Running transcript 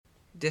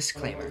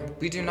Disclaimer.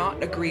 We do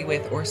not agree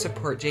with or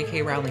support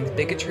J.K. Rowling's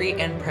bigotry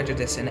and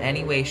prejudice in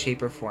any way,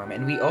 shape, or form,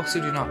 and we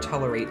also do not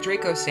tolerate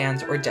Draco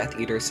Stans or Death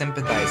Eater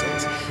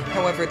sympathizers.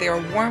 However, they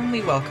are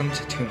warmly welcome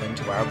to tune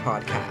into our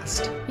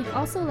podcast. We'd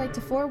also like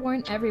to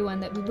forewarn everyone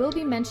that we will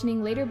be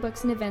mentioning later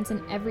books and events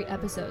in every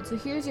episode, so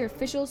here's your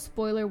official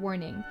spoiler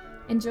warning.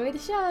 Enjoy the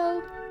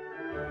show!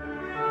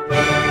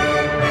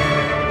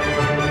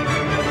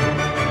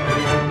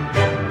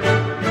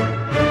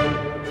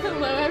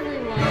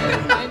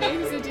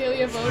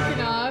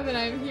 Volkanov, and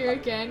I'm here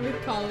again with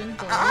Colin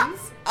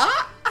Burns.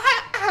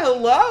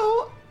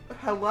 Hello?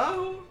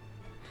 Hello?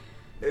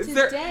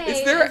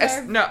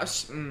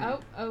 Oh,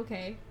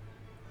 okay.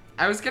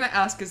 I was gonna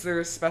ask, is there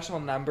a special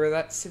number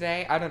that's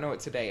today? I don't know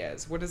what today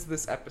is. What is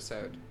this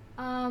episode?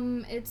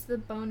 It's the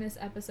bonus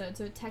episode,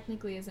 so it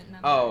technically isn't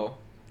numbered.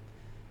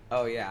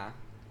 Oh, yeah.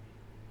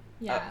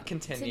 Yeah.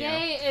 Continue.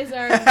 Today is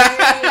our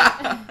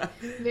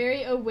very,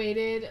 very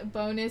awaited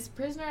bonus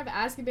Prisoner of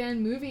Azkaban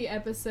movie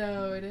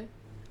episode.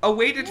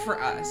 Awaited for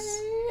us.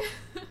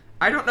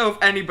 I don't know if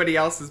anybody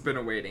else has been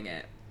awaiting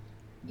it.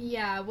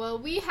 Yeah, well,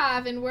 we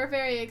have, and we're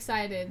very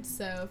excited,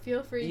 so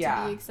feel free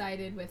to be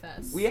excited with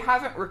us. We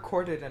haven't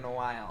recorded in a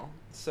while,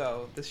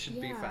 so this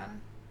should be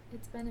fun.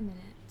 It's been a minute.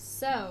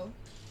 So,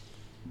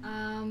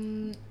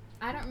 I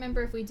don't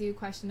remember if we do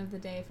question of the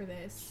day for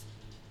this.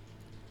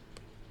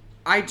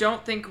 I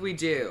don't think we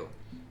do.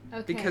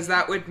 Okay. Because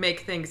that would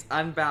make things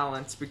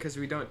unbalanced because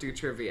we don't do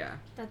trivia.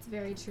 That's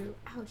very true.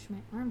 Ouch, my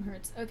arm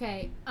hurts.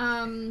 Okay.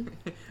 Oh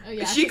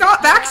yeah. She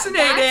got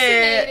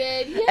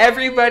vaccinated! Yay!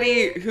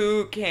 Everybody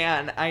who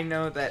can. I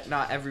know that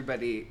not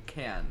everybody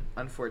can,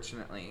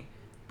 unfortunately.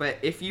 But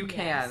if you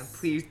can,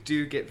 please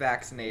do get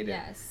vaccinated.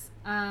 Yes.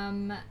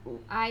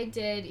 I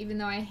did, even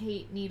though I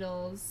hate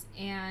needles,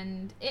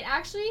 and it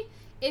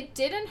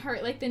didn't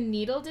hurt. Like, the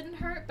needle didn't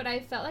hurt, but I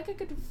felt like I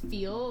could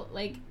feel,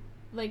 like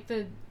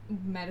the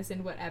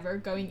medicine whatever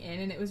going in,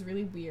 and it was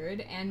really weird,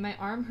 and my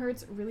arm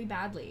hurts really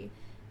badly,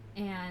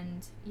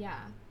 and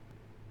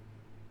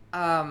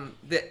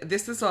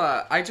this is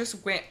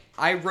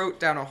I wrote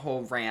down a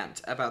whole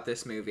rant about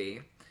this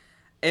movie,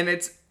 and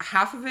it's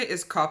half of it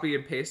is copy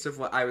and paste of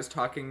what I was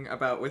talking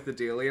about with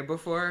Adelia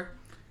before.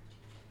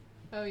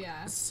 Oh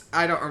yeah,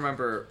 I don't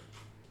remember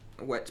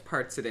what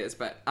parts it is,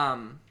 but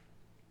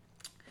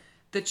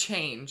the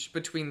change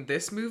between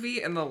this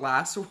movie and the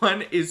last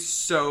one is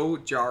so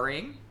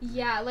jarring.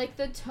 Yeah, like,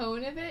 the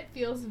tone of it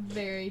feels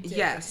very different.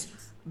 Yes.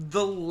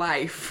 The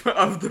life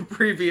of the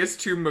previous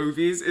two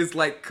movies is,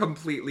 like,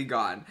 completely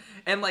gone.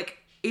 And,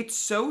 like, it's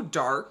so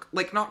dark.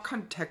 Like, not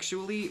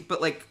contextually,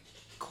 but, like,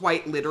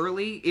 quite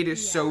literally. It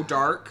is so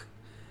dark.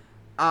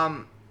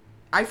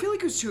 I feel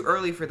like it was too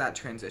early for that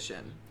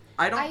transition.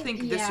 I don't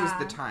think this was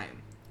the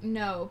time.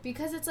 No,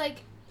 because it's, like,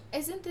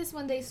 isn't this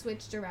when they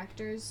switched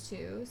directors,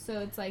 too?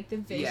 So it's, like, the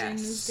vision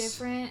is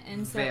different.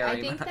 And so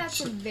I think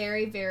that's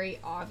very, very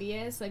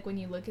obvious, like, when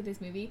you look at this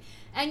movie.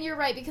 And you're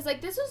right, because,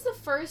 like, this was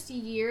the first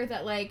year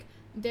that, like,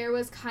 there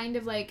was kind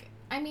of, like,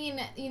 I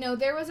mean, you know,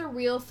 there was a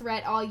real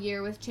threat all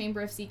year with Chamber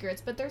of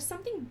Secrets, but there's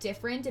something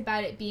different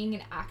about it being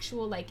an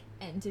actual, like,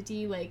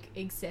 entity, like,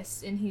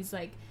 exists, and he's,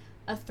 like,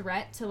 a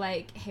threat to,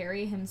 like,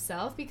 Harry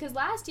himself, because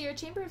last year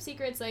Chamber of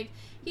Secrets, like,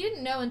 he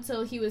didn't know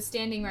until he was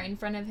standing right in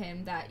front of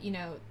him that, you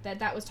know,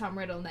 that was Tom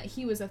Riddle and that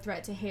he was a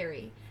threat to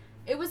Harry.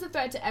 It was a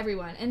threat to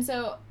everyone, and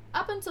so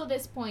up until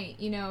this point,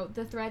 you know,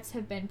 the threats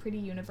have been pretty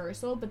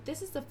universal, but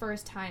this is the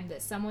first time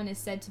that someone is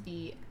said to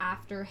be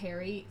after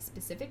Harry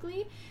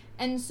specifically,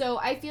 and so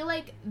I feel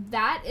like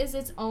that is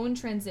its own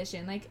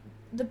transition. Like,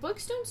 the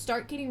books don't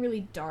start getting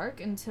really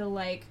dark until,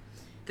 like,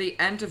 the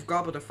end of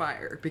Goblet of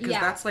Fire, because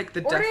that's, like,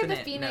 the definite Order of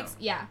the Phoenix,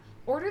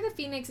 Order of the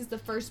Phoenix is the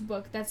first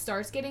book that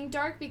starts getting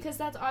dark, because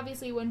that's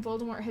obviously when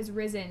Voldemort has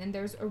risen and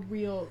there's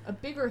a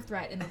bigger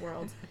threat in the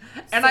world.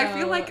 And I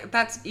feel like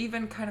that's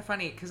even kind of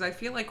funny, because I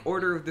feel like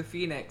Order of the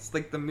Phoenix,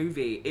 like the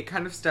movie, it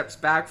kind of steps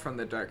back from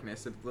the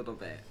darkness a little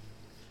bit.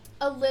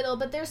 A little,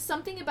 but there's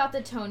something about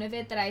the tone of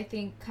it that I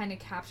think kind of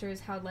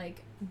captures how,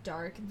 like,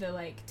 dark the,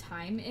 like,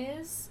 time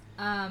is.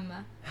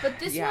 But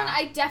this one,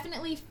 I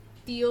definitely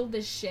feel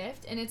the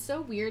shift, and it's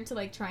so weird to,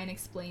 like, try and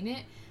explain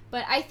it,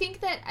 but I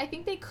think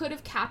they could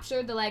have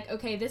captured the, like,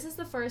 okay, this is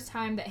the first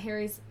time that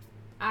Harry's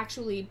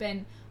actually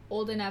been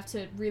old enough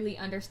to really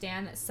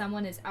understand that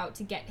someone is out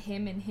to get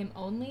him and him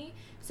only.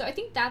 So I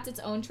think that's its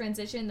own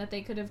transition that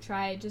they could have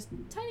tried just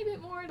a tiny bit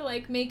more to,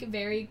 like, make it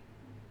very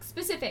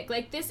specific.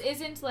 Like, this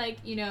isn't, like,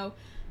 you know,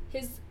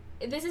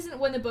 this isn't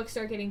when the books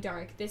start getting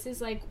dark. This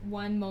is, like,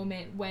 one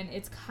moment when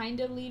it's kind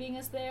of leading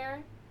us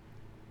there,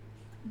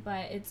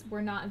 but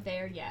we're not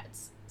there yet,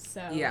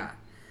 so... Yeah.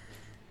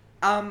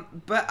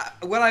 But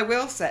what I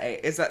will say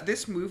is that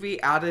this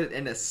movie added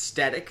an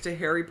aesthetic to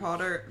Harry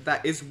Potter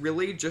that is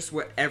really just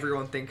what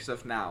everyone thinks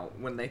of now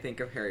when they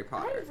think of Harry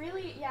Potter. I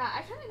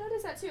kind of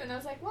noticed that too, and I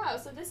was like, wow,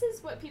 so this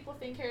is what people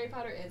think Harry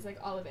Potter is, like,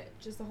 all of it,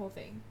 just the whole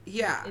thing.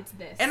 Yeah. It's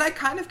this. And I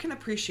kind of can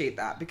appreciate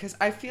that, because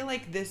I feel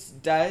like this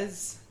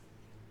does...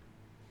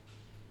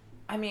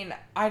 I mean,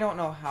 I don't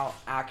know how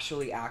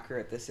actually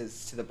accurate this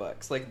is to the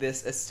books, like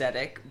this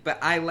aesthetic, but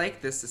I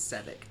like this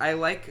aesthetic. I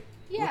like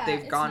what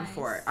they've gone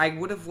for. I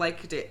would have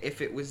liked it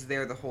if it was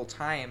there the whole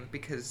time,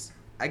 because,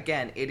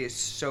 again, it is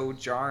so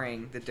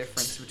jarring, the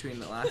difference between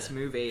the last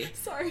movie.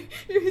 Sorry,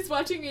 he's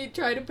watching me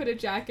try to put a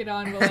jacket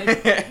on while,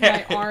 like,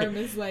 my arm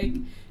is, like,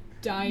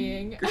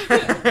 dying.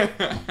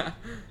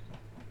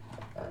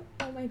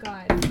 Oh my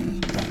god.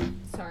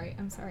 Sorry,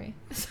 I'm sorry.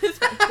 Sorry,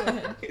 go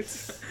ahead.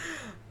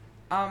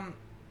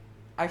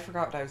 I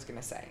forgot what I was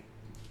gonna say,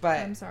 but...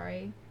 I'm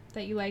sorry.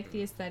 That you like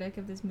the aesthetic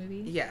of this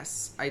movie?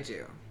 Yes, I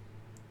do.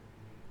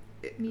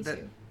 Me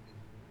too.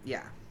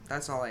 Yeah,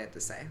 that's all I had to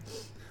say.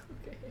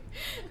 Okay.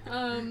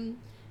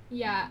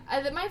 Yeah.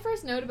 My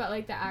first note about,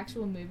 like, the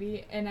actual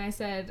movie, and I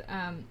said,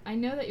 I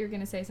know that you're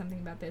gonna say something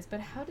about this, but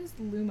how does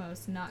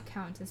Lumos not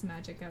count as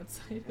magic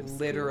outside of school?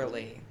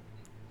 Literally.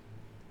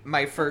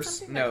 My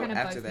first note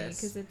after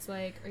this. Because it's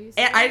like, are you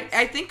serious? And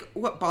I think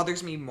what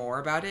bothers me more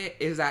about it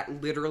is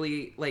that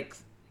literally, like,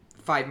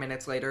 5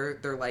 minutes later,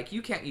 they're like,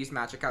 you can't use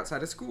magic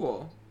outside of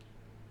school.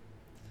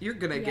 You're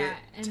gonna get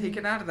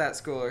taken out of that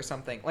school or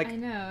something. Like, I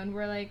know, and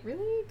we're like,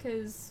 really?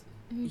 Because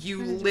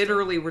you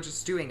literally were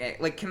just doing it.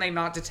 Like, can they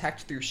not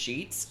detect through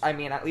sheets? I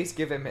mean, at least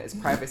give him his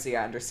privacy.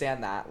 I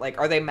understand that. Like,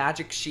 are they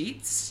magic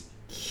sheets?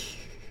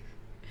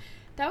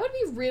 That would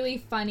be really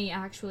funny,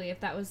 actually, if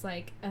that was,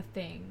 like, a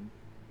thing.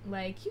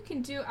 Like, you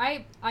can do...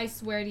 I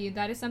swear to you,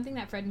 that is something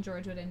that Fred and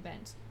George would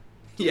invent.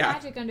 Yeah.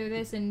 Magic under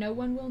this and no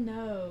one will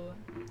know.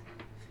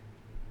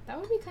 That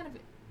would be kind of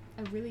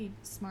a really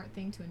smart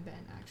thing to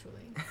invent,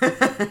 actually.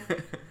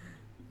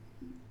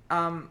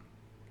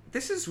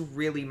 This is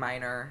really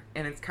minor,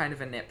 and it's kind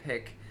of a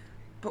nitpick.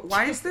 But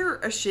why is there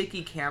a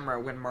shaky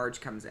camera when Marge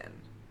comes in?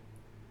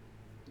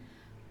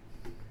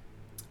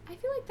 I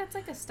feel like that's,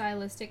 like, a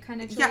stylistic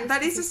kind of choice. Yeah,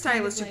 that is a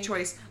stylistic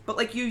choice. But,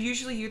 like, you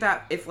usually do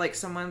that if, like,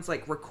 someone's,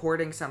 like,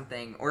 recording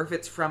something, or if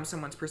it's from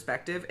someone's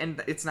perspective,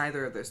 and it's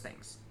neither of those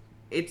things.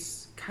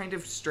 It's kind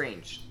of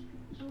strange.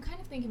 I'm kind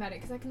of thinking about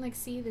it, because I can, like,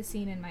 see the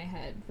scene in my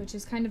head, which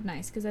is kind of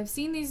nice, because I've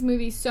seen these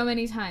movies so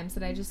many times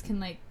that I just can,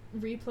 like,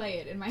 replay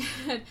it in my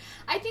head.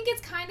 I think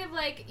it's kind of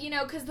like, you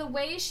know, because the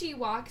way she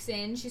walks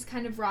in, she's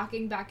kind of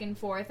rocking back and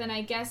forth, and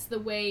I guess the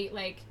way,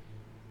 like,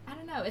 I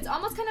don't know, it's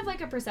almost kind of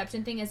like a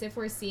perception thing, as if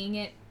we're seeing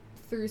it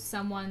through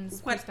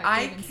someone's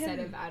perspective instead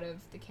of out of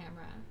the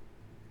camera.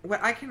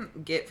 What I can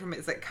get from it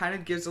is that kind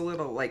of gives a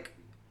little, like,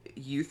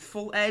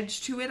 youthful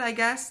edge to it, I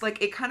guess.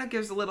 Like, it kind of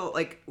gives a little,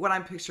 like, what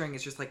I'm picturing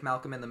is just, like,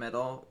 Malcolm in the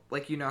Middle.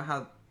 Like, you know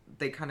how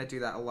they kind of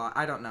do that a lot.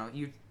 I don't know.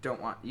 You don't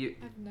want...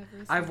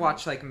 I've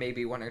watched, like,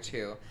 maybe one or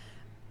two.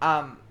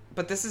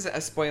 But this is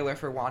a spoiler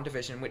for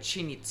WandaVision, which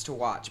she needs to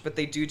watch. But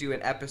they do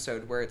an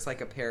episode where it's,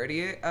 like, a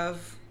parody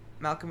of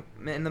Malcolm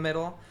in the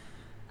Middle.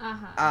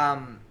 Uh-huh.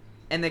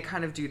 And they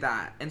kind of do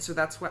that. And so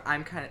that's what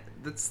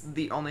that's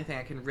the only thing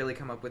I can really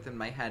come up with in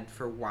my head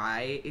for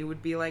why it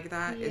would be like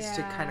that, is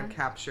to kind of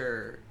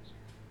capture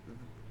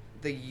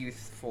the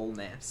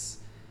youthfulness,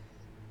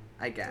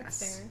 I guess.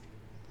 That's fair.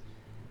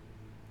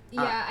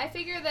 Yeah, I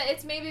figure that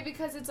it's maybe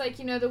because it's like,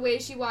 you know, the way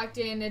she walked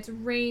in, it's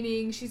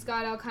raining, she's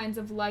got all kinds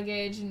of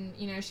luggage, and,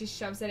 you know, she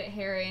shoves it at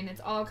Harry, and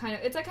it's all kind of,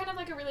 it's like kind of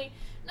like a really,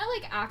 not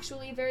like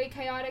actually very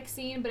chaotic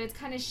scene, but it's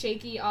kind of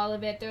shaky, all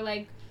of it. They're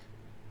like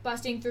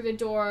busting through the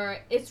door,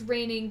 it's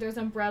raining, there's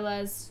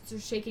umbrellas,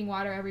 there's shaking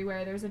water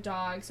everywhere, there's a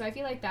dog, so I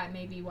feel like that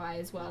may be why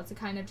as well, to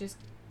kind of just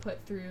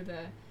put through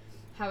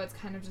how it's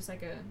kind of just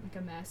like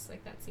a mess,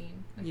 like that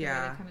scene, like the way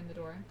they come in the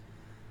door.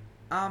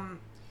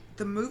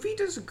 The movie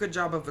does a good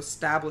job of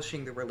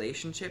establishing the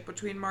relationship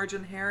between Marge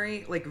and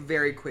Harry, like,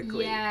 very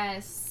quickly.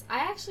 Yes.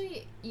 I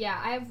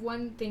have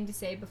one thing to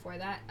say before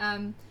that.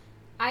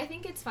 I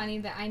think it's funny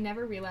that I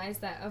never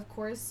realized that, of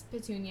course,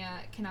 Petunia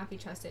cannot be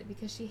trusted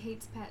because she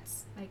hates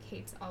pets. Like,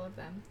 hates all of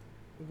them.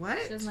 What?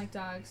 She doesn't like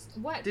dogs.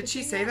 What? Did Petunia,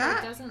 she say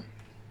that? Doesn't...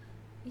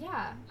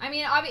 Yeah. I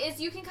mean,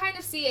 you can kind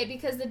of see it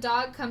because the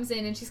dog comes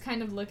in and she's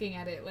kind of looking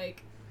at it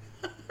like,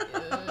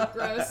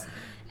 gross.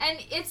 And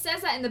it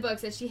says that in the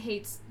books that she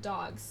hates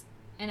dogs.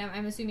 And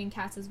I'm assuming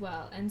cats as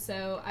well. And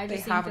so I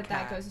just think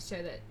that goes to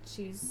show that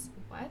she's...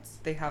 What?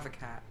 They have a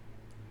cat.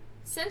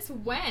 Since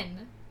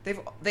when?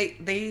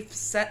 They've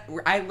set...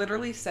 I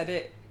literally said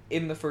it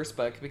in the first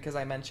book because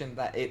I mentioned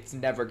that it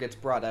never gets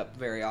brought up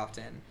very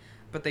often.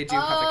 But they do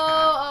have a cat.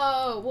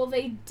 Oh, well,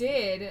 they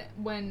did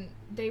when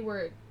they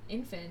were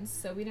infants,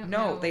 so we don't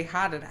know. No, they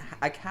had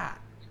a cat.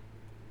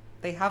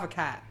 They have a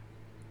cat.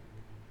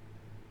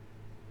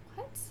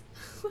 What?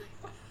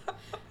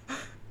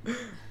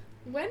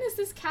 When is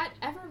this cat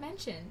ever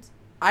mentioned?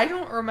 I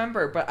don't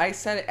remember, but I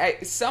said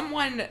it.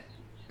 Someone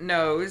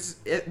knows,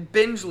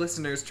 binge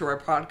listeners to our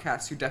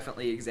podcast who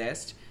definitely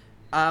exist,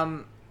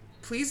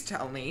 please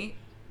tell me,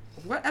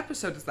 what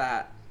episode is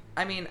that?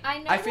 I mean,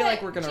 I feel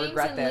like we're going to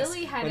regret this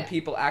when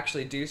people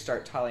actually do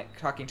start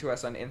talking to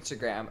us on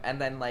Instagram, and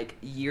then, like,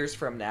 years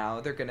from now,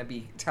 they're going to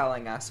be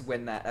telling us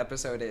when that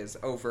episode is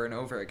over and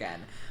over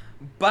again.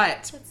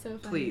 But, that's so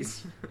funny.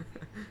 Please.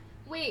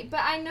 Wait,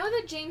 but I know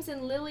that James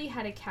and Lily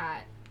had a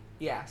cat.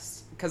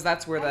 Yes, because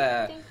that's where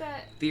the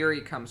theory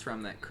comes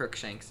from that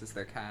Crookshanks is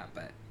their cat,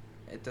 but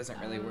it doesn't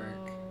really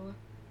work.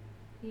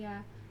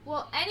 Yeah.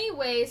 Well,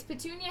 anyways,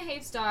 Petunia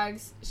hates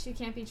dogs. She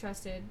can't be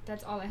trusted.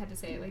 That's all I had to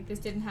say. Like, this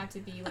didn't have to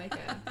be like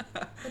a...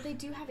 But they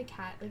do have a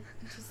cat. Like,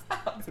 just...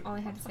 That's all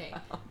I had to say.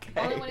 Okay.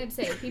 All I wanted to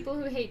say. People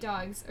who hate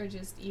dogs are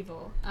just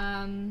evil.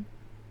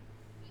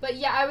 But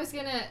yeah, I was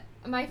gonna...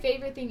 My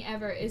favorite thing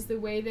ever is the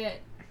way that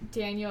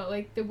Daniel,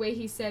 like, the way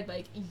he said,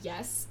 like,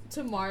 yes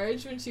to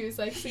Marge when she was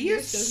like... He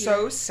is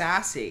so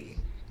sassy.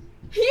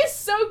 He is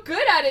so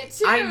good at it,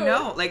 too. I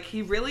know. Like,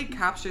 he really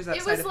captures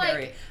that side of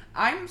Harry.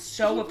 I'm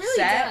so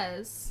upset. Really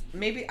does.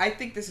 Maybe, I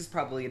think this is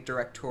probably a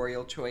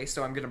directorial choice,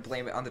 so I'm going to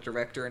blame it on the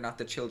director and not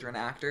the children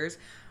actors.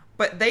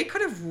 But they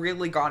could have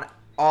really gone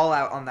all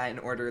out on that in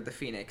Order of the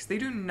Phoenix. They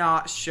do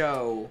not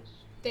show...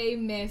 They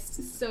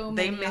missed so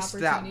many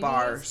opportunities. That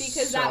bar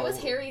because that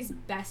was Harry's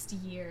best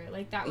year.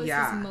 Like, that was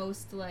his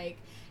most, like...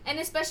 And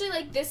especially,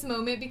 like, this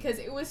moment, because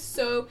it was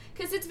so...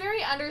 Because it's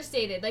very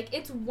understated. Like,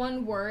 it's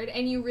one word,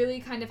 and you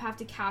really kind of have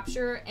to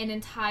capture an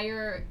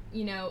entire,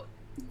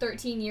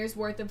 13 years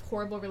worth of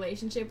horrible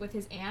relationship with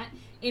his aunt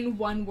in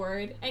one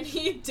word, and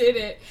he did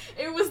it.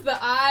 It was the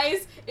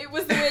eyes, it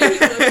was the way he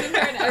looked at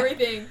her and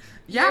everything.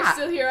 Yeah. You're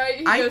still here, right?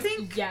 He goes,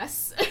 think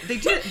yes. They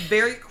did it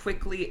very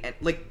quickly, and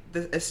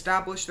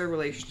established their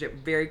relationship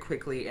very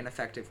quickly and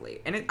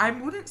effectively. And I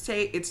wouldn't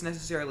say it's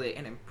necessarily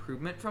an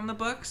improvement from the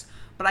books,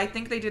 but I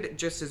think they did it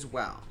just as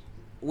well.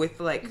 With,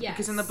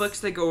 because in the books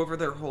they go over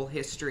their whole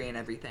history and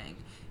everything.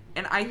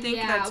 And I think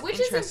that's which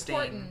interesting.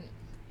 Is important.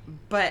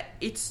 But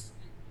it's...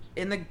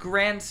 In the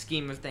grand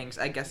scheme of things,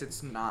 I guess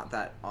it's not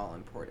that all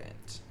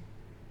important.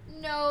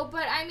 No,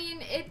 but I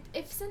mean,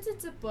 since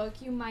it's a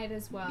book, you might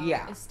as well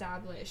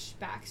establish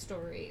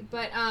backstory.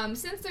 But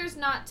since there's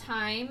not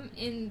time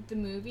in the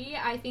movie,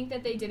 I think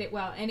that they did it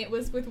well. And it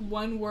was with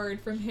one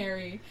word from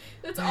Harry.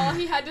 That's all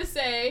he had to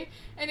say.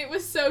 And it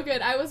was so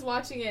good. I was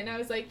watching it and I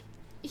was like,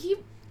 he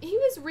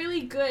was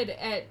really good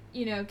at,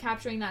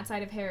 capturing that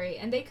side of Harry,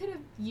 and they could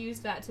have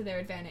used that to their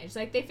advantage.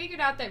 Like, they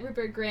figured out that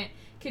Rupert Grint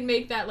can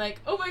make that, like,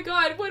 oh my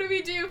god, what do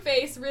we do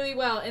face really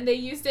well, and they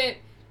used it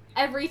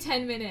every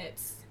 10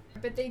 minutes.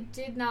 But they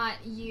did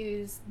not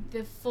use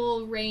the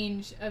full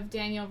range of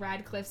Daniel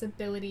Radcliffe's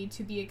ability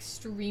to be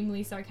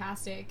extremely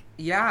sarcastic.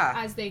 Yeah.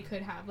 As they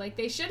could have. Like,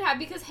 they should have,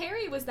 because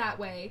Harry was that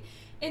way.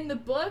 In the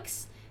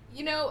books...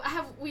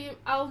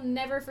 I'll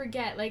never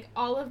forget, like,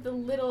 all of the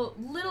little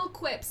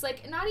quips,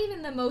 like, not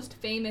even the most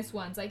famous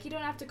ones, like, you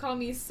don't have to call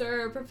me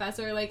sir or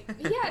professor, like,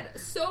 he had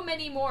so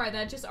many more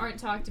that just aren't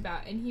talked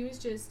about, and he was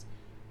just,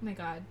 oh my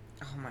god.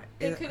 Oh my,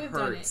 it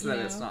hurts that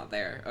it's not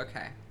there,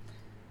 okay.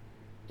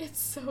 It's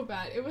so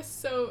bad, it was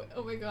so,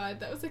 oh my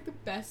god, that was, like, the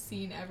best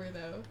scene ever,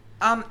 though.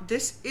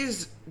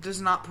 This does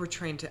not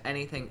portray to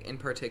anything in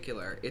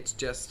particular, it's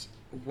just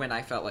when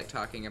I felt like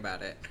talking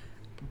about it,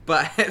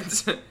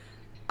 but...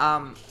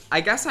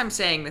 I guess I'm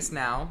saying this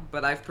now,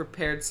 but I've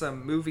prepared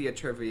some movie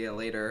trivia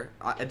later.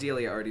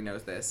 Adelia already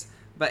knows this.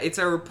 But it's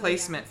a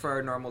replacement for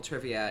our normal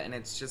trivia, and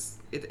it's just...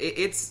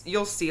 It's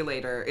you'll see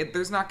later.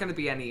 There's not going to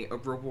be any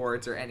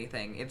rewards or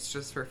anything. It's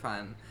just for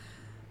fun.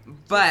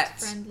 But...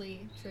 Just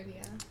friendly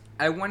trivia.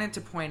 I wanted to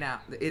point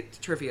out...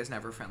 Trivia is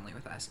never friendly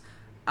with us.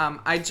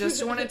 I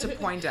just wanted to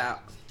point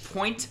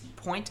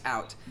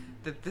out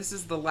that this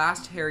is the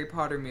last Harry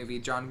Potter movie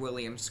John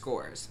Williams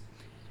scores.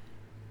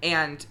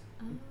 And...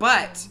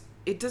 But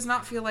it does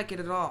not feel like it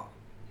at all,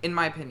 in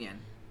my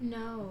opinion.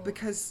 No.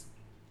 Because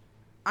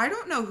I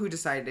don't know who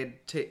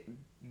decided to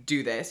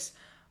do this,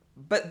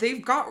 but they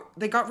got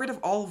rid of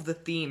all of the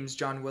themes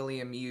John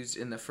Williams used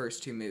in the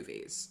first two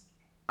movies.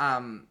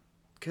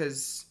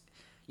 Because,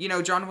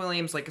 John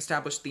Williams, like,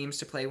 established themes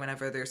to play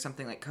whenever there's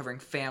something, like, covering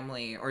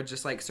family or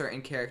just, like,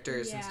 certain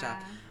characters and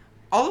stuff.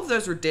 All of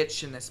those were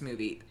ditched in this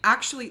movie.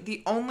 Actually,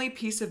 the only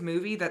piece of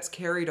movie that's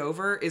carried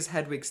over is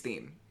Hedwig's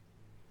theme.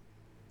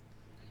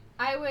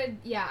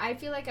 I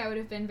feel like I would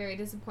have been very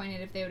disappointed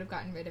if they would have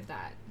gotten rid of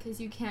that.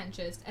 Because you can't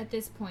just, at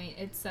this point,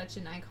 it's such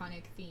an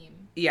iconic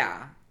theme.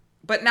 Yeah.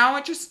 But now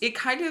it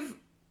kind of,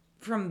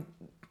 from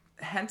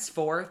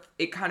henceforth,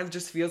 it kind of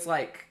just feels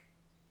like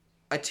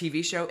a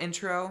TV show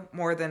intro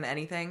more than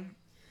anything.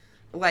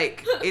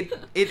 Like,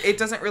 it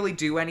doesn't really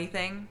do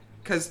anything.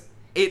 Because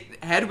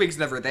Hedwig's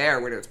never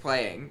there when it's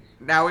playing.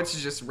 Now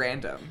it's just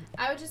random.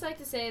 I would just like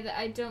to say that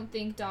I don't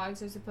think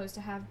dogs are supposed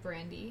to have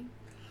brandy.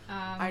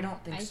 I don't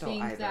think so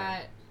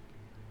either.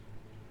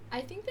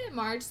 I think that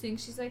Marge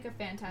thinks she's, like, a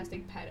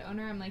fantastic pet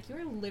owner. I'm like, you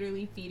are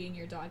literally feeding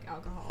your dog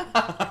alcohol.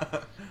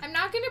 I'm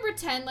not going to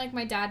pretend like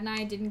my dad and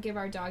I didn't give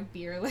our dog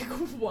beer, like,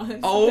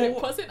 once. Oh, but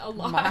it wasn't a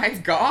lot. My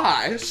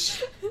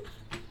gosh. It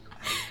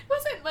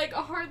wasn't, like,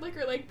 a hard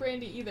liquor like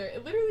brandy either.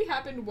 It literally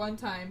happened one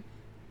time.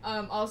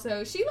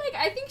 Also,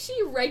 I think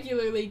she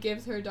regularly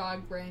gives her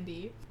dog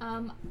brandy.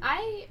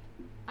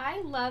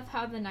 I love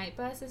how the night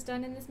bus is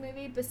done in this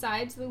movie,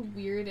 besides the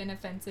weird and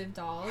offensive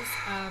dolls.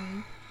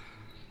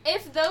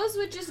 If those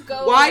would just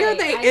go Why away, are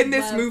they in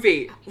this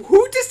movie?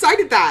 Who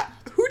decided that?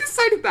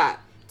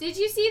 Did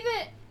you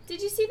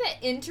Did you see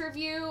the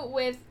interview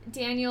with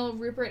Daniel,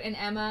 Rupert, and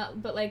Emma,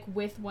 but like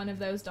with one of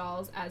those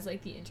dolls as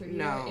like the interviewer?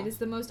 No. It is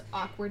the most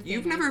awkward thing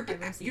You've never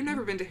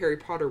been to Harry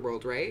Potter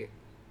World, right?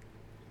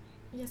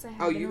 Yes, I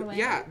have.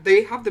 Yeah,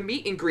 they have the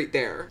meet and greet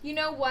there. You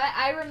know what?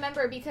 I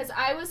remember because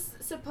I was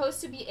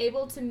supposed to be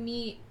able to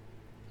meet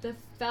the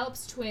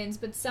Phelps twins,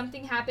 but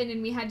something happened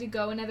and we had to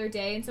go another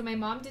day, and so my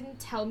mom didn't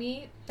tell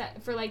me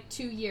that for like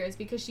 2 years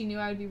because she knew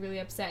I would be really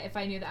upset if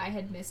I knew that I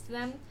had missed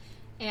them.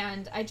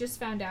 And I just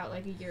found out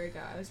like a year ago.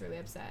 I was really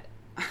upset.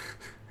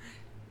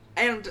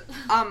 And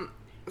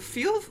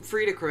feel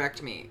free to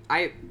correct me.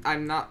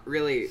 I'm not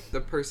really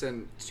the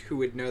person who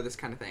would know this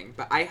kind of thing,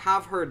 but I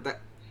have heard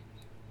that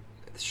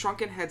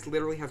shrunken heads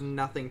literally have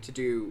nothing to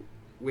do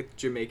with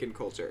Jamaican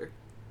culture.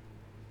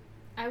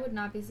 I would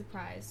not be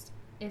surprised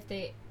if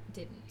they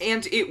didn't.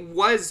 And it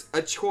was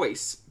a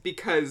choice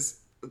because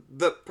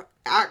the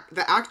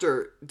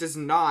actor is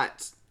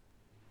not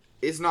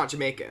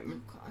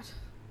Jamaican. Oh God.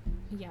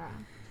 Yeah.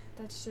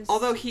 That's just...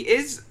 Although he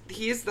is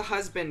the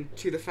husband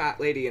to the fat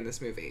lady in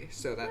this movie,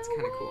 so that's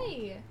kind of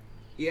cool.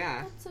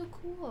 Yeah. That's so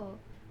cool.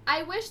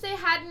 I wish they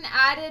hadn't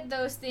added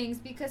those things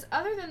because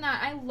other than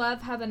that, I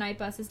love how the night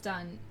bus is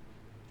done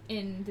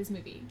in this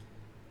movie.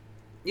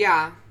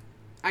 Yeah,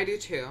 I do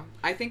too.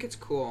 I think it's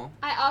cool.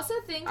 I also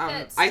think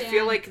that Stan... I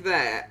feel like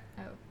that...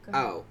 go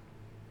ahead.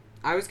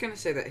 I was gonna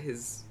say that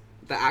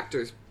the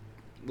actor's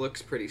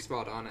looks pretty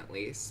spot on at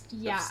least.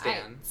 Yeah,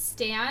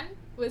 Stan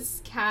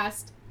was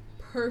cast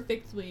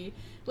perfectly.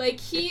 Like,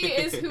 he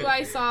is who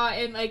I saw,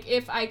 and like,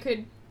 if I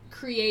could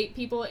create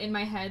people in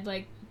my head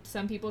like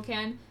some people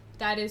can,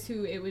 that is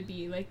who it would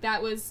be. Like,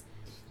 that was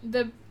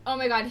oh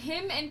my God,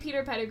 him and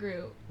Peter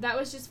Pettigrew, that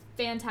was just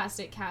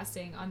fantastic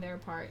casting on their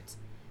part.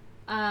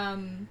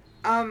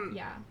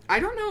 Yeah. I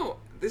don't know,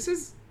 this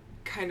is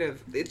kind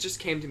of, it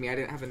just came to me, I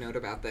didn't have a note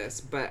about this,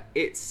 but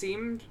did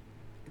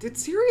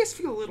Sirius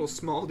feel a little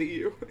small to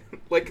you?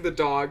 Like the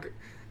dog?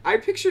 I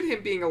pictured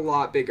him being a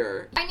lot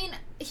bigger. I mean,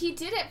 he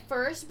did at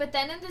first, but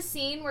then in the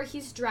scene where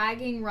he's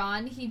dragging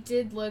Ron, he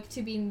did look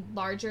to be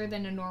larger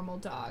than a normal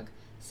dog.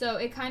 So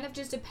it kind of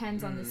just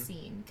depends on the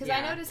scene. Because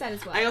I noticed that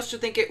as well. I also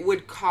think it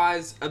would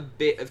cause a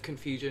bit of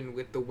confusion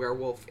with the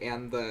werewolf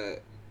and the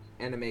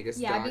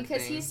Animagus dog. Yeah,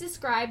 because he's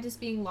described as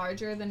being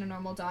larger than a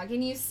normal dog.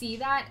 And you see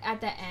that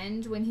at the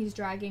end when he's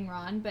dragging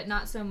Ron, but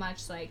not so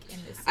much like in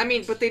this scene. I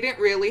mean, but they didn't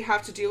really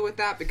have to deal with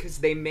that because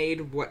they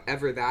made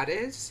whatever that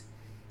is.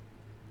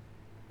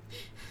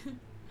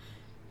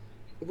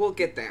 We'll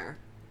get there.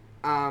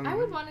 I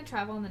would want to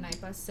travel on the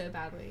night bus so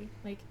badly.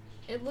 Like,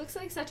 it looks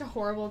like such a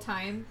horrible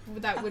time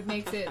that would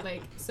make it,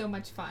 like, so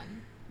much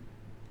fun.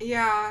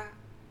 Yeah.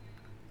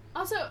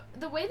 Also,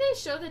 the way they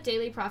show the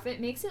Daily Prophet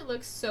makes it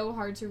look so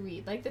hard to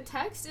read. Like, the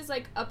text is,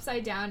 like,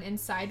 upside down and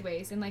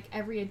sideways in, like,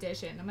 every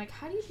edition. I'm like,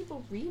 how do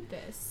people read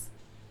this?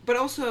 But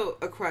also,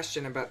 a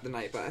question about the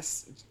night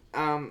bus.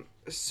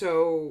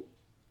 So,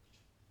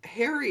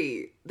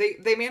 Harry...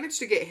 They managed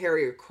to get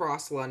Harry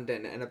across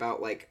London in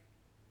about, like,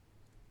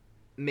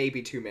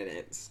 maybe 2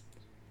 minutes.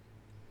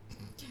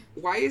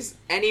 Why is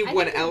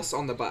anyone else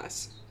on the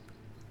bus?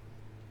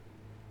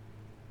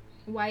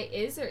 Why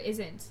is or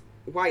isn't?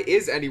 Why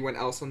is anyone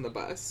else on the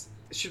bus?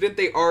 Shouldn't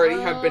they already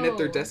have been at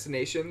their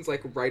destinations,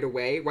 like, right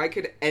away? Why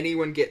could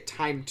anyone get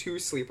time to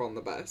sleep on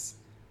the bus?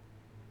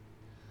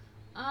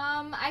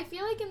 I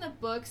feel like in the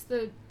books,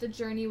 the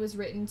journey was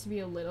written to be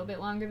a little bit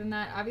longer than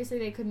that. Obviously,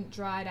 they couldn't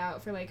draw it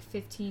out for, like,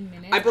 15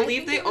 minutes. I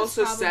believe they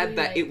also said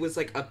that it was,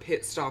 like, a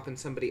pit stop in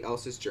somebody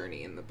else's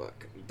journey in the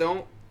book.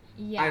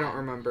 I don't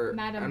remember.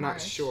 Madame I'm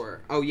Marsh. not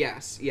sure. Oh,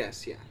 yes, yeah.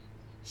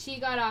 She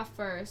got off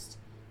first.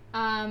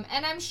 And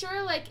I'm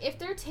sure, like, if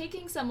they're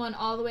taking someone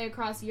all the way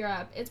across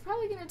Europe, it's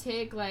probably going to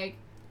take, like,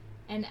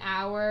 an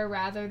hour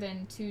rather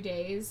than 2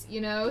 days,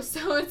 you know?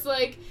 So it's,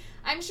 like,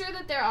 I'm sure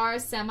that there are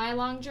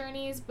semi-long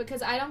journeys,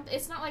 because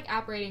it's not like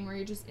operating where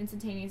you're just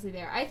instantaneously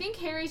there. I think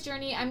Harry's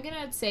journey, I'm going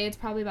to say it's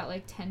probably about,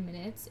 like, 10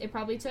 minutes it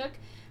probably took,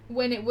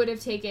 when it would have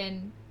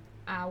taken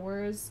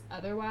hours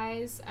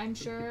otherwise, I'm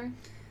sure.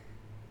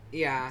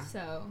 Yeah.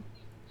 So...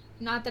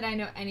 Not that I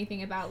know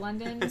anything about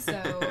London,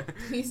 so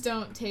please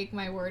don't take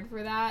my word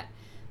for that.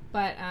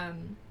 But,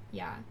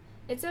 yeah.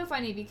 It's so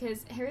funny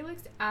because Harry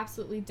looks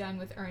absolutely done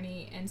with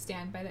Ernie and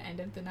Stan by the end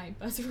of the night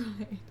bus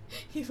ride.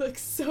 He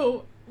looks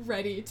so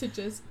ready to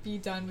just be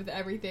done with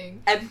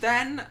everything. And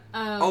then,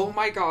 oh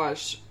my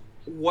gosh,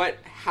 what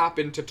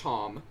happened to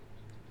Tom?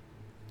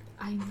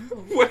 I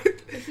know. What?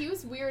 He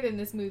was weird in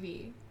this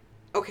movie.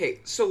 Okay,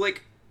 so,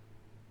 like,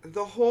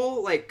 the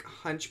whole, like,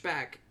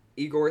 Hunchback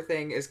Igor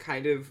thing is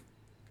kind of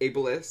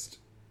ableist.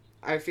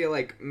 I feel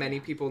like many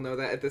people know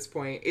that at this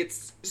point.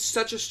 It's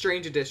such a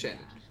strange addition.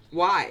 Yeah.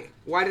 Why?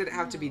 Why did it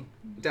have to be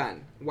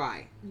done?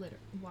 Why?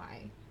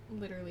 Why?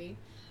 Literally.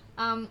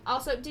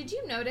 Also, did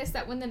you notice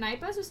that when the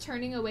night bus was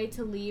turning away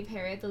to leave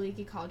Harry at the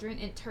Leaky Cauldron,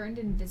 it turned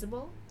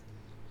invisible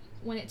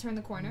when it turned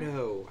the corner?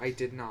 No, I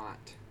did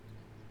not.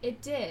 It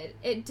did.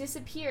 It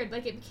disappeared.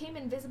 Like, it became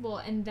invisible,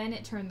 and then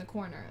it turned the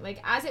corner. Like,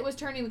 as it was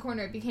turning the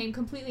corner, it became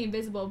completely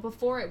invisible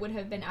before it would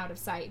have been out of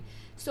sight.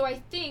 So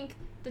I think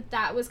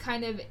that was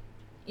kind of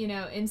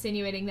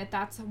insinuating that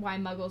that's why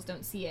Muggles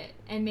don't see it.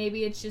 And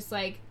maybe it's just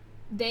like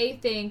they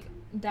think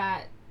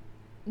that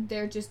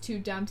they're just too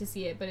dumb to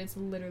see it, but it's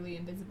literally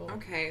invisible.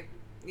 Okay.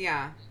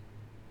 Yeah.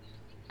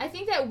 I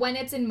think that when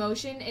it's in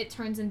motion, it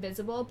turns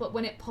invisible, but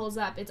when it pulls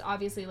up, it's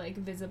obviously, like,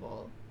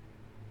 visible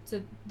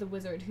to the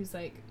wizard who's,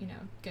 like,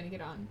 gonna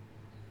get on.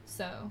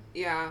 So.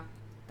 Yeah.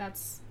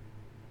 That's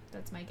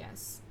my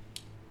guess.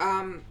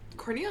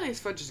 Cornelius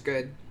Fudge is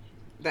good.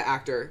 The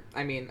actor.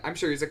 I mean, I'm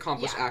sure he's an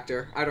accomplished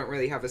actor. I don't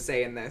really have a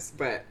say in this,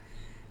 but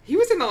he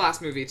was in the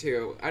last movie,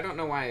 too. I don't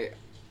know why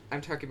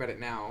I'm talking about it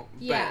now.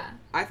 Yeah.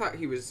 But I thought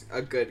he was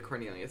a good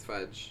Cornelius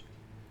Fudge.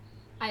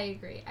 I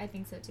agree. I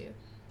think so, too.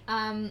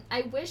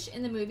 I wish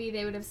in the movie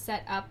they would have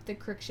set up the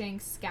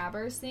Crookshanks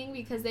Scabbers thing,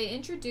 because they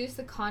introduced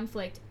the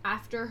conflict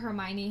after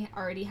Hermione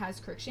already has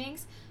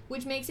Crookshanks,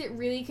 which makes it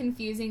really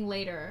confusing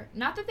later.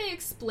 Not that they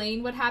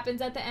explain what happens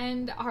at the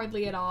end,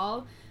 hardly at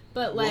all,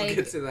 but, like... We'll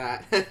get to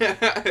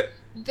that.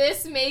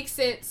 This makes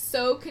it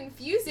so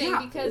confusing,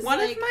 because, one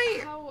like, of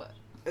my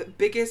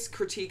biggest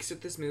critiques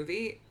of this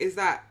movie is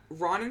that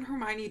Ron and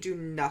Hermione do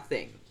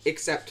nothing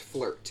except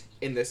flirt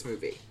in this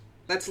movie.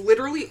 That's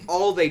literally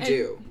all they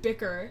do. And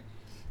bicker.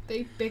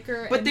 They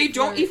bicker, but they flirt.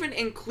 don't even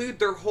include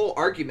their whole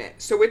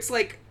argument. So it's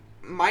like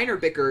minor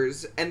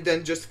bickers and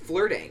then just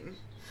flirting.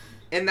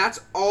 And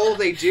that's all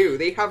they do.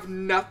 They have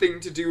nothing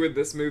to do with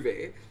this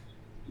movie.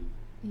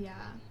 Yeah.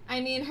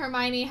 I mean,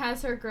 Hermione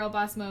has her girl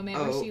boss moment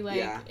where she,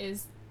 like,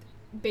 is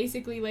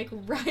basically, like,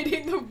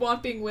 riding the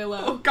Whomping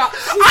Willow. Oh, God.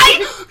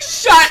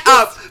 Shut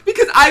up!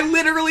 Because I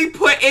literally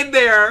put in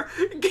there,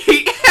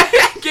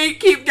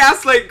 gatekeep,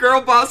 gaslight,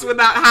 girl boss when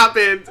that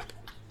happened.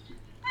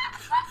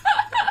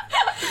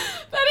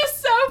 That is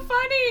so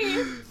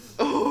funny.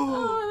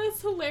 Oh,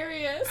 that's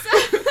hilarious.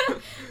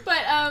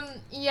 But,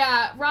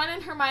 yeah, Ron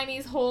and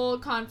Hermione's whole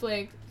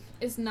conflict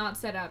is not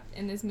set up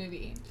in this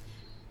movie.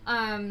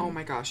 Oh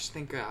my gosh,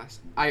 thank gosh.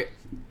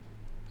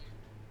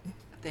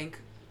 Thank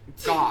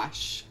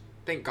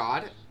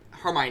God.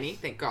 Hermione,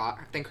 thank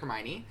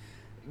Hermione,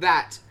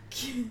 that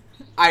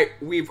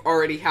we've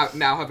already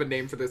now have a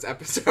name for this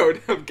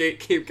episode of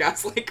Gatekeep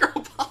Gaslight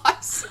Girl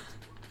Boss.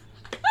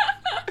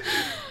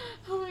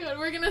 Oh my God,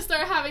 we're gonna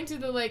start having to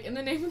in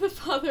the name of the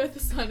Father, the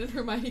Son, and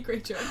Hermione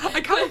Granger. I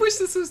kind of wish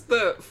this was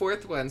the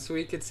fourth one so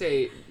we could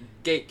say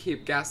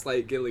Gatekeep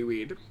Gaslight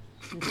Gillyweed.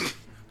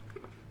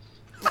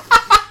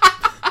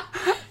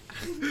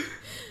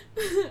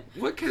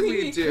 What can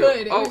we do?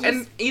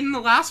 And in the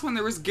last one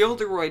there was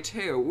Gilderoy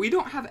too. We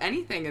don't have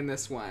anything in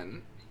this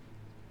one.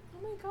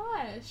 Oh my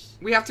gosh.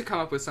 We have to come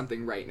up with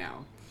something right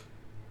now.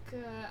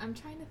 I'm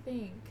trying to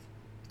think.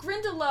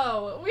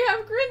 Grindylow. We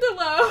have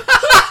Grindylow.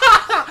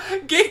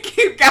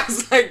 Gatekeep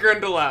Gaslight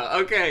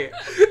Grindylow. Okay.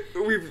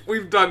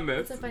 We've done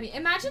this. That's so funny.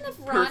 Imagine if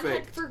Ron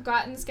had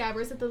forgotten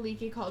Scabbers at the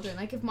Leaky Cauldron.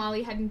 Like, if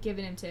Molly hadn't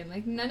given him to him.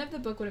 Like, none of the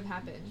book would have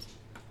happened.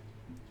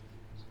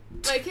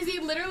 Like, because he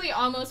literally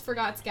almost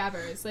forgot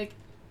Scabbers. Like,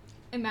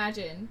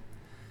 imagine.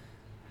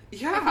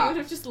 Yeah. If he would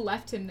have just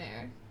left him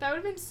there. That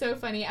would have been so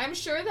funny. I'm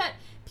sure that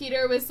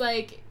Peter was,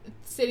 like,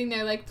 sitting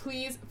there like,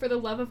 please, for the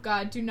love of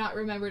God, do not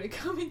remember to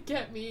come and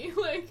get me.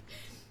 Like...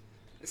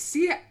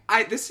 See,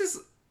 I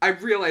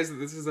realize that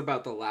this is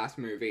about the last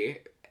movie.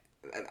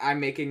 I'm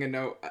making a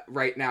note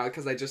right now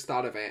because I just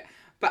thought of it.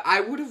 But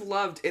I would have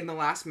loved in the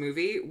last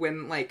movie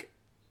when, like,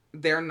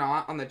 they're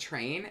not on the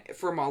train,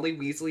 for Molly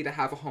Weasley to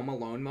have a Home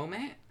Alone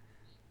moment.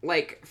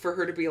 Like, for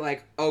her to be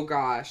like, oh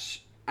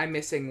gosh, I'm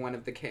missing one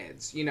of the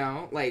kids, you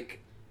know?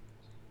 Like,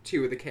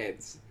 two of the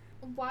kids.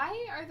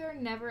 Why are there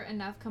never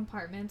enough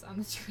compartments on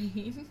the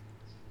train?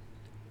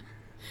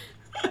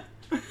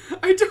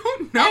 I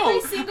don't know.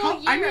 Every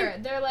single year,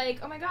 they're like,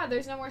 oh my God,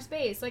 there's no more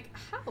space. Like,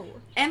 how?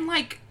 And,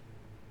 like,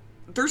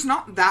 there's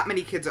not that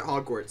many kids at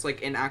Hogwarts,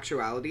 like, in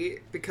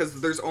actuality,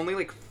 because there's only,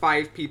 like,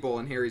 5 people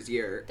in Harry's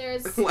year.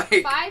 There's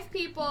like, 5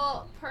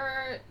 people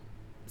per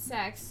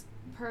sex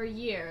per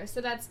year. So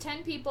that's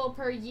 10 people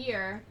per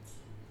year.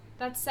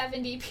 That's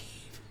 70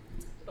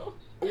 people.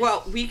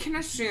 Well, we can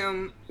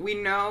assume, we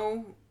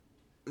know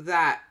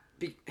that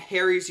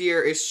Harry's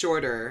year is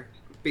shorter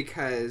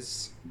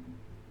because...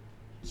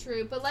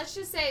 True, but let's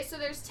just say, so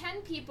there's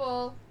 10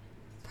 people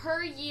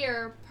per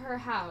year per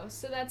house.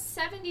 So that's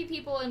 70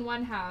 people in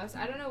one house.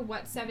 I don't know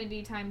what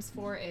 70 times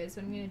 4 is,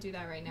 but I'm going to do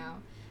that right now.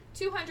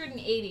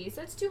 280. So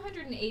that's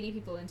 280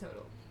 people in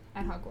total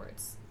at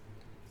Hogwarts.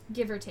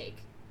 Give or take.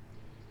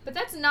 But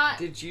that's not...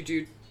 Did you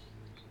do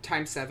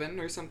times 7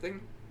 or something?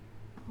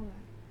 Hold on.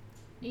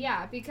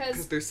 Yeah,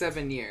 because there's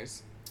 7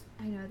 years.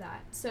 I know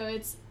that. So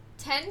it's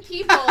 10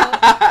 people,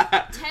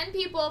 10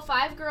 people,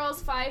 5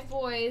 girls, 5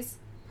 boys...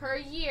 per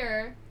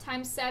year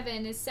times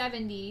 7 is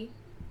 70,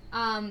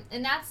 and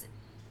that's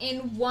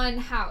in one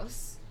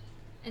house.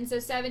 And so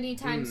 70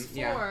 times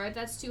 4,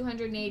 that's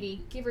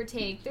 280, give or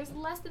take. There's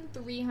less than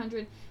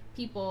 300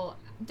 people.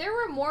 There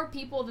were more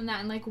people than that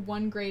in, like,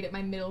 one grade at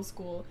my middle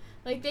school.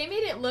 Like, they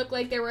made it look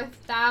like there were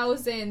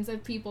thousands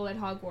of people at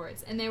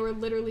Hogwarts, and they were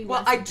literally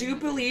Well, I do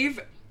believe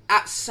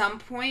at some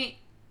point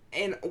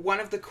in one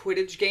of the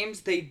Quidditch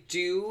games, they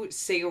do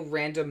say a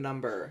random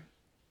number.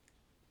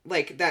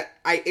 like, that,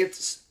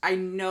 I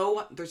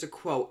know there's a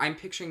quote, I'm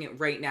picturing it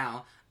right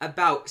now,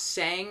 about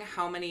saying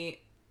how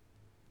many,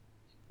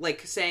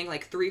 like, saying,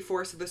 like,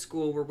 3/4 of the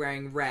school were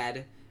wearing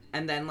red,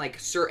 and then, like,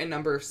 certain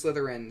number of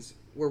Slytherins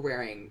were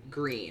wearing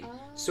green. Oh.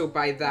 So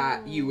by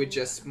that, you would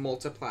just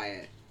multiply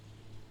it.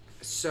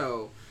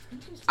 So,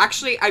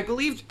 actually, I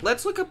believe,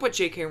 let's look up what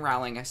J.K.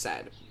 Rowling has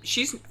said.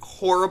 She's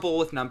horrible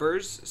with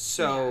numbers,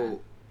 so... Yeah.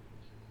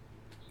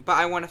 But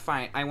I want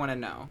to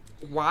know.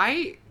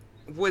 Why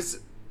was...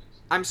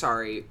 I'm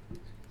sorry.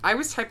 I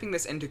was typing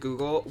this into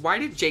Google. Why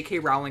did J.K.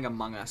 Rowling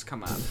Among Us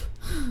come up?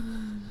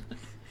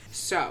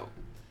 So,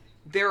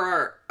 there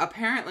are,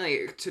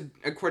 apparently,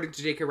 according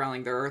to J.K.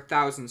 Rowling, there are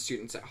 1,000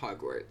 students at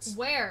Hogwarts.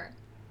 Where?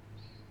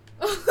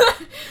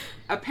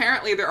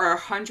 Apparently, there are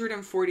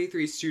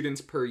 143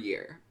 students per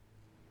year.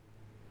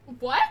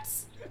 What?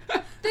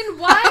 Then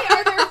why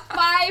are there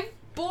 5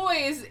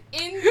 boys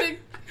in the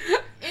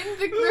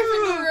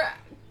Gryffindor?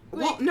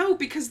 Well, no,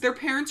 because their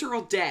parents are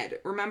all dead.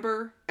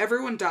 Remember?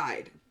 Everyone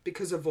died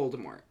because of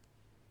Voldemort.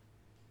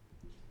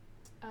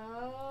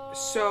 Oh.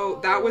 So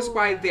that was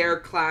why their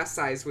class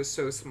size was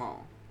so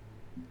small.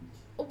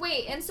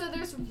 Wait, and so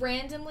there's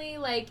randomly,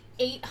 like,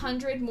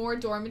 800 more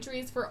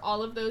dormitories for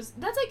all of those.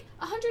 That's, like,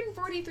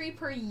 143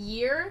 per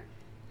year.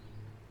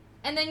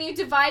 And then you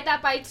divide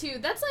that by 2.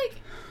 That's, like,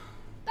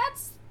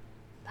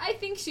 I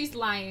think she's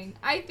lying.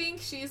 I think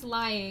she's full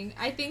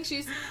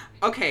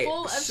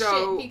of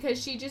shit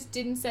because she just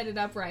didn't set it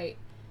up right.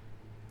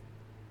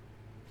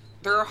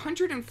 There are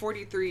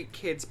 143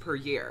 kids per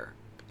year.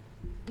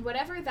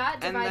 Whatever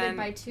that divided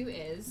by 2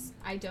 is,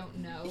 I don't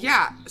know.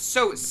 Yeah,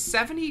 so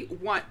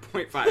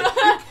 71.5.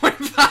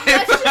 Let's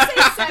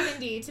just say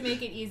 70 to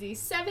make it easy.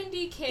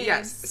 70 kids.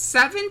 Yes,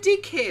 70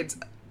 kids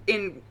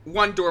in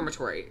one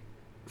dormitory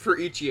for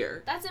each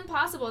year. That's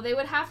impossible. They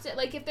would have to,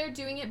 like, if they're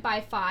doing it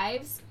by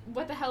 5s,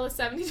 what the hell is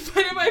 70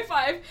 divided by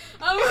 5?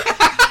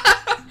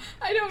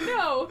 I don't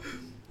know.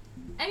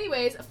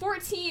 Anyways,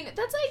 14,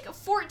 that's like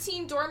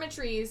 14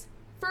 dormitories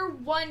for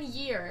 1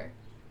 year.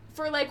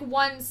 For, like,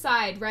 one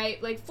side,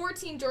 right? Like,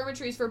 14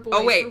 dormitories for boys.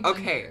 Oh, wait, for 1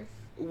 okay. year.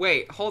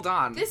 Wait, hold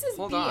on. This is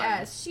hold BS.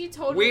 On. She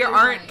totally We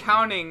aren't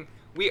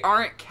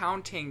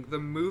counting the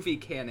movie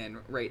canon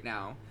right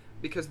now.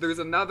 Because there's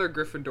another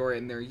Gryffindor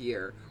in their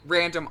year.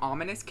 Random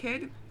ominous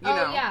kid, you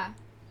know? Oh, yeah.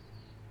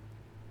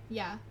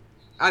 Yeah.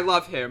 I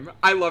love him.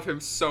 I love him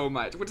so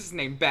much. What's his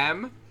name?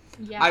 Bem?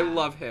 Yeah. I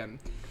love him.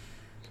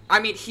 I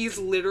mean, he's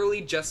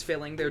literally just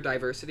filling their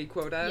diversity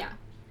quota. Yeah.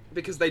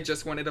 Because they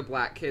just wanted a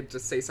black kid to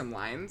say some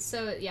lines.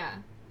 So, yeah.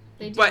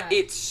 They do but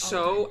it's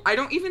so... I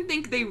don't even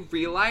think they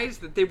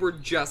realized that they were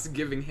just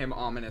giving him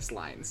ominous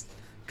lines.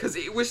 Because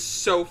it was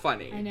so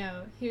funny. I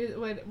know.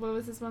 What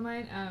was this one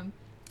line?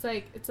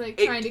 It's like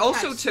trying to catch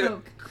also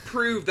smoke. To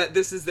prove that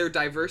this is their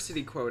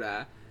diversity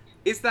quota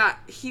is that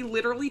he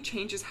literally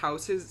changes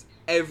houses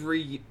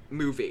every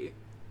movie.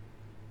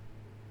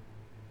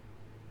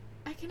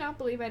 I cannot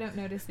believe I don't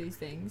notice these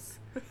things.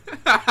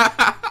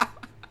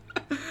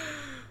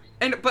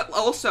 But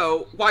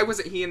also, why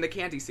wasn't he in the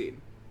candy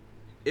scene?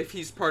 If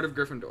he's part of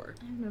Gryffindor.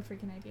 I have no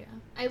freaking idea.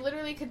 I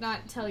literally could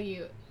not tell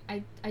you.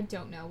 I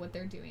don't know what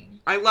they're doing.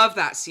 I love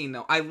that scene,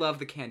 though. I love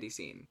the candy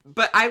scene.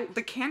 But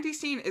the candy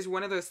scene is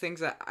one of those things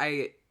that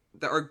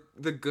are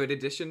the good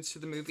additions to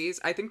the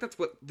movies. I think that's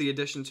what the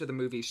addition to the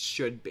movies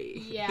should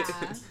be. Yeah.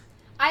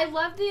 I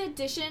love the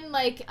addition,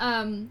 like,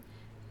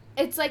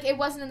 it's like, it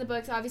wasn't in the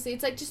books, obviously.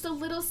 It's like just a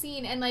little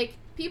scene, and like,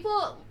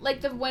 people,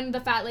 like, when the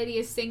fat lady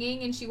is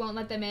singing and she won't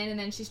let them in, and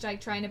then she's like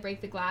trying to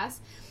break the glass.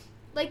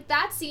 Like,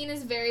 that scene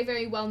is very,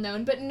 very well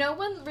known, but no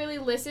one really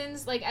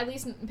listens, like, at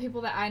least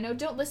people that I know,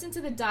 don't listen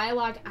to the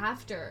dialogue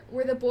after,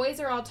 where the boys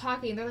are all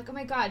talking, they're like, oh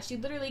my god, she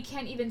literally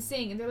can't even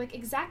sing, and they're like,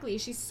 exactly,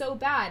 she's so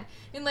bad,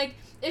 and, like,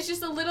 it's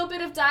just a little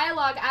bit of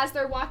dialogue as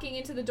they're walking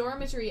into the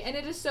dormitory, and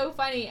it is so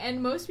funny,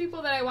 and most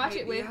people that I watch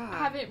it with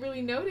haven't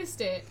really noticed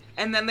it.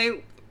 And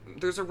then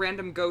there's a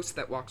random ghost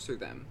that walks through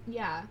them.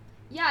 Yeah.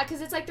 Yeah,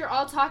 because it's like they're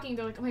all talking.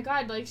 They're like, oh my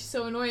god, like, she's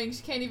so annoying.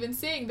 She can't even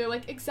sing. They're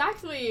like,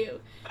 exactly.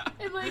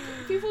 And, like,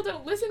 people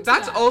don't listen to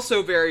that. That's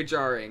also very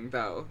jarring,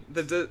 though.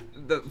 The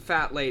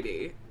fat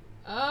lady.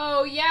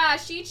 Oh, yeah,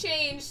 she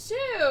changed,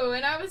 too.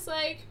 And I was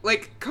like...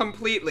 Like,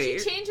 completely.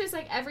 She changes,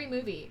 like, every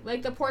movie.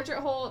 Like, the portrait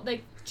hole,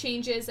 like,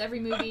 changes every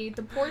movie.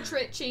 The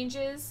portrait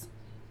changes.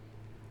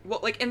 Well,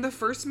 like, in the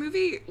first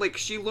movie, like,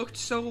 she looked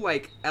so,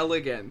 like,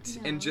 elegant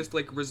and just,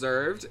 like,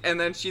 reserved, and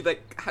then she,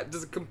 like,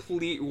 does a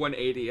complete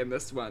 180 in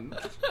this one.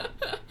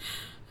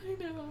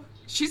 I know.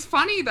 She's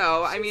funny,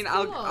 though. She's I mean,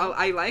 cool.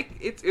 I like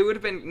it. It would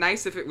have been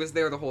nice if it was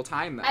there the whole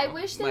time, though. I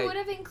wish they would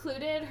have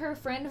included her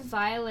friend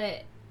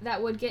Violet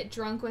that would get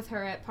drunk with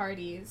her at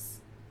parties.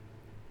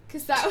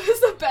 Because that was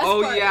the best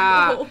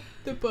part of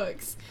the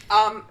books.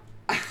 I'm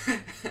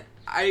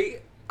a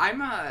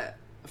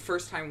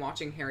first-time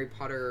watching Harry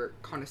Potter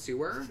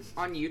connoisseur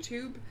on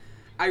YouTube.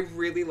 I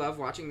really love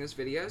watching those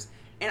videos,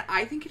 and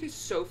I think it is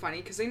so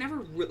funny because they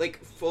never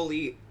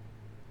fully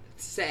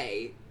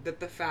say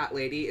that the fat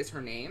lady is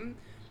her name.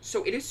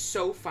 So it is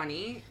so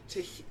funny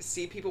to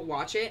see people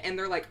watch it, and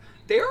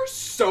they are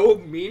so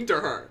mean to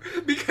her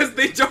because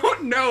they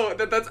don't know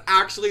that that's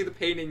actually the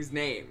painting's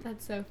name.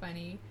 That's so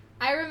funny.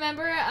 I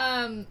remember,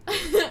 I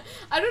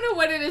don't know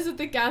what it is with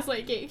the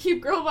Gaslight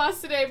Gatekeep Girl Boss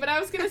today, but I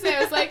was gonna say,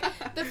 I was like,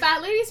 the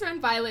Fat Lady's Friend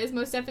Violet is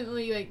most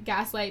definitely, like,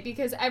 gaslight,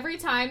 because every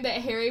time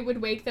that Harry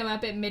would wake them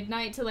up at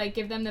midnight to, like,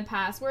 give them the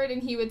password,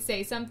 and he would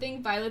say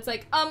something, Violet's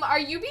like, are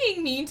you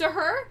being mean to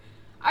her?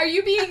 Are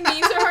you being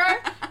mean to her?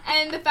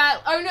 And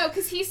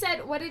because he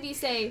said, what did he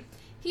say?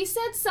 He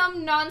said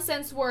some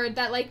nonsense word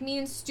that, like,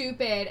 means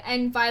stupid,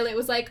 and Violet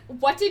was like,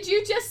 what did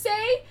you just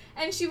say?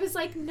 And she was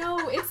like,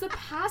 no, it's the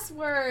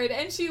password,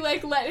 and she,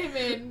 like, let him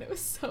in. It was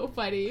so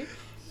funny.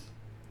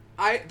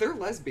 They're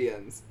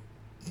lesbians.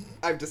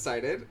 I've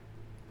decided.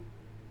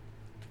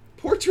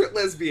 Portrait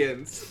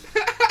lesbians.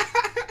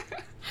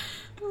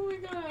 Oh my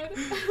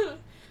god.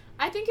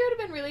 I think it would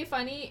have been really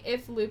funny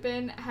if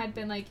Lupin had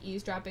been, like,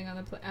 eavesdropping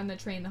on the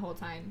train the whole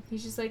time.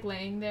 He's just, like,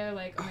 laying there,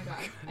 like, oh my god,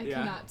 I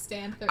cannot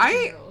stand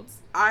 13-year-olds.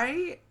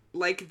 I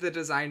like the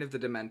design of the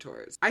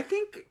Dementors. I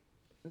think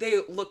they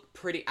look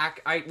pretty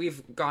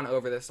we've gone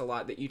over this a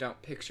lot, that you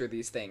don't picture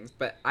these things,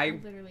 but I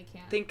literally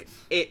can't. think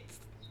it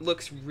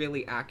looks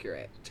really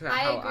accurate to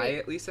how I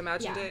at least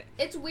imagined it.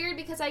 It's weird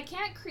because I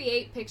can't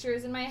create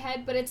pictures in my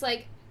head, but it's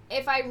like,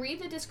 if I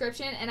read the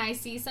description and I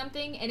see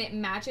something and it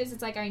matches,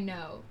 it's like I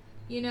know.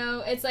 You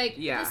know, it's like,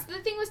 the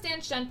thing with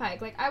Stan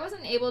Shunpike, like, I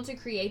wasn't able to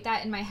create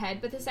that in my head,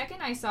 but the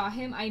second I saw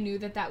him, I knew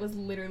that was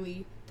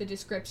literally the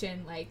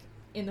description, like,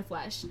 in the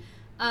flesh.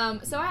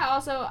 So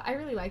I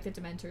really like the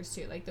Dementors,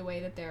 too, like, the way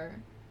that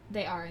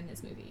they are in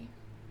this movie.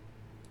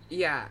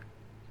 Yeah,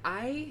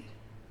 I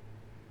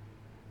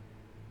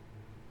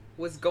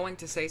was going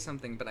to say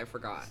something, but I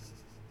forgot.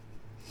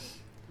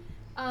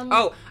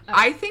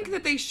 I think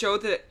that they show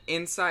the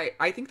inside.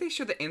 I think they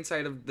show the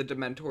inside of the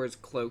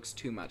Dementors' cloaks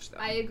too much, though.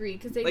 I agree,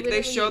 because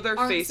they show their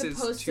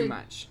faces too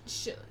much.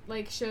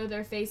 Show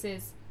their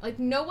faces. Like,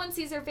 no one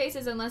sees their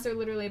faces unless they're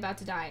literally about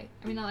to die.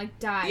 I mean, not like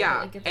die. Yeah,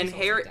 but, like, if and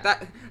Harry.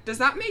 Does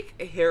that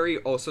make Harry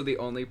also the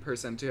only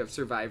person to have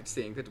survived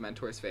seeing the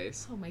Dementor's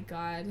face? Oh my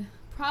god,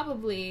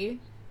 probably.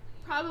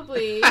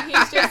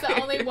 He's just the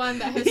only one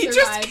that has survived. He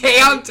just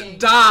can't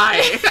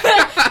die.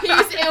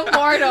 He's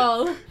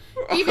immortal.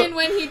 Even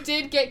when he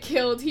did get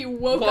killed, he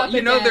woke up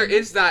again. There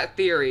is that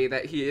theory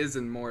that he is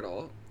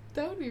immortal.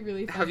 That would be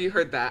really funny. Have you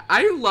heard that?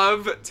 I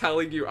love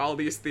telling you all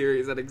these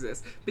theories that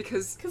exist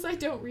because I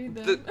don't read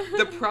them.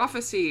 The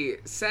prophecy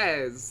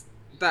says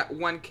that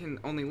one can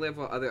only live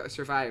while other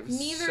survives.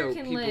 Neither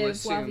can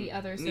live while the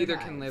other survives. Neither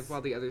can live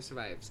while the other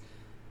survives.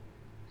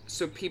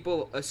 So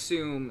people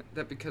assume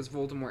that because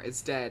Voldemort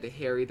is dead,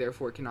 Harry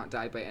therefore cannot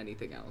die by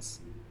anything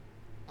else.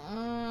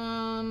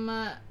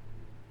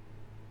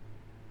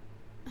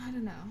 I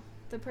don't know.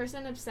 The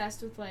person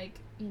obsessed with, like,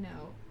 you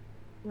know,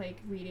 like,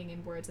 reading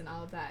in words and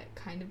all of that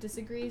kind of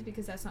disagrees,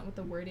 because that's not what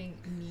the wording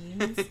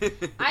means.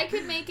 I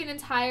could make an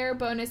entire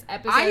bonus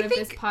episode of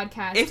this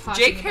podcast if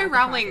J.K.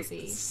 Rowling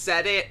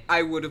said it,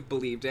 I would have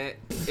believed it.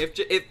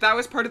 If that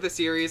was part of the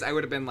series, I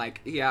would have been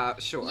like, yeah,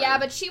 sure. Yeah,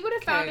 but she would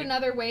have found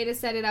another way to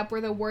set it up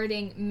where the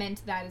wording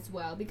meant that as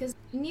well, because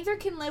neither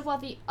can live while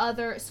the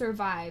other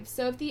survives.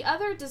 So if the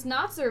other does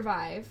not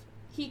survive,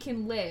 he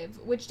can live,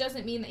 which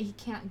doesn't mean that he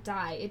can't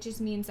die. It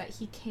just means that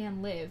he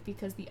can live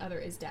because the other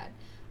is dead.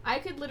 I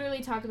could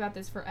literally talk about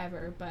this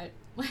forever, but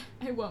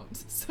I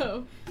won't,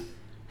 so.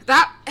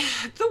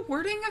 The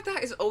wording of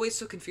that is always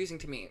so confusing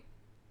to me.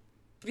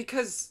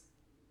 Because,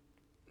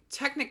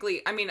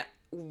 technically, I mean,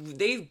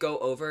 they go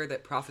over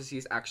that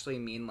prophecies actually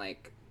mean,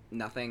 like,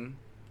 nothing.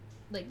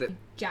 Like,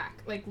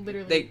 jack. Like,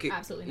 literally,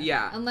 absolutely nothing.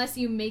 Yeah. Unless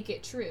you make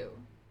it true.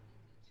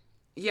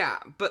 Yeah,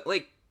 but,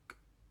 like,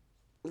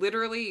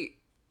 literally,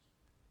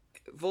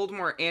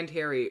 Voldemort and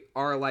Harry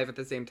are alive at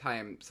the same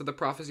time, so the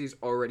prophecy's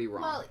already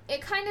wrong. Well,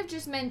 it kind of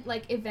just meant,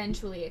 like,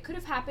 eventually. It could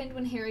have happened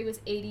when Harry was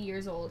 80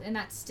 years old, and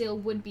that still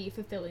would be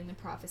fulfilling the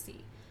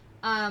prophecy.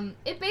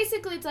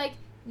 It's like,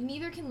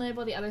 neither can live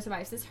while the other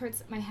survives. This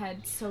hurts my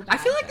head so bad. I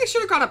feel like they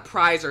should have got a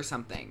prize or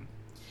something.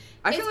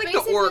 I feel like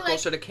the Oracle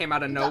should have came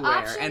out of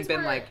nowhere and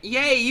been like,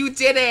 yay, you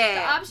did it!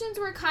 The options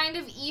were kind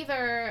of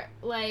either,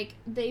 like,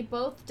 they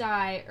both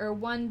die or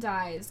one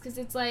dies, because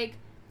it's like,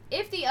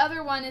 if the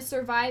other one is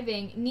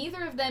surviving,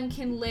 neither of them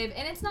can live,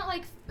 and it's not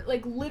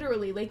like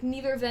literally, like,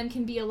 neither of them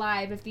can be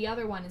alive if the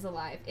other one is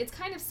alive. It's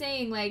kind of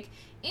saying, like,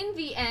 in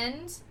the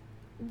end,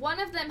 one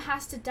of them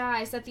has to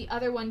die so that the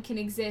other one can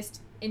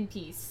exist in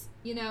peace,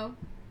 you know?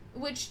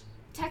 Which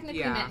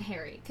technically meant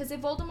Harry. Because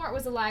if Voldemort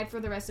was alive for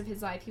the rest of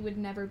his life, he would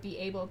never be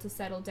able to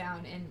settle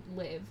down and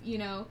live, you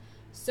know?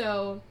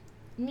 So,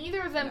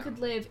 neither of them could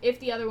live if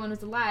the other one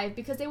was alive,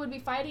 because they would be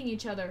fighting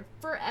each other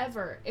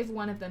forever if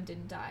one of them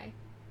didn't die.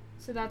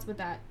 So that's what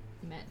that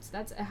meant.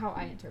 That's how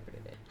I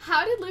interpreted it.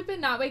 How did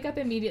Lupin not wake up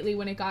immediately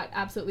when it got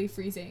absolutely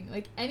freezing?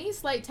 Like, any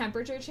slight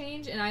temperature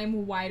change and I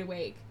am wide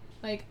awake.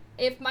 Like,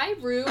 if my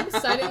room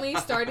suddenly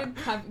started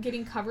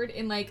getting covered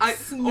in, like,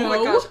 snow... Oh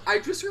my gosh, I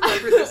just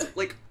remember this.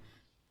 Like,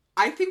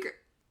 I think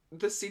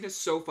the scene is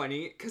so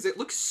funny because it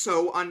looks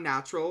so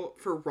unnatural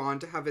for Ron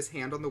to have his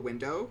hand on the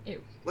window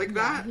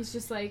that. He's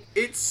just like,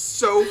 it's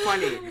so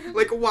funny.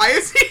 Like, why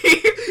is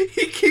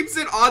he keeps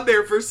it on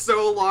there for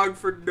so long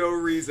for no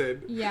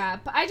reason? Yeah,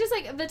 but I just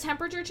like the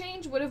temperature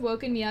change would have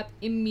woken me up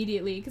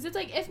immediately because it's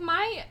like if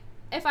I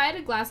had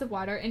a glass of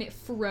water and it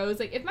froze,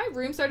 like if my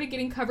room started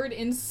getting covered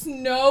in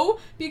snow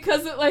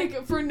because it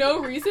like for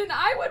no reason,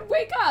 I would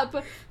wake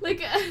up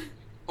like.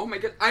 Oh my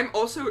god, I'm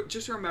also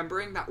just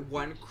remembering that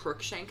one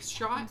Crookshanks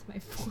shot. That's my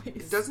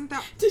voice. Doesn't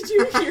that... Did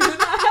you hear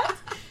that?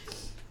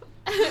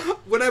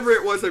 Whatever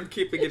it was, I'm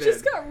keeping it in. It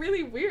just got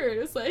really weird.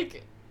 It's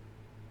like,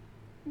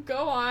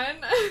 go on.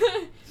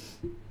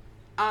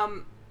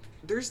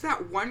 There's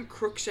that one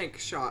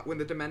Crookshanks shot when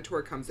the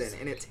Dementor comes in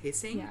and it's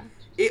hissing. Yeah.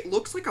 It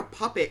looks like a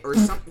puppet or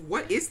something.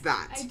 What is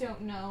that? I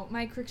don't know.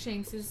 My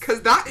Crookshanks is...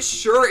 Because that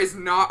sure is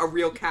not a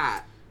real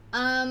cat.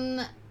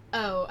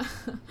 Oh,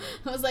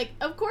 I was like,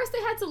 of course they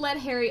had to let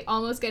Harry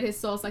almost get his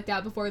soul sucked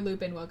out before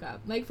Lupin woke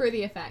up. Like, for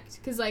the effect.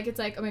 Because, like, it's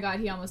like, oh my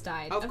god, he almost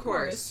died. Of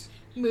course.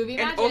 Movie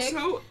magic. And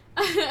also,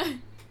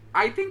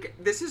 I think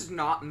this is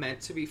not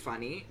meant to be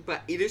funny,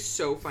 but it is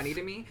so funny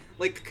to me.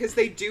 Like, because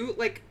they do,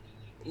 like,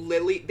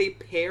 they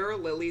pair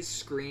Lily's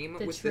scream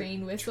with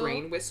the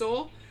train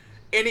whistle.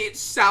 And it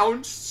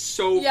sounds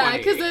so funny. Yeah,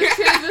 because the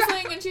train's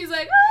whistling and she's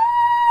like,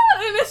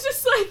 ah! And it's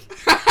just like...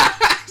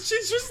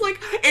 She's just like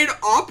an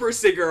opera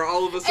singer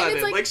all of a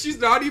sudden. Like she's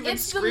not even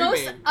screaming.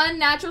 It's the most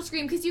unnatural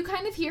scream because you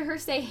kind of hear her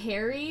say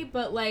Harry,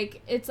 but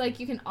like it's like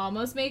you can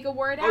almost make a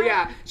word out. Oh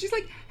yeah, she's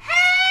like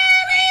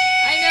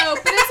Harry. I know,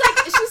 but it's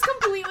like she's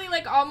completely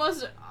like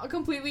almost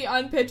completely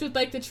unpitched with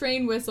like the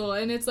train whistle,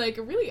 and it's like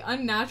a really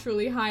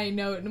unnaturally high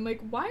note. And I'm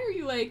like, why are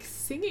you like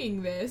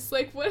singing this?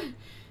 Like what?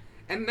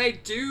 And they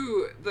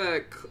do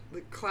the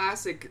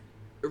classic.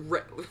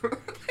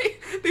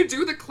 They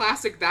do the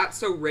classic "That's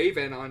So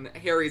Raven" on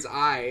Harry's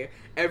eye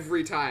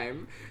every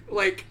time.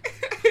 Like,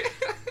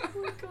 oh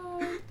my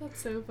god,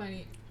 that's so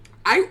funny.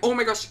 Oh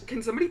my gosh,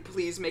 can somebody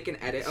please make an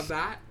edit of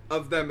that?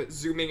 Of them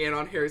zooming in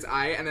on Harry's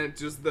eye and then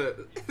just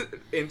the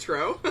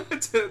intro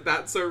to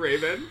 "That's So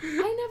Raven."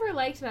 I never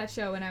liked that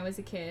show when I was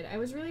a kid. I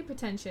was really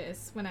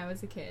pretentious when I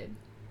was a kid.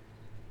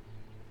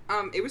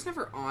 It was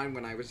never on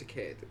when I was a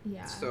kid.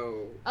 Yeah.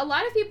 So... A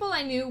lot of people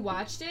I knew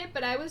watched it,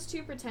 but I was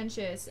too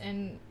pretentious,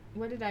 and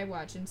what did I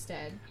watch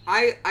instead?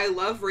 I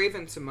love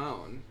Raven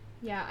Simone.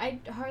 Yeah, I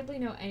hardly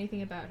know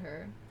anything about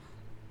her.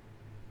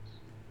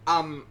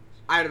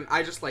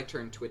 I just liked her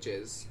in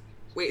Twitches.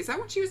 Wait, is that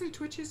when she was in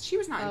Twitches? She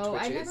was not in Twitches.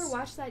 Oh, I never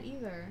watched that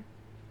either.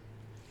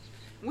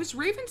 Was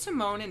Raven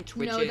Simone in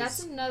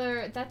Twitches?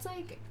 No, that's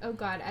like, oh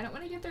god, I don't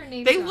want to get their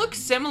names They wrong. look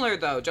similar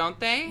though, don't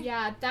they?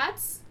 Yeah,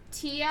 that's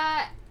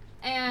Tia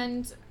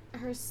and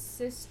her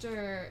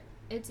sister.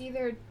 It's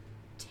either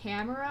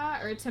Tamara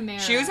or Tamara.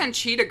 She was in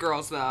Cheetah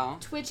Girls though.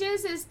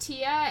 Twitches is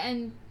Tia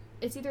and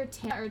it's either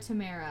Tia or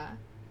Tamara.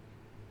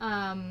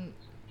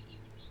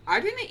 I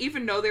didn't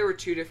even know they were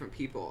two different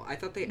people. I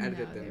thought they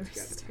edited them together.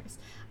 Sisters.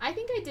 I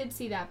think I did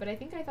see that, but I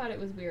think I thought it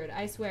was weird.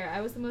 I swear,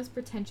 I was the most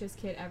pretentious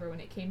kid ever when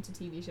it came to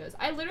TV shows.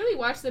 I literally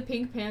watched the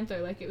Pink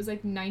Panther like it was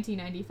like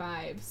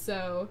 1995.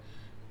 So,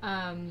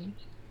 I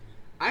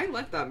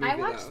liked that movie. I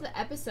watched the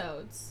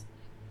episodes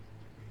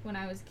when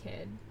I was a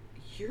kid.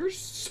 You're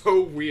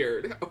so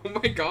weird. Oh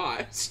my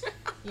gosh.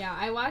 Yeah,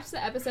 I watched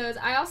the episodes.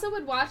 I also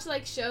would watch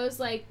like shows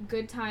like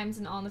Good Times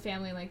and All in the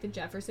Family, like The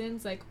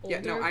Jeffersons, like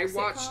older I sitcoms.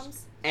 watched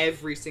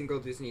every single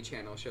Disney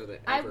Channel show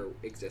that ever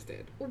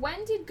existed.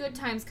 When did Good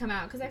Times come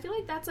out? Because I feel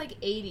like that's like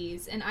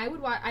 80s, and I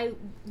would watch. I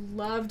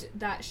loved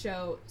that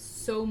show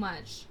so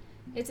much.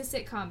 It's a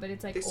sitcom, but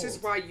it's like this old.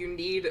 is why you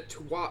need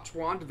to watch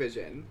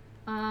WandaVision.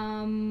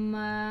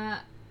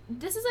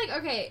 This is like,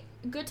 okay,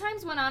 Good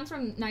Times went on from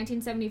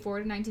 1974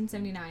 to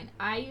 1979.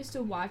 I used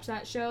to watch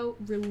that show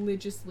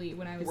religiously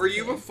when I was Were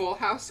you a Full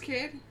House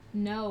kid?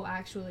 No,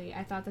 actually.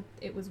 I thought that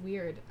it was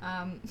weird.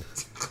 I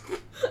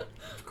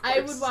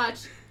would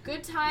watch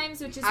Good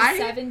Times, which is the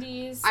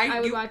 70s.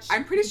 I would watch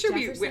I'm pretty sure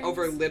Jeffersons. we went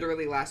over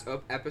literally last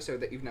episode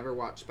that you've never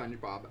watched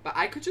SpongeBob. But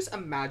I could just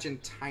imagine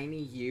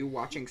tiny you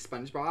watching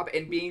SpongeBob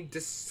and being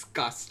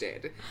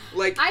disgusted.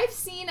 Like, I've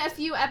seen a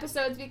few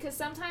episodes because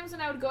sometimes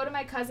when I would go to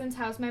my cousin's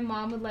house, my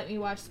mom would let me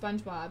watch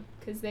SpongeBob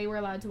because they were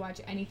allowed to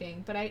watch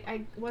anything. But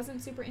I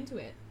wasn't super into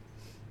it.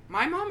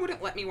 My mom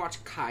wouldn't let me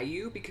watch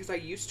Caillou because I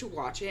used to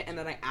watch it and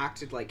then I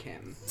acted like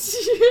him.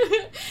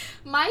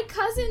 My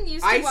cousin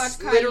used to watch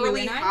Caillou. I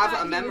literally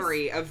have a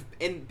memory of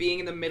being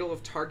in the middle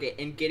of Target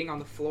and getting on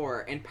the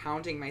floor and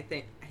pounding my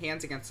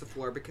hands against the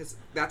floor because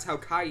that's how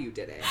Caillou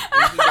did it.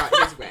 And he got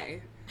his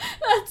way.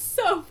 That's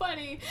so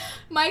funny.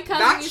 My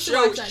cousin used to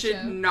watch that show. That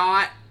show should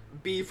not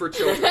be for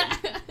children.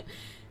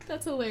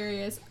 That's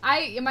hilarious.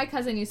 My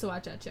cousin used to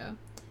watch that show.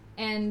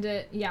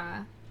 And,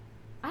 yeah.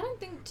 I don't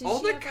think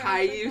all the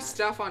Caillou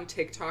stuff on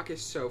TikTok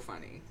is so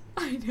funny.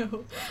 I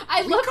know.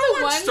 I love the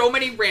one. So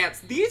many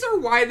rants. These are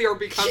why they are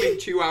becoming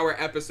 2-hour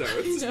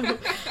episodes.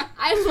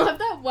 I love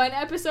that one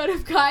episode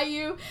of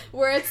Caillou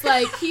where it's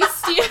like he's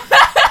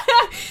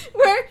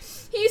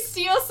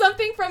steals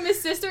something from his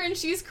sister and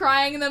she's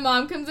crying and the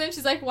mom comes in.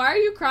 She's like, why are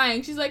you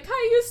crying? She's like,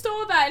 Caillou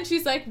stole that. And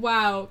she's like,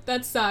 wow,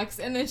 that sucks.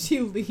 And then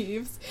she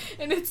leaves.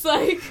 And it's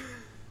like,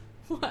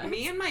 what?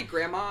 Me and my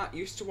grandma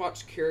used to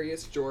watch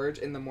Curious George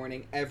in the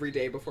morning every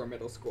day before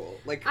middle school.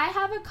 Like, I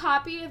have a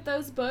copy of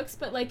those books,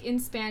 but like in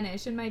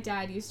Spanish, and my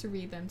dad used to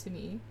read them to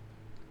me.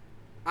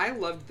 I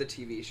loved the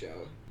TV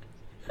show.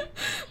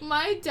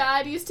 My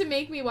dad used to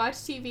make me watch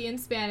TV in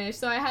Spanish,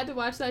 so I had to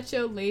watch that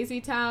show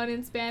Lazy Town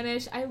in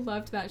Spanish. I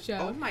loved that show.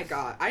 Oh my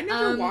god, I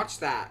never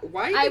watched that.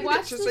 Why did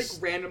it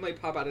just randomly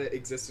pop out of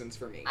existence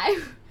for me?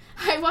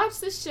 I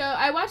watched this show.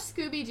 I watched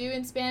Scooby-Doo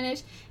in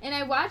Spanish, and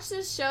I watched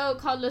this show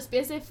called Los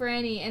Pies de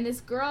Franny, and this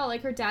girl,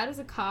 like, her dad was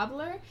a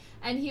cobbler,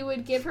 and he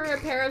would give her a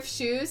pair of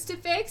shoes to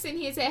fix, and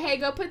he'd say, hey,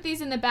 go put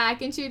these in the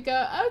back, and she would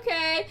go,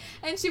 okay,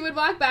 and she would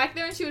walk back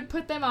there, and she would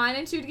put them on,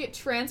 and she would get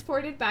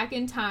transported back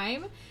in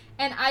time,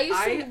 and I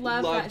used to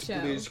love that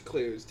show. Blue's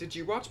Clues. Did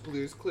you watch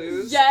Blue's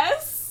Clues?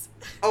 Yes!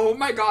 Oh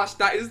my gosh,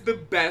 that is the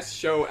best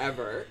show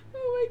ever.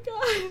 Oh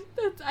my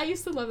god. I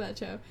used to love that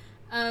show.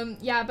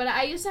 Yeah, but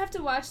I used to have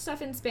to watch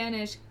stuff in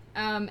Spanish,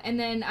 and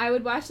then I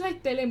would watch,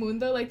 like,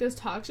 Telemundo, like, those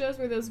talk shows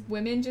where those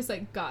women just,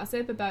 like,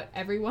 gossip about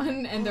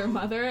everyone and their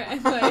mother,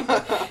 and,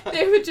 like,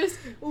 they would just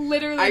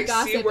literally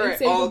gossip. I see where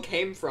it all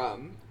came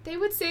from. They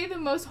would say the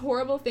most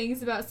horrible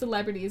things about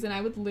celebrities, and I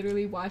would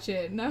literally watch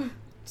it, and I would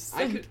just,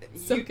 like,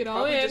 soak it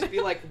all in. You would just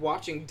be, like,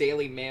 watching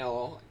Daily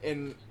Mail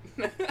in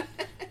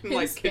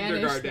like, Spanish,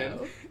 kindergarten.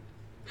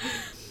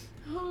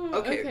 Oh,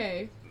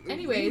 okay.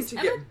 Anyways, we need to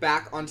get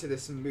back onto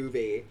this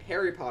movie,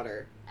 Harry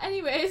Potter.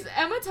 Anyways,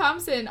 Emma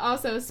Thompson,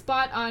 also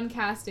spot on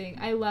casting.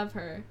 I love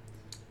her.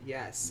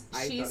 Yes,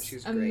 I thought she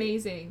was great.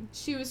 Amazing.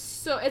 She was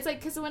so. It's like,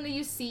 because when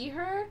you see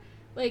her,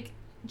 like,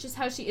 just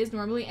how she is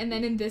normally, and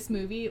then in this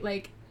movie,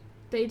 like,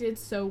 they did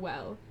so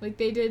well. Like,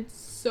 they did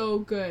so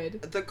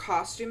good. The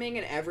costuming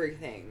and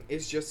everything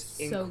is just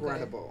so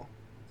incredible.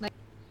 Like,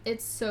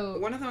 it's so...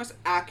 one of the most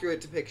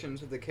accurate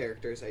depictions of the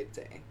characters, I'd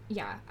say.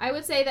 Yeah. I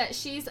would say that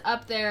she's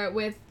up there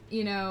with,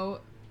 you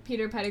know,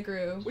 Peter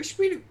Pettigrew. Wish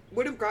we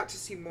would have got to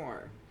see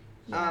more.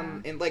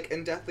 Yeah.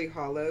 In Deathly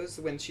Hallows,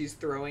 when she's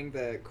throwing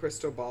the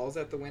crystal balls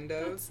out the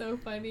window. That's so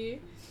funny.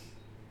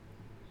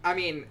 I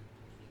mean,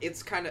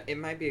 it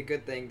might be a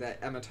good thing that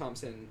Emma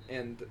Thompson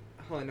and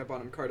Helena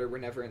Bonham Carter were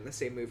never in the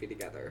same movie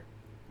together.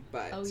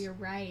 But... oh, you're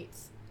right.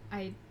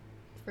 I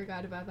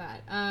forgot about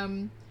that.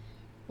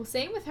 Well,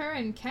 same with her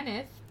and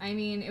Kenneth. I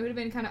mean, it would have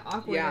been kind of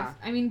awkward. Yeah.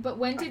 I mean, but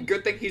when did...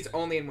 good thing he's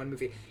only in one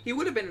movie. He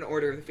would have been in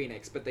Order of the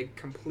Phoenix, but they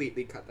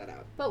completely cut that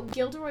out. But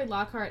Gilderoy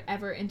Lockhart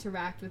ever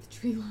interact with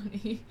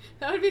Trelawney?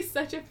 That would be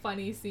such a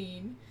funny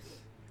scene.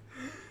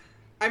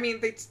 I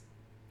mean,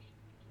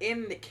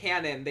 in the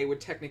canon, they would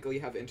technically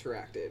have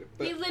interacted.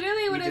 But he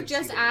literally would have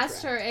just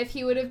asked her if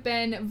he would have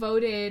been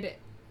voted...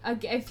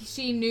 if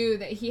she knew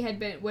that he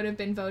would have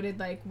been voted,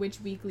 like,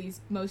 Witch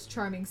Weekly's Most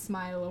Charming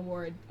Smile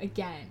Award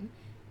again.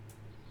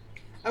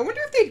 I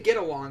wonder if they'd get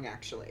along,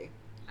 actually.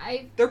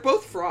 They're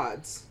both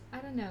frauds. I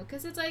don't know,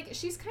 because it's like,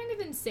 she's kind of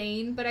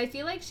insane, but I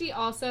feel like she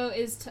also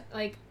is,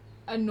 like,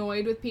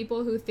 annoyed with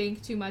people who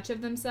think too much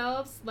of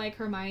themselves, like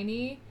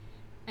Hermione,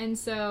 and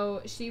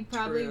so she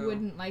probably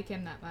wouldn't like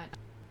him that much.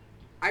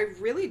 I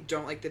really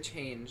don't like the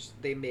change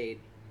they made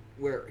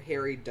where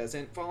Harry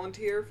doesn't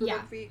volunteer for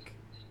that week.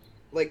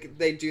 Like,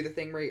 they do the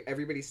thing where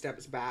everybody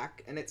steps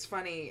back, and it's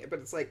funny, but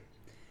it's like,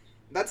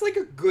 that's, like,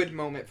 a good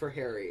moment for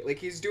Harry. Like,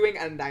 he's doing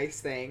a nice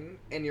thing,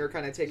 and you're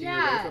kind of taking away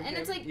from him. Yeah, and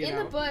it's like, in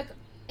the book,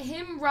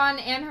 him, Ron,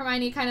 and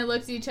Hermione kind of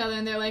looked at each other,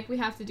 and they're like, we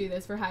have to do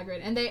this for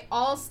Hagrid. And they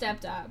all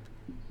stepped up.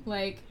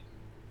 Like,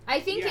 I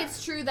think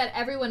it's true that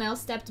everyone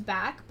else stepped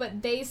back,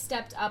 but they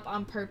stepped up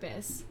on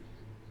purpose.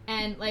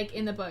 And, like,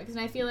 in the books. And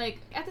I feel like,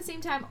 at the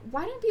same time,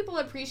 why don't people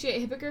appreciate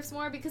hippogriffs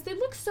more? Because they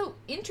look so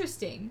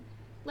interesting.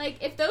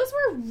 Like, if those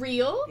were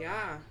real...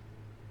 yeah.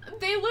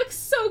 They look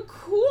so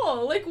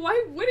cool. Like,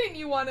 why wouldn't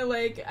you want to,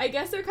 like... I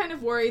guess they're kind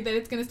of worried that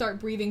it's going to start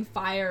breathing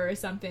fire or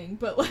something.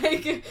 But,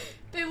 like,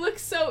 they look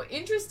so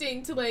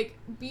interesting to, like,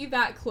 be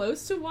that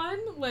close to one.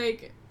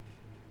 Like...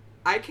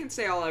 I can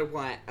say all I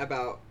want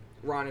about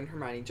Ron and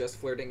Hermione just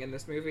flirting in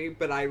this movie,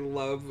 but I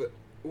love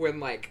when,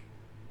 like...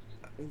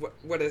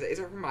 What is it? Is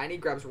it Hermione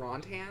grabs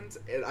Ron's hands?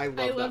 I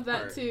love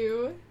that part.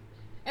 Too.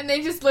 And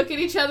they just look at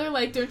each other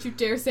like, don't you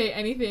dare say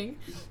anything.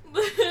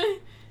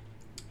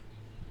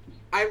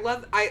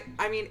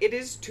 I mean, it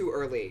is too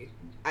early.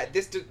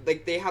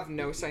 They have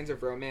no signs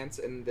of romance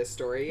in this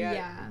story yet.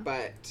 Yeah.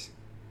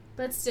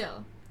 But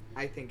still.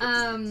 I think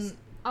it's...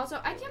 also,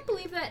 I can't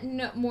believe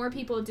that more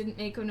people didn't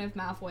make fun of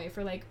Malfoy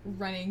for, like,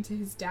 running to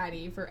his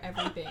daddy for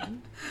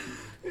everything.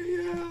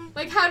 Yeah.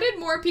 Like, how did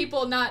more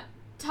people not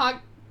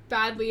talk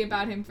badly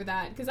about him for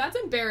that? Because that's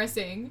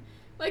embarrassing.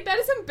 Like, that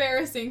is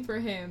embarrassing for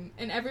him.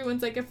 And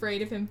everyone's, like,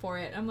 afraid of him for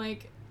it. I'm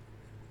like...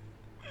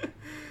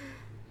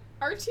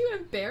 aren't you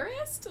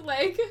embarrassed?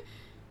 Like,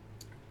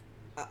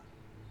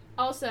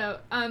 also,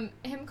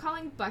 him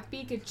calling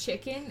Buckbeak a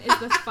chicken is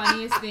the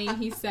funniest thing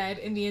he said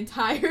in the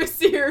entire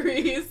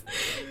series.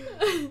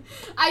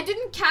 I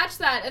didn't catch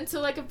that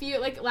until,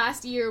 like,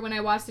 last year when I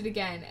watched it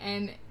again,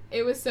 and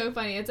It was so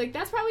funny. It's like,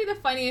 that's probably the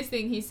funniest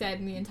thing he said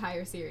in the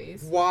entire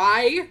series.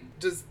 Why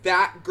does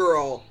that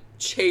girl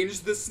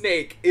change the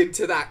snake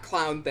into that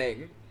clown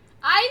thing?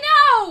 I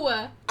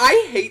know!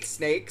 I hate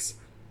snakes,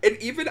 and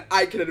even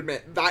I can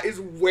admit that is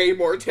way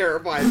more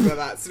terrifying than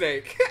that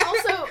snake.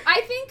 Also,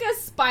 I think a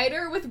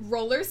spider with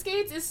roller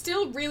skates is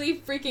still really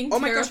freaking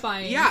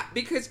terrifying. Gosh, yeah,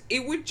 because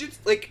it would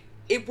just, like,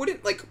 it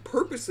wouldn't, like,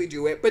 purposely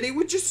do it, but it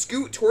would just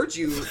scoot towards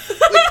you,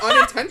 like,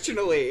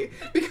 unintentionally,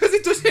 because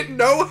it doesn't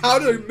know how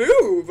to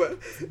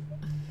move.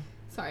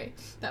 Sorry,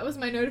 that was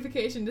my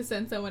notification to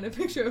send someone a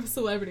picture of a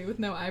celebrity with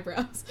no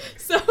eyebrows.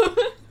 So,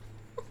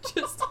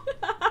 just...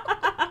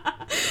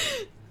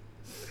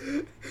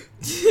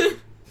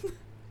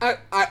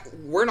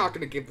 We're not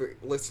going to give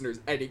listeners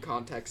any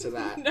context to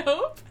that.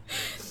 Nope.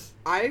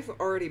 I've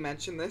already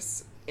mentioned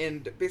this,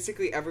 and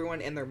basically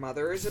everyone and their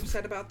mother is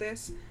upset about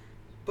this,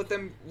 but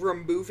them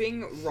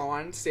removing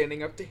Ron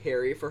standing up to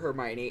Harry for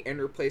Hermione and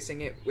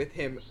replacing it with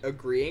him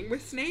agreeing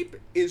with Snape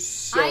is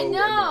so I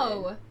know!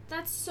 annoying.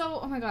 That's so...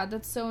 Oh my god,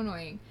 that's so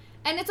annoying.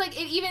 And it's like,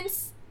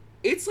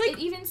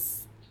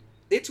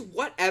 it's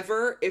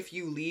whatever if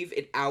you leave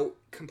it out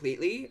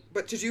completely,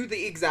 but to do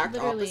the exact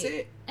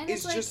opposite and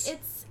is it's just...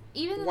 It's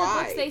even in why?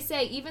 the books they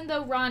say, even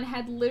though Ron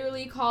had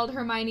literally called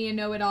Hermione a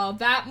know-it-all,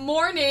 that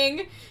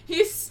morning,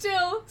 he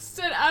still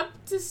stood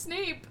up to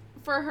Snape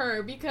for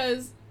her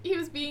because he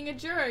was being a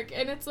jerk.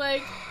 And it's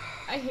like,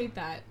 I hate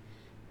that.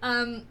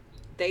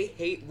 They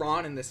hate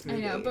Ron in this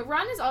movie. I know, but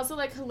Ron is also,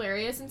 like,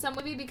 hilarious in some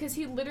way because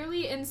he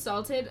literally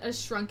insulted a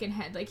shrunken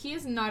head. Like, he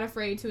is not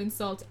afraid to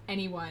insult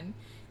anyone.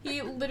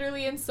 He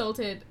literally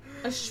insulted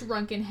a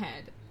shrunken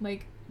head.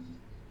 Like,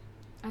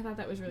 I thought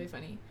that was really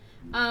funny.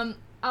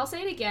 I'll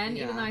say it again,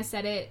 even though I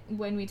said it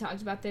when we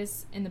talked about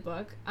this in the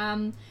book.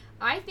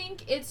 I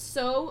think it's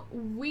so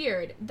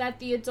weird that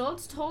the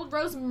adults told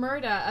Rose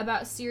Murda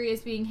about Sirius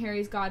being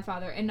Harry's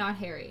godfather and not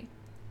Harry.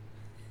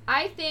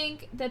 I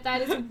think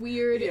that is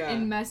weird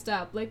and messed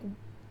up. Like,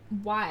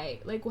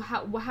 why? Like,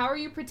 how are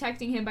you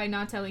protecting him by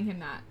not telling him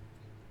that?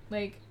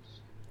 Like...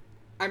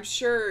 I'm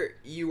sure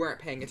you weren't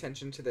paying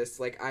attention to this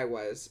like I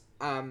was,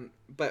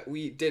 but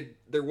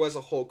there was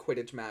a whole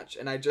Quidditch match,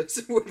 and I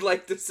just would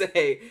like to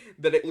say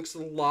that it looks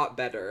a lot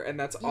better, and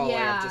that's all I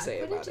have to say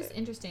about it. Quidditch is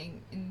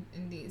interesting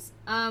in these.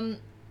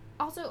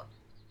 Also...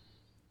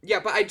 Yeah,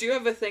 but I do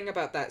have a thing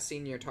about that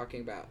scene you're talking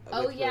about.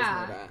 Oh,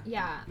 yeah.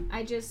 Yeah,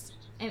 I just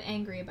am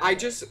angry about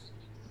it.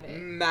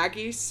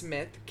 Maggie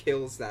Smith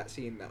kills that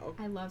scene, though.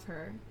 I love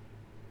her.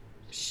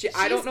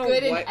 I don't know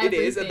what it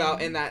is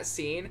about in that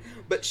scene,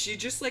 but she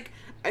just, like,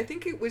 I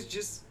think it was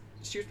just,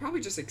 she was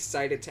probably just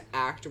excited to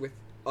act with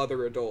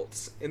other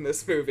adults in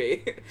this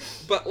movie.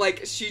 But,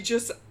 like,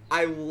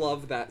 I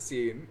love that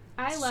scene.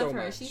 I love so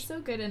her. much. She's so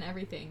good in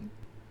everything.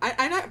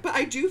 But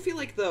I do feel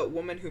like the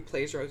woman who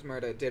plays Rose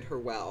Murda did her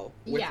well.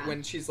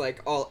 When she's,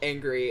 like, all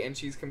angry and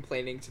she's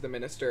complaining to the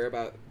minister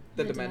about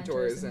the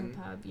Dementors in the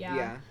pub.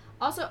 Yeah.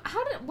 Also,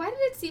 why did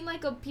it seem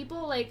like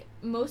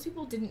most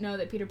people didn't know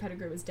that Peter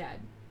Pettigrew was dead?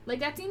 Like,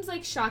 that seems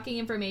like shocking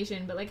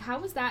information, but, like, how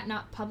was that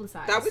not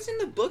publicized? That was in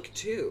the book,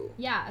 too.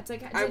 Yeah, it's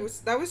like... that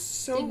was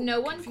so Did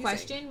no one confusing.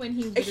 question when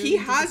he literally He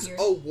has disappeared?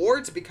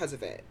 awards because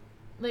of it.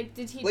 Like,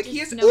 did he... Like, he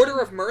has Order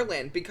of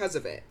Merlin because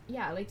of it.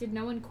 Yeah, like, did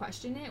no one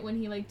question it when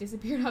he, like,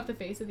 disappeared off the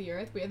face of the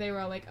earth? Where they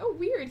were all like, oh,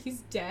 weird, he's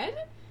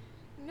dead?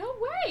 No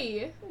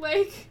way!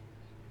 Like...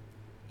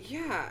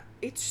 Yeah,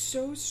 it's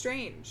so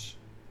strange.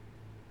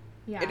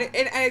 Yeah.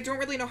 And I don't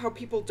really know how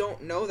people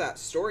don't know that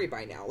story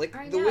by now. Like,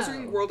 the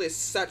Wizarding World is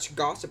such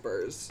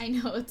gossipers. I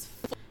know, it's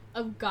full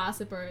of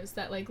gossipers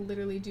that, like,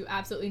 literally do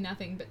absolutely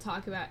nothing but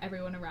talk about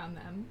everyone around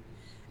them.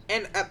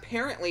 And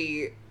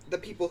apparently, the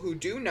people who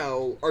do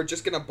know are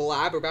just gonna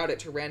blab about it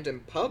to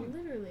random pub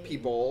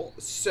people.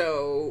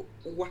 So,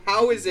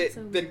 how has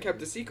it been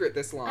kept a secret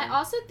this long? I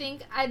also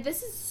think,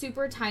 this is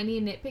super tiny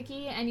and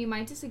nitpicky, and you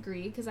might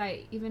disagree, because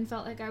I even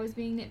felt like I was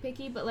being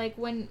nitpicky, but, like,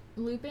 when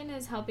Lupin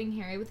is helping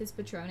Harry with his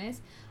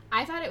Patronus,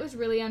 I thought it was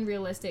really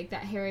unrealistic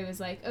that Harry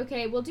was like,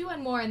 okay, we'll do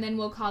one more and then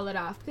we'll call it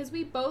off, because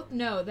we both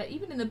know that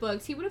even in the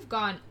books, he would have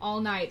gone all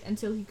night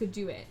until he could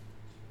do it.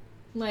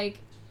 Like...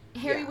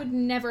 Harry would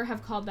never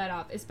have called that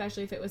off,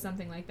 especially if it was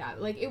something like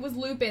that. Like, it was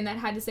Lupin that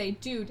had to say,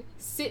 dude,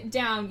 sit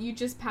down, you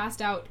just passed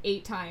out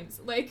 8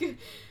 times. Like...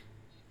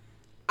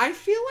 I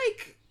feel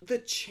like the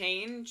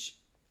change,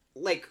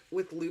 like,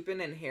 with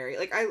Lupin and Harry,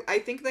 like, I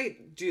think they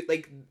do,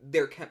 like,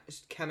 their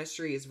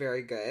chemistry is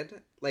very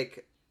good,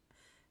 like,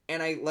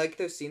 and I like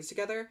those scenes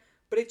together,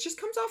 but it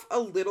just comes off a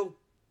little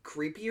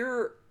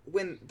creepier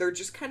when they're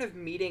just kind of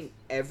meeting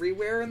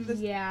everywhere in the...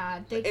 Yeah,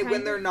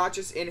 when they're not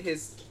just in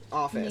his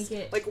office.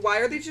 Like,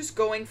 why are they just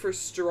going for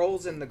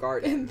strolls in the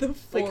garden? In the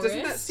forest? Like,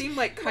 doesn't that seem,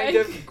 like, kind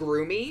of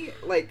groomy?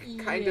 Like,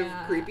 kind of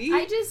creepy?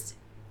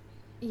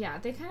 Yeah,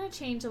 they kind of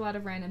change a lot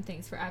of random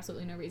things for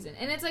absolutely no reason.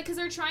 And it's, like, because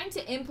they're trying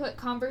to input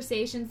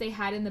conversations they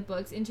had in the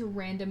books into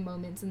random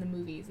moments in the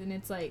movies. And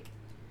it's, like,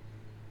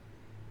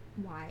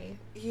 why?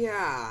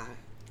 Yeah.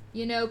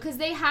 You know, because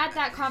they had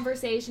that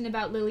conversation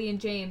about Lily and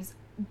James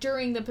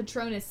during the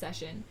Patronus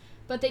session.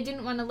 but they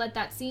didn't want to let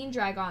that scene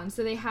drag on,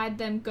 so they had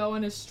them go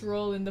on a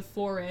stroll in the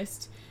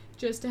forest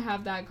just to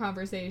have that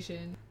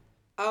conversation.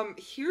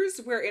 Here's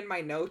where in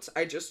my notes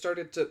I just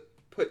started to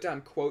put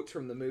down quotes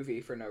from the movie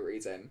for no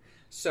reason.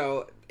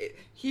 So,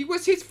 he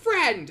was his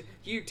friend!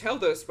 You tell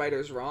those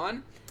spiders,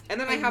 Ron. And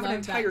then I have an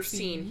entire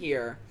scene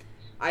here.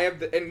 I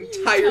have the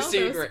entire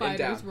scene written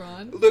down.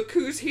 Ron. Look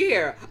who's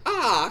here.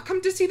 Ah,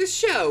 come to see the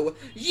show.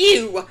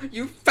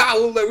 You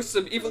foul,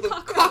 loathsome, evil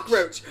little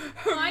cockroach.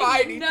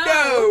 Hermione,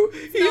 no.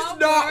 He's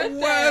not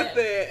worth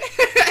it.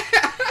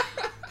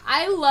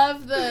 I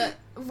love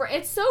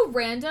it's so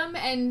random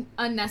and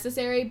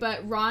unnecessary,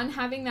 but Ron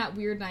having that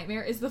weird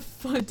nightmare is the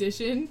fun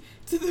addition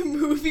to the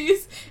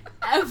movies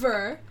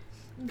ever.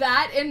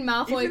 That and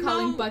Malfoy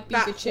calling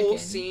Buckbeak a chicken. That whole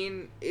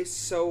scene is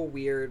so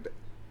weird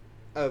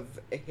of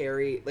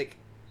Harry, like,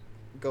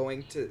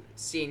 going to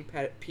seeing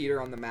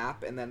Peter on the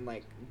map and then,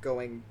 like,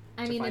 going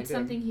to find him. It's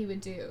something he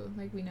would do.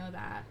 Like, we know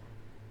that.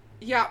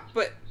 Yeah,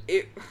 but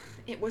it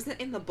wasn't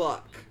in the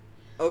book.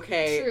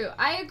 Okay. True.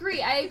 I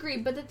agree.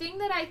 But the thing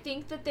that I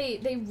think that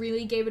they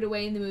really gave it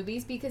away in the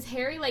movies, because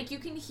Harry, like, you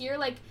can hear,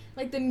 like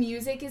the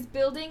music is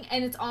building,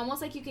 and it's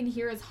almost like you can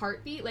hear his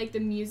heartbeat. Like,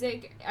 the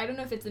music, I don't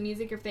know if it's the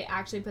music or if they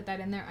actually put that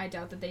in there. I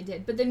doubt that they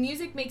did. But the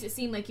music makes it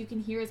seem like you can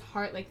hear his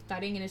heart, like,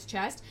 thudding in his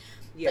chest.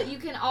 Yeah. But you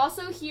can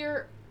also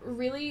hear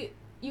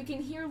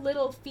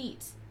little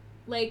feet.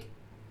 Like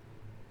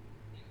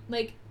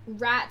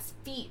rats'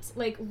 feet,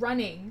 like,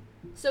 running.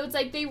 So it's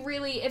like they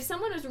really, if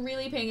someone was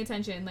really paying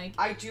attention, like...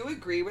 I do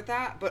agree with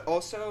that, but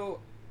also,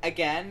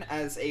 again,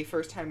 as a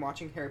first-time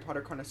watching Harry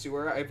Potter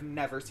connoisseur, I've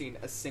never seen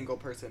a single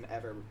person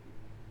ever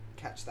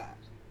catch that.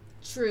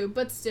 True,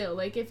 but still,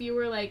 like, if you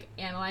were, like,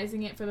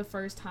 analyzing it for the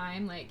first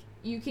time, like,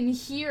 you can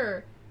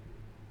hear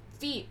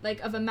feet,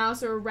 like, of a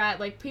mouse or a rat.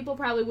 Like, people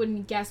probably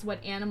wouldn't guess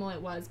what animal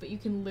it was, but you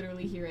can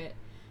literally hear it.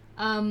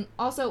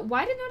 Also,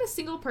 why did not a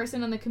single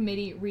person on the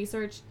committee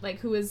research, like,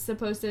 who was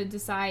supposed to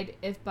decide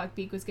if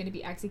Buckbeak was going to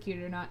be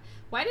executed or not?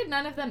 Why did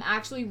none of them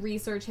actually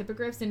research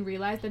hippogriffs and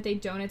realize that they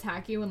don't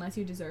attack you unless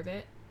you deserve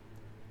it?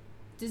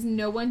 Does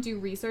no one do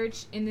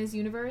research in this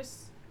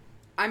universe?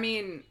 I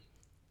mean,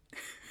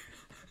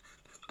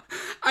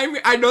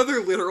 I know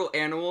they're literal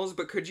animals,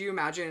 but could you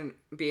imagine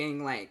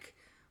being like,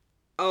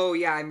 oh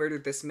yeah, I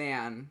murdered this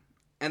man.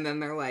 And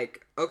then they're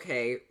like,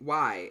 okay,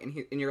 why?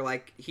 And you're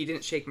like, he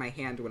didn't shake my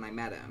hand when I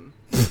met him.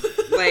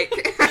 Like...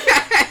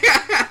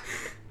 That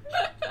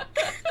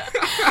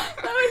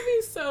would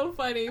be so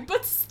funny.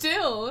 But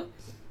still.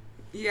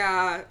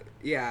 Yeah.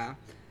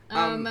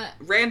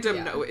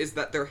 Random note is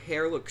that their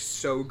hair looks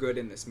so good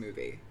in this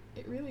movie.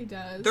 It really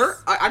does.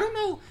 I don't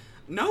know,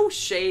 no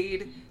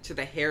shade to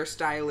the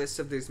hairstylists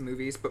of these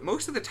movies, but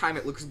most of the time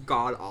it looks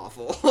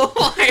god-awful.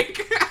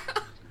 Like...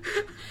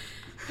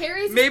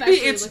 Harry's maybe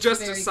it's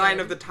just a sign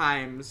of the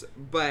times,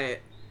 but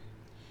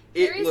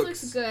Harry's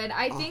looks good.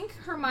 I think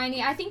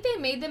they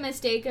made the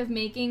mistake of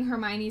making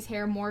Hermione's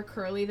hair more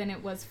curly than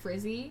it was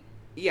frizzy.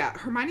 Yeah,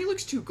 Hermione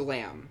looks too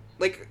glam.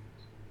 Like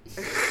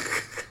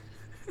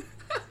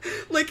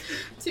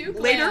too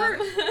glam. Later,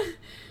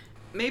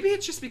 maybe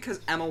it's just because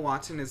Emma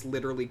Watson is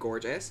literally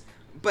gorgeous,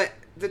 but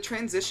the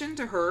transition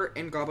to her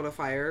in Goblet of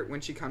Fire when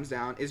she comes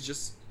down is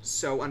just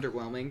so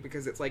underwhelming,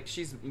 because it's like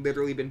she's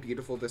literally been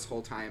beautiful this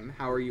whole time.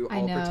 How are you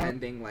all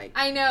pretending like...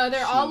 I know,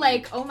 they're all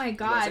like, oh my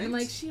god. And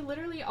like, she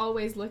literally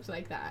always looked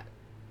like that.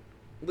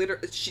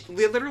 She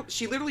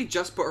literally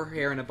just put her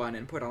hair in a bun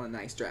and put on a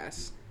nice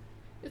dress.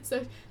 It's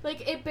so...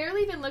 Like, it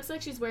barely even looks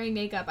like she's wearing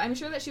makeup. I'm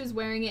sure that she was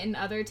wearing it in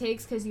other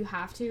takes because you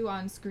have to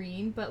on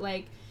screen, but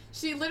like...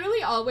 She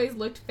literally always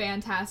looked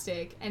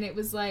fantastic, and it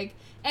was like...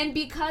 And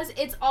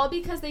it's all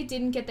because they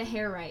didn't get the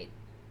hair right.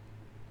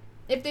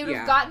 If they would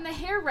have gotten the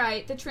hair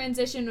right, the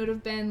transition would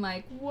have been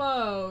like,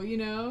 whoa, you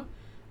know?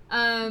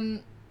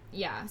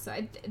 Yeah, so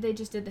they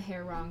just did the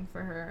hair wrong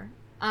for her.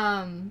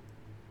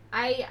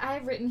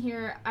 I've written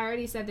here, I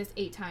already said this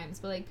 8 times,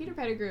 but like, Peter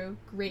Pettigrew,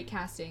 great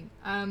casting.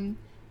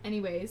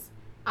 Anyways,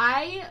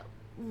 I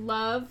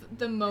love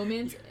the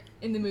moments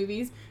in the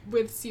movies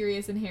with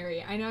Sirius and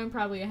Harry. I know I'm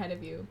probably ahead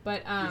of you,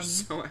 but you're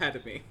so ahead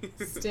of me.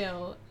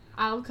 Still,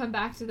 I'll come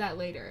back to that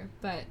later,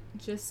 but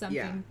just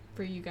something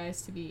for you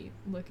guys to be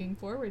looking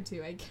forward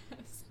to, I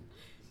guess.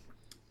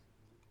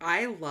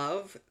 I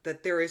love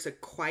that there is a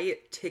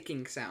quiet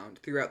ticking sound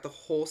throughout the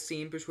whole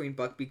scene between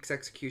Buckbeak's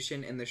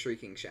execution and the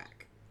Shrieking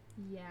Shack.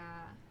 Yeah,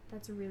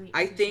 that's really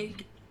I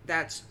think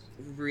that's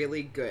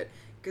really good,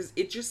 because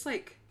it just,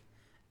 like,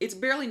 it's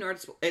barely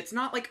noticeable. It's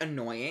not, like,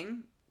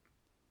 annoying.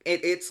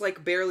 It's,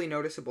 like, barely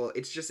noticeable.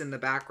 It's just in the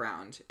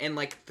background. And,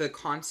 like, the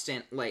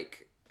constant,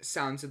 like,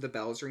 sounds of the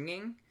bells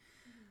ringing.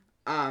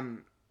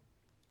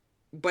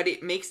 But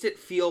it makes it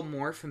feel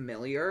more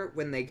familiar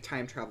when they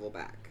time travel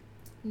back.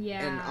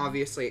 Yeah. And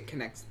obviously it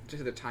connects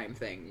to the time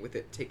thing with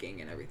it ticking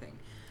and everything.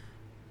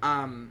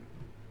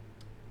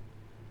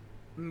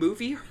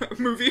 Movie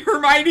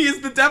Hermione is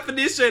the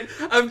definition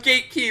of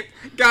gatekeep,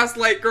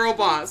 gaslight, girl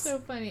boss. It's so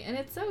funny. And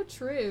it's so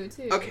true,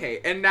 too. Okay,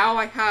 and now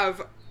I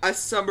have a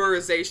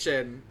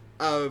summarization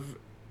of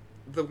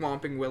the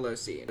Whomping Willow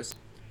scene.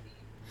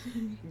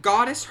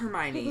 Goddess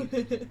Hermione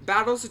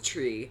battles a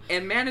tree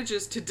and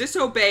manages to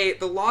disobey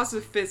the laws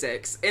of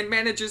physics and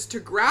manages to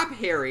grab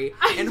Harry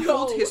and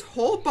hold his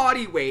whole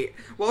body weight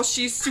while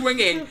she's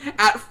swinging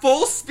at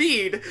full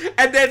speed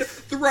and then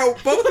throw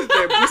both of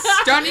them with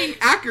stunning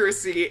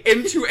accuracy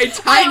into a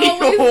tiny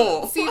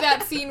hole. See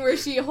that scene where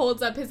she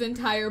holds up his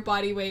entire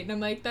body weight and I'm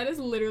like, that is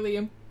literally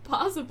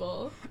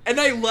impossible. And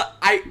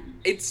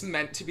it's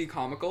meant to be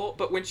comical,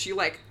 but when she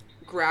like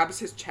grabs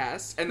his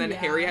chest and then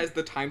Harry has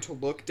the time to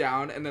look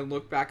down and then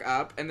look back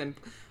up and then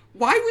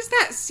why was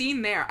that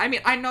scene there? I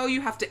mean, I know you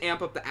have to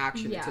amp up the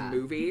action. It's a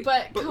movie,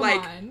 but come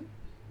on.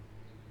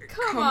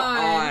 Come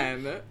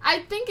on. I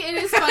think it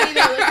is funny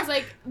though, because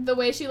like the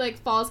way she like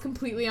falls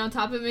completely on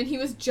top of him and he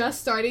was just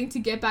starting to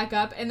get back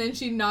up and then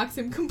she knocks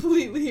him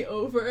completely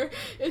over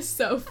is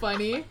so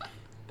funny.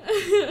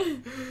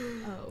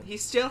 He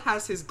still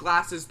has his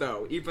glasses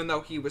though, even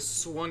though he was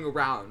swung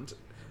around.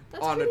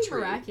 That's on pretty a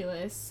tree.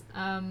 Miraculous.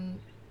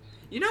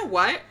 You know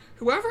what?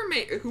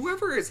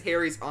 Whoever is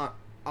Harry's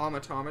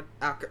optometrist.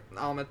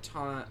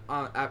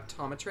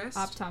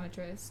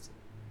 Optometrist.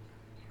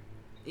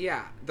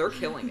 Yeah, they're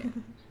killing it.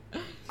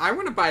 I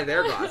want to buy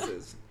their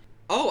glasses.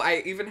 Oh,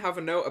 I even have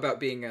a note about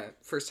being a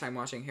first-time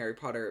watching Harry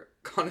Potter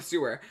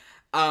connoisseur.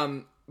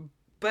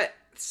 But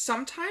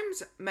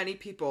sometimes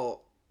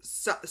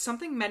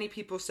something many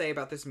people say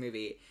about this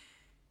movie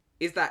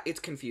is that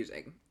it's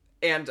confusing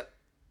and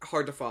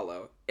hard to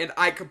follow, and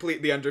I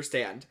completely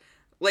understand.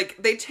 Like,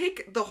 they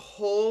take the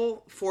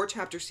whole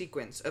 4-chapter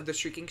sequence of the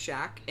Shrieking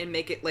Shack and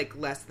make it, like,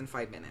 less than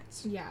 5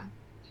 minutes. Yeah.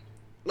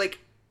 Like,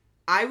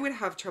 I would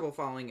have trouble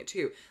following it,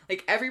 too.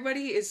 Like,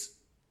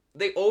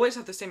 they always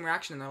have the same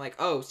reaction, and they're like,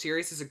 oh,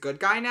 Sirius is a good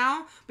guy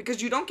now?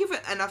 Because you don't give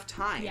it enough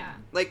time. Yeah.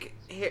 Like,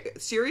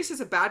 Sirius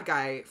is a bad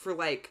guy for,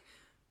 like,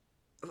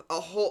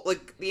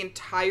 the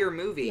entire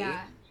movie.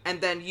 Yeah. And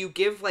then you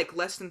give, like,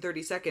 less than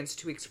 30 seconds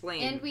to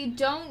explain and we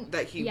don't,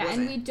 that he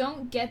wasn't. And we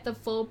don't get the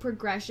full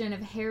progression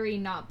of Harry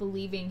not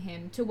believing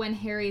him to when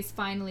Harry's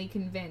finally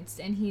convinced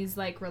and he's,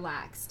 like,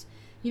 relaxed.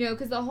 You know,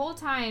 because the whole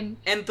time...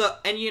 And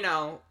you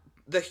know,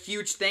 the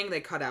huge thing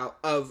they cut out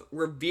of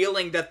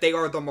revealing that they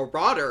are the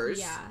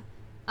Marauders... Yeah.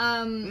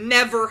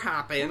 Never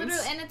happens.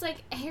 Literally, and it's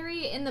like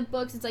Harry in the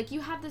books, it's like you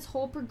have this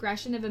whole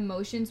progression of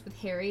emotions with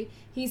Harry.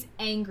 He's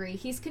angry,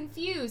 he's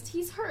confused,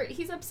 he's hurt,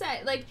 he's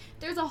upset. Like,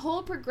 there's a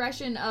whole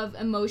progression of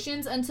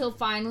emotions until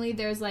finally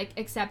there's, like,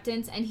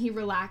 acceptance and he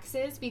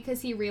relaxes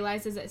because he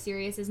realizes that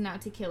Sirius isn't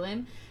out to kill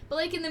him. But,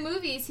 like, in the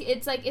movies,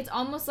 it's like, it's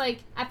almost like,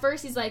 at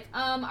first he's like,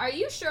 are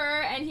you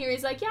sure? And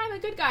Harry's like, yeah, I'm a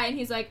good guy. And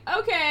he's like,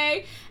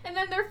 okay. And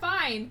then they're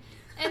fine.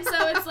 And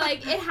so it's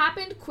like, it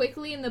happened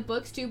quickly in the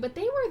books too, but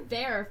they were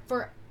there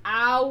for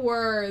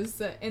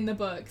hours in the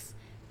books.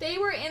 They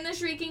were in the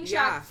Shrieking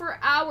Shack for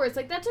hours.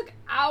 Like, that took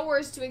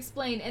hours to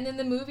explain. And in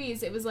the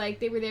movies, it was like,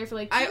 they were there for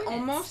like 2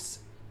 minutes.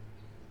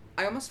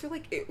 I almost feel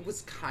like it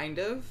was kind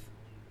of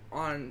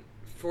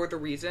for the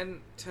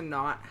reason to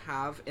not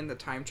have in the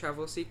time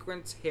travel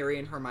sequence, Harry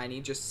and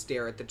Hermione just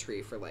stare at the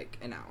tree for like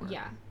an hour.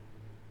 Yeah.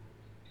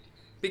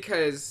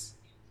 Because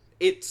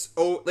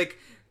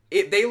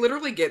they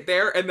literally get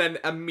there and then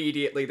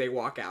immediately they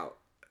walk out.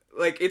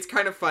 Like, it's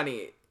kind of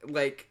funny.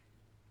 Like,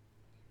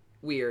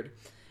 weird.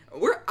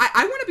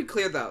 I want to be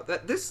clear, though,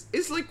 that this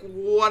is, like,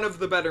 one of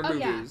the better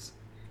movies.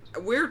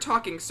 Yeah. We're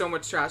talking so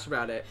much trash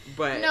about it,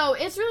 but... No,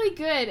 it's really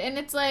good, and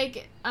it's,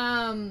 like,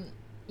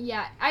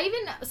 yeah,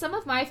 some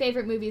of my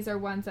favorite movies are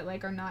ones that,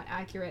 like, are not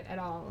accurate at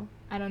all.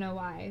 I don't know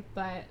why,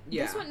 but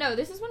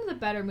this is one of the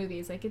better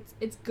movies. Like,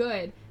 it's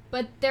good.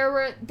 But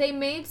they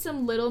made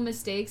some little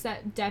mistakes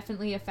that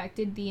definitely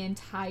affected the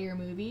entire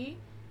movie.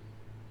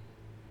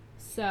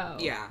 So.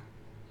 Yeah.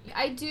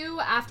 I do,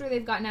 after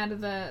they've gotten out of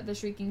the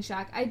Shrieking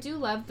Shack, I do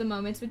love the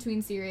moments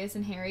between Sirius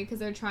and Harry, because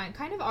they're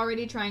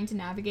already trying to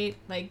navigate,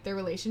 like, their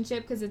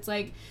relationship, because it's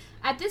like,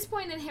 at this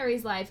point in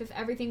Harry's life, if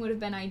everything would have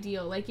been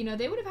ideal, like, you know,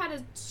 they would have had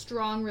a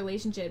strong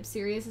relationship.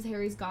 Sirius is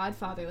Harry's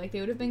godfather. Like, they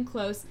would have been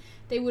close.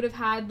 They would have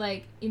had,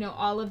 like, you know,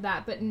 all of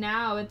that. But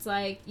now it's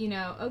like, you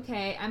know,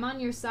 okay, I'm on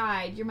your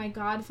side. You're my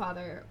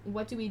godfather.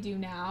 What do we do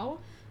now?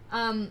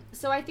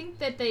 So I think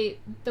that the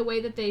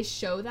way that they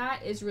show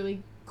that is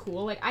really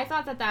cool. Like, I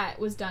thought that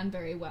was done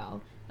very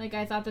well. Like,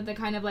 I thought that the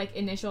kind of, like,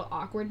 initial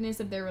awkwardness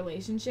of their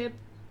relationship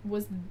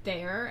was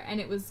there,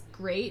 and it was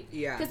great.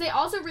 Yeah. Because they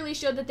also really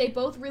showed that they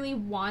both really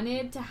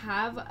wanted to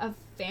have a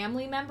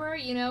family member,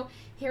 you know?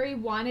 Harry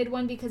wanted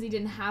one because he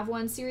didn't have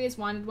one. Sirius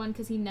wanted one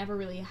because he never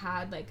really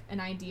had, like, an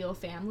ideal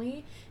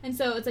family. And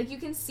so it's like, you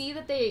can see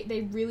that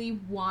they really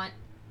want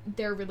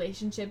their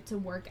relationship to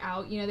work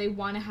out. You know, they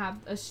want to have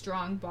a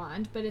strong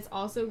bond, but it's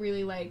also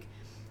really, like,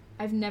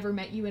 I've never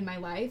met you in my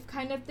life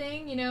kind of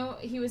thing, you know?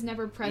 He was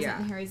never present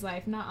in Harry's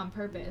life, not on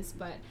purpose,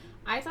 but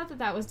I thought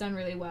that was done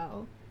really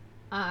well.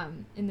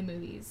 In the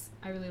movies.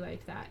 I really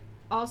liked that.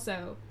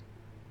 Also,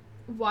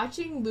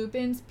 watching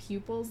Lupin's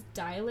pupils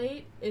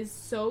dilate is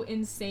so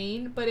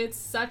insane, but it's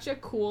such a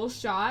cool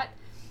shot.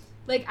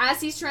 like,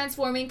 as he's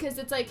transforming, because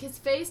it's like his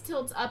face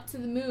tilts up to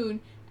the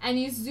moon, and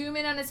you zoom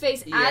in on his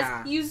face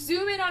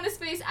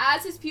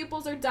as his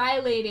pupils are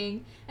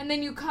dilating, and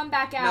then you come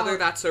back out. Another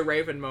That's So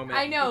Raven moment.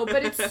 I know,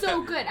 but it's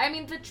so good. I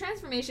mean, the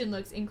transformation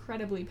looks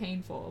incredibly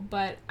painful,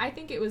 but I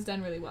think it was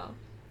done really well.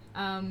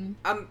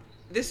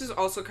 This is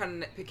also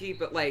kind of nitpicky,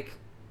 but, like,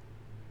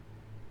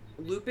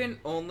 Lupin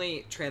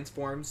only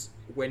transforms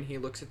when he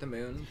looks at the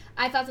moon.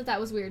 I thought that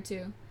was weird,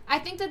 too. I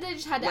think that they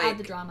just had to add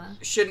the drama.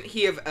 Shouldn't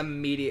he have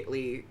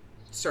immediately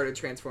started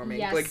transforming?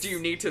 Yes. Like, do you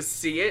need to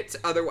see it?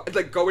 Otherwise,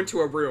 like, go into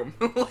a room.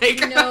 Like,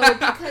 no,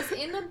 because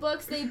in the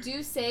books they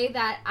do say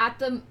that at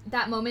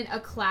that moment a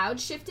cloud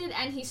shifted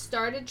and he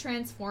started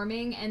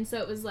transforming, and so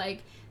it was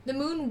like the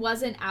moon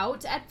wasn't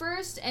out at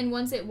first, and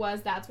once it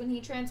was, that's when he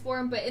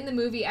transformed. But in the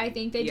movie, I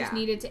think they just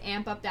needed to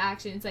amp up the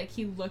action. It's like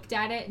he looked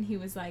at it and he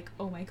was like,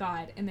 "Oh my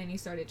god," and then he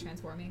started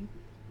transforming.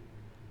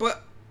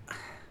 But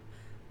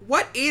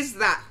what is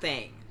that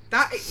thing?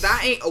 That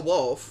ain't a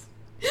wolf.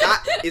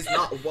 That is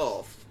not a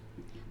wolf.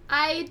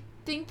 I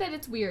think that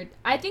it's weird.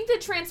 I think the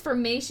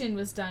transformation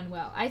was done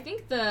well. I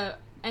think the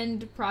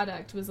end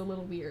product was a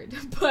little weird,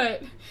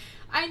 but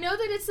I know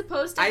that it's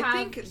supposed to have...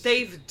 I think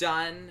they've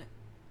done...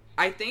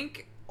 I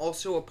think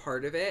also a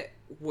part of it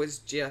was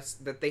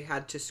just that they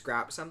had to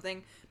scrap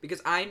something,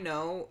 because I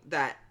know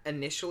that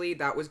initially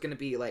that was going to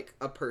be, like,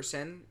 a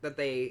person that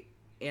they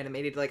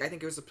animated. Like, I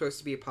think it was supposed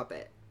to be a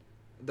puppet,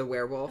 the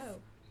werewolf,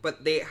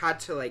 but they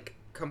had to, like,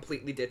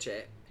 completely ditch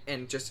it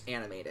and just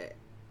animate it.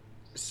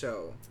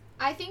 So...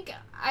 I think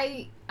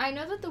I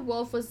know that the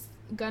wolf was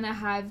gonna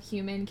have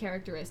human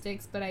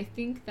characteristics, but I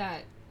think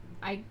that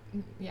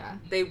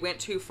they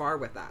went too far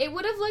with that. It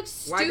would have looked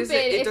stupid. Why does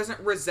it doesn't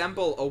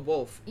resemble a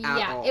wolf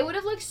at all. It would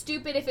have looked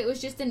stupid if it was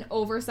just an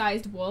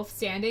oversized wolf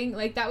standing.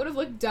 Like, that would have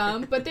looked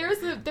dumb, but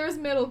there's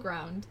middle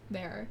ground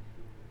there.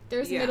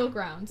 There's middle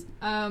ground.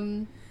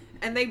 And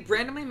they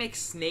randomly make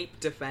Snape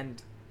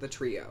defend the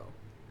trio.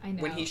 I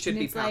know. When he should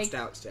be passed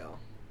out still.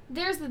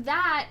 There's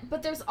that,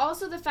 but there's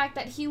also the fact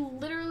that he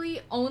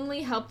literally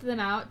only helped them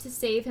out to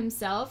save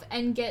himself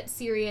and get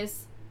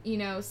Sirius,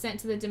 sent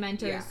to the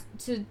Dementors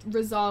to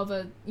resolve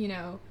a,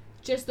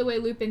 just the way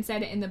Lupin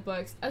said it in the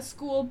books, a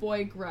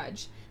schoolboy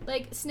grudge.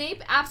 Like,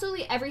 Snape,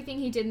 absolutely everything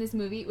he did in this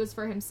movie was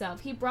for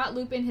himself. He brought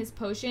Lupin his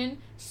potion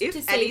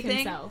to save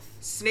himself.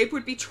 Snape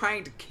would be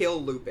trying to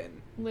kill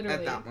Lupin literally.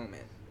 At that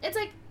moment. It's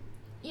like,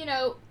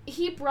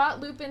 he brought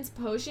Lupin's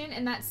potion,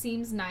 and that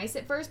seems nice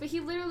at first, but he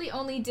literally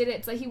only did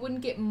it so he wouldn't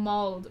get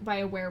mauled by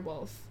a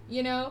werewolf,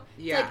 Yeah.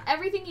 Like,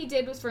 everything he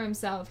did was for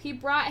himself. He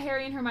brought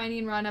Harry and Hermione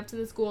and Ron up to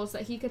the school so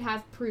that he could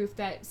have proof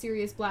that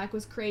Sirius Black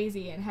was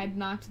crazy and had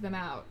knocked them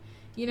out.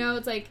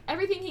 It's like,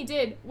 everything he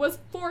did was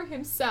for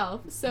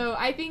himself, so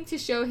I think to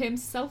show him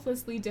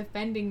selflessly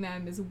defending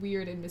them is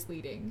weird and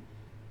misleading.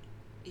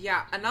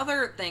 Yeah,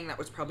 another thing that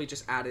was probably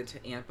just added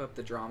to amp up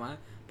the drama,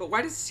 but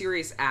why does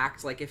Sirius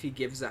act like if he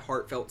gives a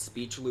heartfelt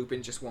speech,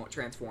 Lupin just won't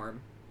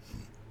transform?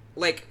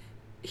 Like,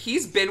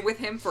 he's been with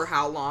him for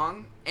how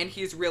long? And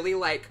he's really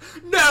like,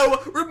 no,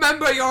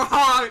 remember your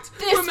heart!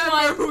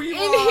 Remember who you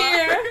are!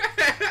 Here.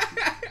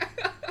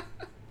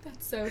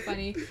 That's so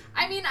funny.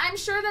 I mean, I'm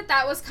sure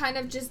that was kind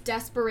of just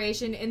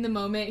desperation in the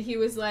moment. He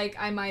was like,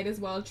 I might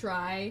as well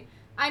try.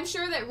 I'm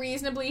sure that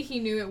reasonably he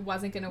knew it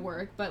wasn't going to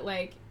work, but,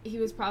 like, he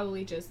was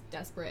probably just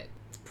desperate.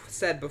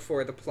 Said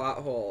before, the plot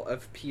hole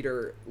of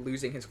Peter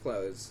losing his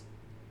clothes.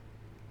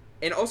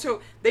 And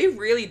also, they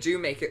really do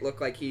make it look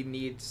like he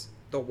needs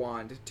the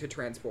wand to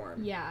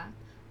transform. Yeah.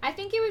 I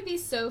think it would be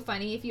so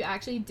funny if you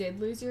actually did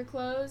lose your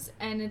clothes,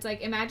 and it's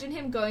like, imagine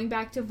him going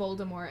back to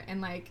Voldemort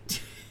and, like,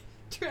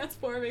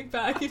 transforming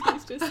back, and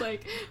he's just,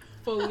 like,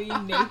 fully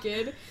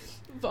naked.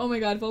 Oh my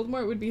god,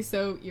 Voldemort would be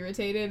so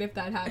irritated if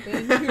that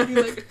happened. He would be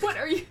like, what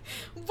are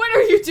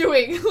you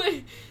doing?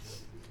 Like,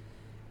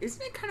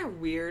 isn't it kind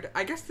of weird?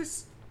 I guess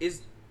this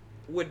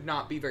would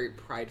not be very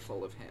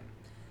prideful of him.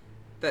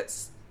 That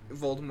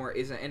Voldemort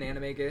isn't an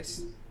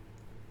animagus.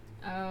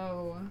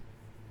 Oh.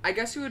 I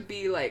guess it would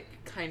be, like,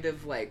 kind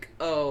of like,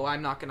 oh,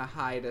 I'm not gonna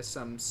hide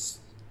some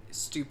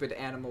stupid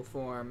animal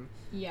form.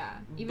 Yeah.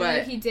 Even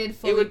though he did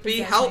fully it would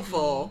be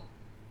helpful.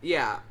 Nagini.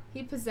 Yeah.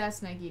 He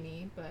possessed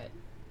Nagini, but...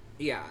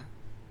 Yeah.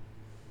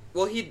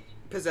 Well, he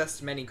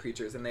possessed many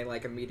creatures, and they,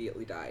 like,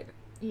 immediately died.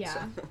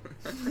 Yeah.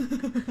 So.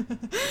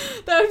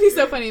 That would be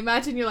so funny.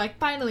 Imagine you're like,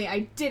 finally,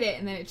 I did it,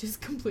 and then it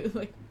just completely,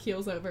 like,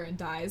 keels over and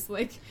dies.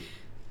 Like...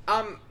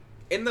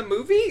 In the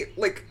movie,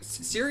 like,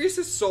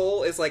 Sirius's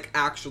soul is, like,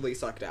 actually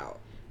sucked out.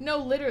 No,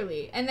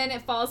 literally. And then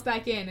it falls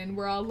back in, and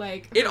we're all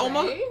like, it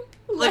almost...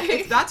 Like,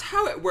 if that's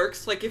how it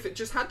works, like, if it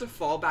just had to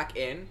fall back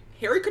in,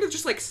 Harry could have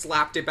just, like,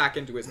 slapped it back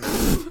into his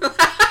mouth.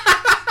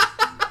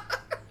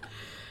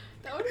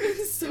 That would have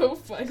been so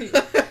funny.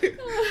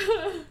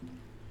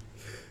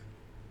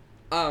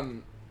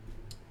 And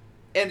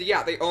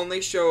yeah, they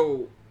only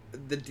show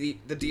the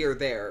deer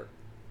there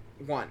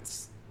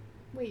once.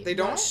 Wait, they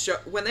don't show...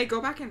 When they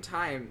go back in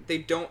time, they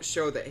don't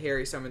show that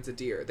Harry summons a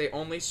deer. They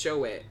only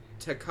show it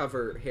to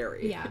cover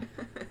Harry. Yeah.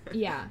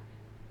 Yeah.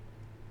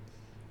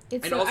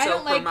 And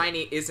also,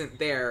 Hermione isn't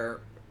there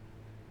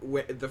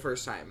the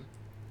first time.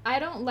 I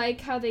don't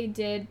like how they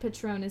did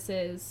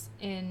Patronuses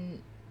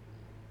in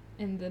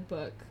the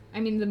book. I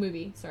mean, the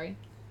movie, sorry.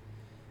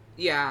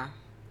 Yeah.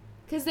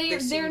 Because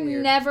they're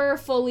never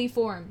fully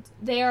formed.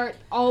 They are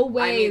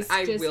always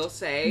I will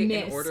say,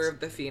 missed. in Order of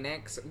the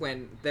Phoenix,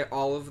 when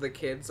all of the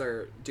kids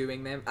are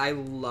doing them, I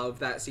love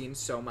that scene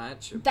so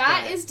much.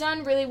 That is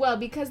done really well,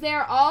 because they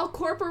are all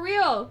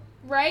corporeal,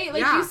 right?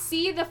 Like, you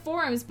see the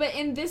forms, but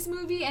in this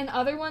movie and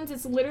other ones,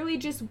 it's literally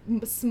just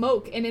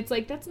smoke, and it's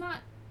like, that's not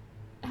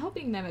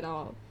helping them at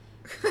all.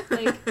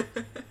 Like,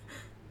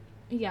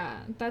 yeah,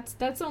 that's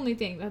the only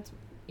thing that's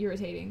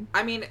irritating.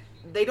 I mean,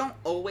 they aren't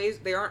always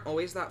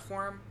that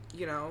form.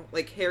 You know,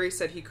 like Harry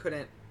said he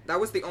couldn't. That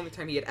was the only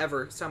time he had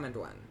ever summoned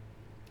one.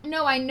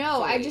 No, I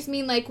know. I just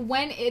mean, like,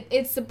 when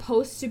it's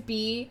supposed to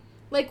be,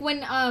 like,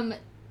 when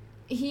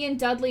he and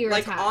Dudley are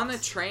like attacked. on the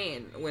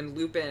train when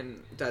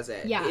Lupin does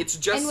it. Yeah, it's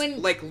just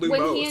like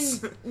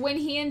Lumos. When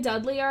he and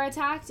Dudley are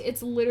attacked,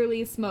 it's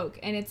literally smoke,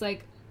 and it's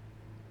like,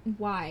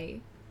 why?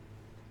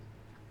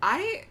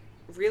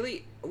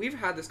 We've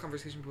had this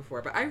conversation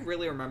before, but I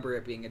really remember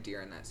it being a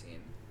deer in that scene.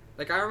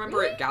 Like, I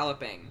remember it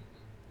galloping.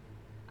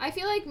 I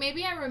feel like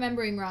maybe I'm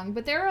remembering wrong,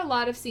 but there are a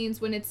lot of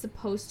scenes when it's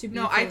supposed to be.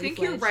 No, I think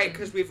you're right,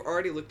 because we've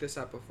already looked this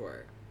up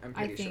before. I'm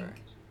pretty sure.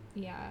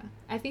 Yeah.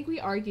 I think we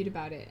argued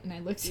about it, and I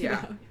looked it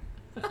up.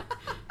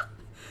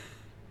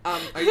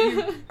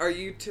 Are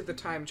you to the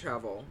time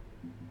travel?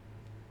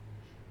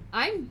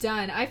 I'm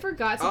done. I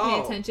forgot to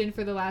pay attention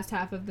for the last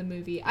half of the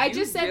movie. I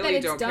just said that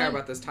it's done. You really don't care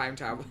about this time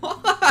travel.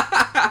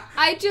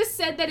 I just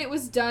said that it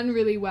was done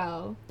really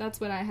well. That's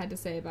what I had to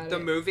say about it. The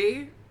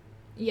movie?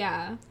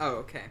 Yeah. Oh,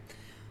 okay.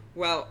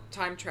 Well,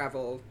 time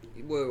travel,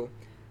 woo.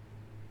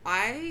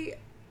 The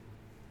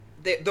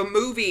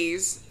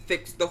movies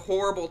fix the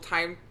horrible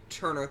time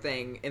turner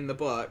thing in the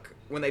book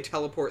when they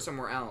teleport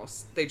somewhere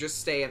else. They just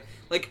stay in,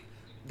 like,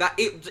 that,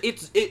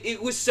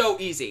 it was so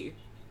easy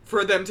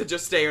for them to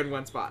just stay in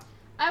one spot.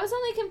 I was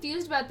only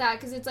confused about that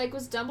because it's like,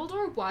 was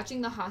Dumbledore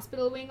watching the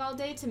hospital wing all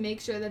day to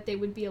make sure that they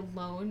would be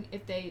alone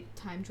if they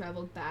time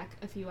traveled back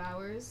a few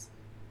hours?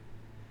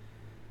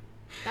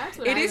 That's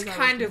what It is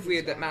kind of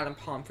weird that Madame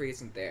Pomfrey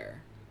isn't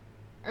there.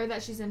 Or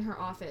that she's in her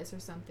office or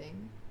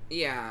something.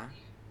 Yeah.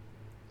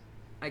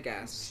 I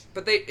guess.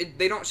 But they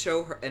don't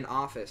show her an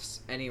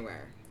office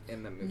anywhere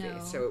in the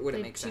movie, so it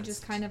wouldn't make sense. She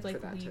just kind of, like,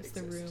 leaves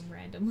the room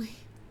randomly.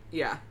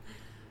 Yeah.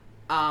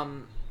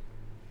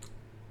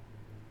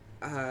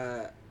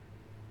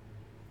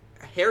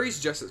 Harry's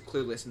just as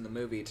clueless in the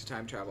movie to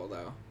time travel,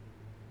 though.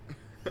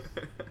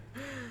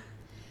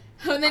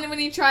 And then when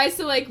he tries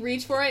to, like,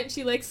 reach for it,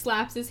 she, like,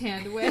 slaps his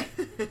hand away.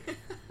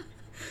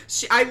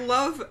 I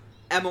love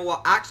Emma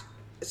Watson.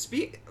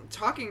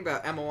 Talking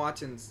about Emma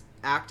Watson's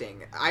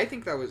acting, I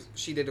think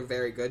she did a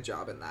very good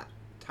job in that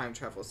time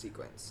travel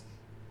sequence.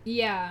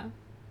 Yeah.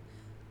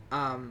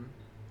 I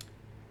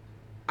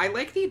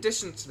like the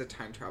additions to the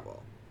time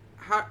travel.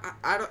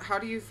 How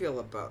do you feel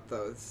about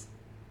those?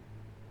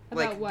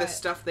 About like, what? The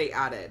stuff they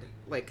added,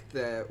 like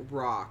the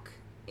rock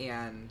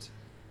and...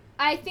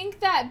 I think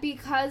that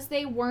because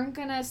they weren't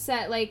gonna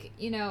set, like,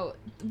 you know,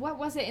 what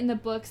was it in the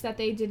books that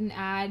they didn't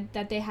add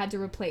that they had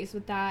to replace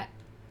with that?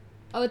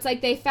 Oh, it's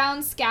like they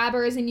found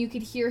Scabbers and you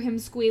could hear him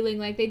squealing.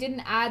 Like, they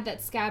didn't add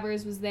that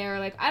Scabbers was there.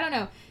 Like, I don't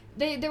know.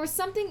 There was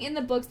something in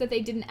the books that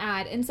they didn't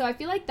add. And so I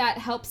feel like that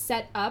helps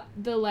set up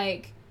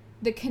the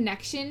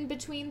connection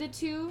between the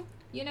two,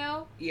 you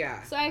know?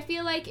 Yeah. So I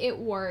feel like it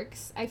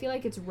works. I feel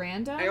like it's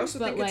random. I also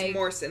think it's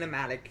more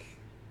cinematic,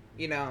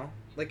 you know?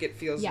 Like, it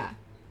feels... Yeah.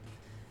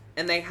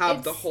 And they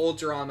have the whole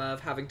drama of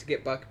having to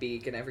get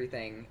Buckbeak and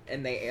everything.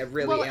 And they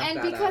really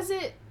amp that because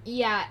up.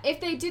 if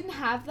they didn't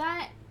have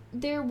that,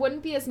 there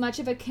wouldn't be as much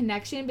of a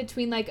connection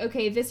between, like,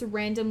 okay, this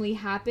randomly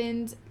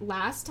happened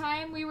last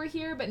time we were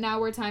here, but now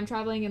we're time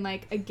traveling and,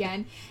 like,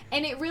 again.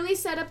 And it really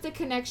set up the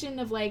connection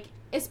of, like,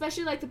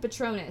 especially, like, the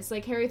Patronus.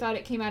 Like, Harry thought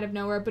it came out of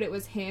nowhere, but it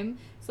was him.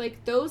 So,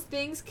 like, those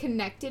things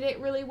connected it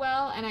really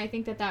well, and I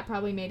think that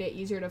probably made it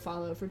easier to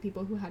follow for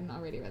people who hadn't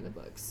already read the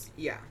books.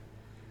 Yeah.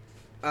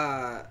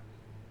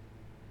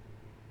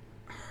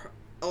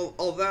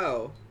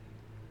 Although,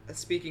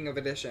 speaking of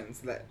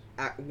additions,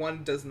 that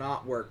one does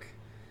not work.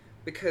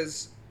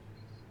 Because,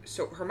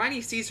 so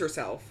Hermione sees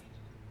herself,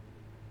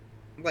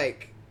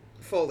 like,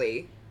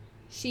 fully.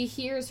 She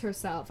hears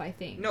herself, I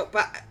think. No,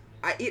 but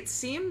it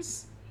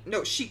seems...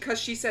 No, because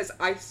she says,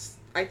 I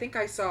think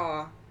I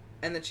saw...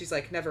 And then she's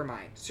like, never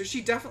mind. So she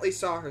definitely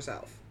saw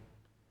herself.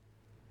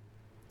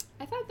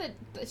 I thought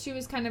that she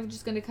was kind of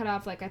just going to cut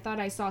off, like, I thought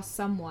I saw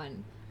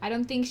someone. I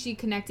don't think she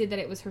connected that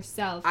it was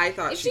herself. I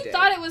thought she did. If she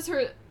thought it was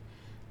her...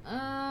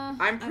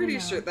 I'm pretty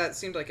sure that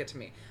seemed like it to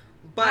me.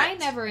 But I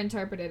never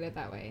interpreted it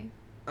that way.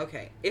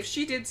 Okay, if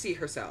she did see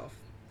herself,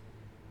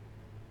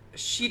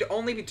 she'd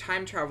only be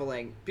time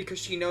traveling because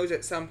she knows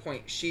at some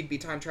point she'd be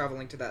time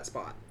traveling to that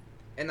spot.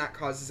 And that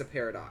causes a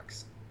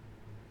paradox.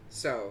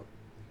 So,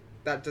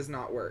 that does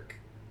not work.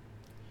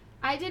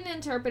 I didn't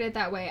interpret it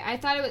that way. I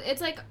thought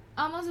it's like,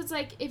 almost it's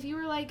like if you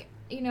were like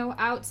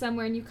out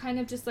somewhere and you kind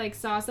of just, like,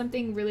 saw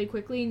something really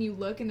quickly and you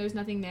look and there's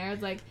nothing there,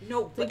 it's like...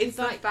 No, but it's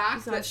the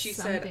fact that she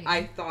said,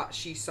 I thought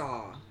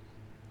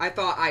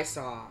I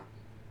saw.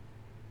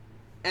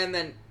 And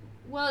then...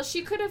 Well,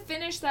 she could have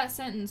finished that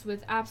sentence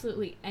with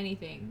absolutely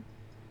anything.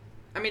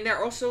 I mean,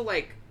 they're also,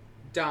 like,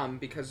 dumb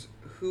because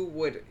who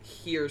would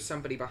hear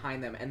somebody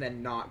behind them and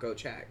then not go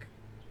check?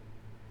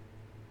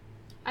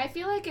 I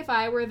feel like if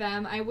I were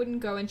them, I wouldn't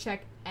go and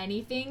check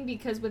anything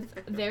because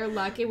with their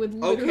luck, it would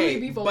literally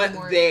be Voldemort.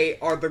 But they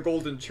are the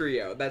Golden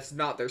Trio. That's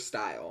not their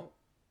style.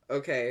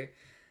 Okay?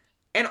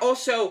 And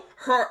also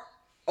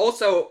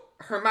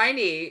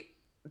Hermione,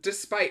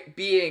 despite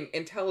being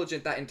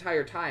intelligent that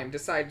entire time,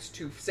 decides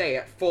to say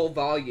at full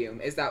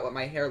volume, "Is that what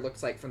my hair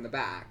looks like from the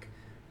back?"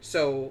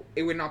 So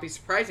it would not be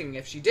surprising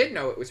if she did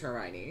know it was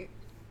Hermione.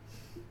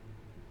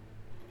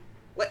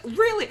 Like,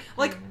 really?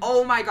 Like,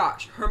 oh my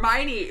gosh.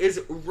 Hermione is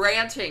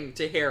ranting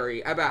to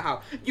Harry about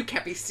how you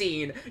can't be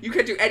seen, you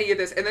can't do any of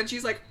this, and then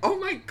she's like, oh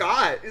my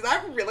god, is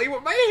that really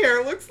what my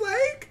hair looks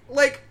like?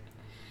 Like,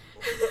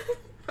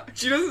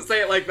 she doesn't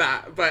say it like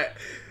that, but...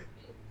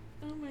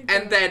 Oh my god.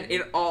 And then,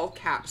 in all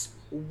caps,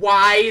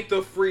 why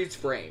the freeze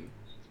frame?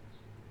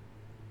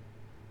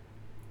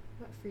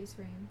 What freeze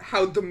frame?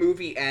 How the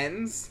movie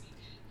ends?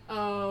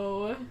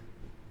 Oh...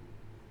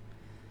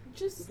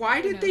 Why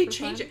did they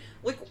change it?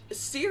 Like,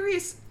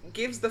 Sirius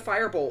gives the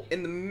firebolt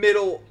in the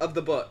middle of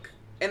the book,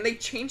 and they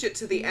change it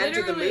to the end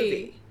of the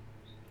movie.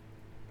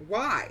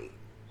 Why?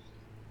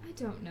 I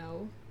don't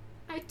know.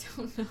 I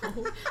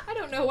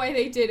don't know why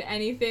they did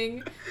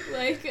anything.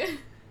 Like...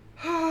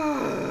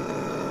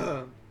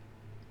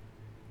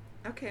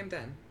 Okay, I'm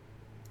done.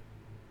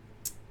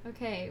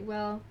 Okay,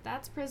 well,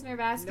 that's Prisoner of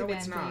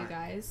Azkaban for you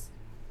guys.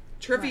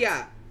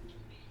 Trivia!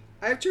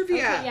 What? I have trivia!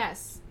 Okay,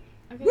 yes.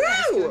 Okay, Woo!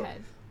 yes, go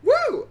ahead.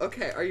 Woo!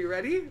 Okay, are you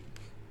ready?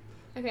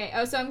 Okay,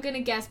 so I'm gonna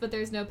guess, but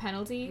there's no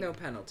penalty? No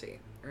penalty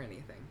or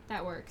anything.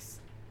 That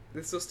works.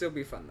 This will still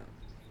be fun,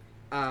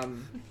 though.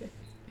 Okay.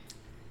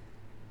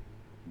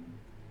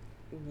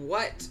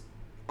 What,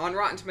 on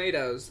Rotten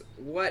Tomatoes,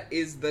 what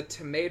is the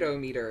tomato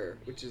meter,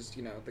 which is,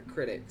 the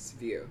critics'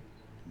 view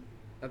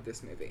of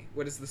this movie?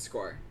 What is the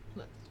score?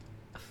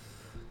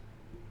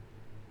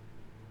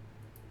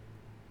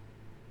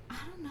 I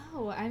don't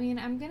know. I mean,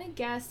 I'm gonna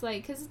guess,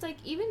 like, because it's, like,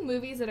 even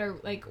movies that are,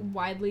 like,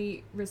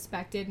 widely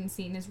respected and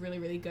seen as really,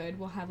 really good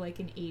will have, like,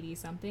 an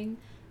 80-something.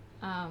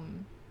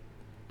 I'm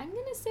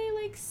gonna say,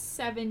 like,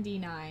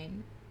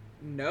 79.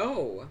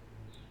 No.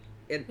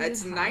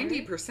 It's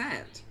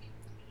 90%.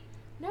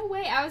 No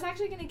way. I was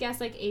actually gonna guess,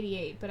 like,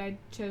 88, but I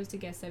chose to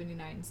guess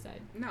 79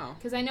 instead. No.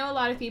 Because I know a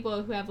lot of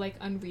people who have, like,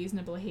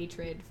 unreasonable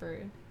hatred for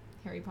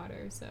Harry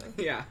Potter, so...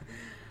 Yeah.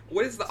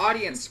 What is the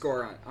audience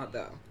score on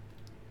though?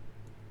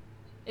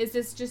 Is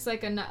this just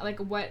like a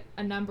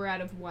number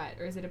out of what,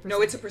 or is it a percentage?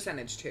 No, it's a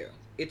percentage too.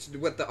 It's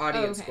what the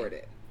audience scored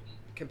it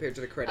compared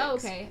to the critics. Oh,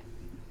 okay.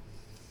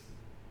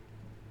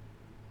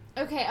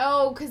 Okay,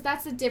 oh, because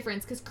that's the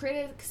difference. Because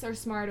critics are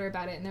smarter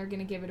about it, and they're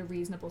gonna give it a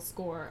reasonable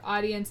score.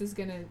 Audience is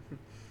gonna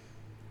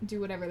do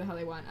whatever the hell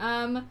they want.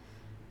 I'm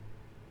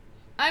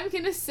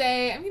gonna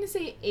say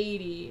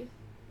 80.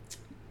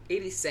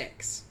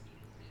 86.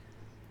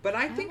 But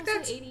I think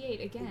that's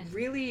 88 again.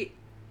 Really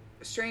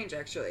strange,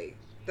 actually.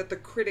 That the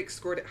critics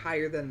scored it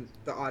higher than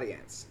the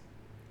audience.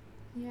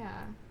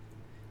 Yeah.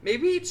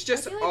 Maybe it's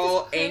just like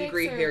all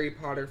angry Harry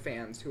Potter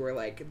fans who are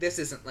like, this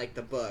isn't like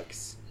the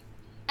books.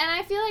 And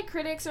I feel like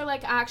critics are,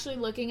 like, actually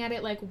looking at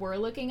it like we're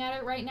looking at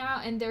it right now,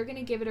 and they're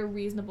gonna give it a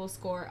reasonable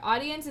score.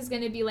 Audience is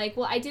gonna be like,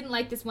 well, I didn't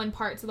like this one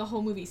part, so the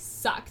whole movie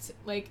sucked.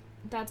 Like,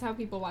 that's how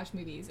people watch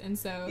movies, and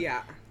so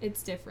yeah,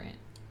 it's different.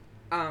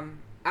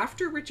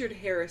 After Richard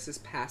Harris's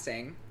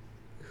passing,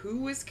 who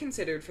was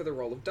considered for the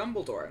role of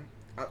Dumbledore?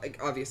 Like,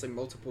 obviously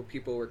multiple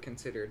people were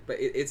considered, but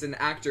it's an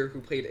actor who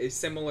played a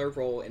similar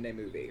role in a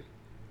movie.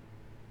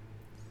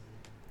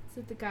 Is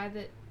it the guy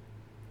that...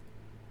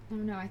 I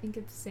don't know, I think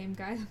it's the same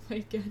guy that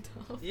played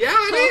Gandalf. Yeah,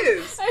 it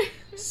is!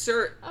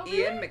 Sir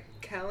really? Ian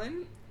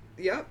McKellen?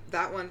 Yep,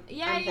 that one.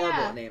 Yeah, I'm horrible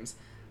at names.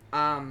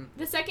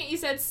 The second you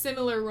said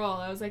similar role,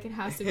 I was like, it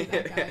has to be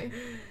that guy.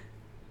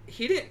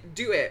 He didn't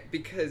do it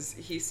because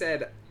he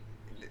said,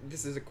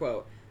 this is a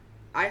quote,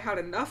 "I had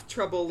enough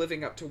trouble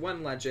living up to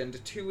one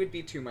legend, 2 would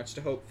be too much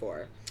to hope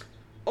for."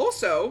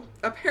 Also,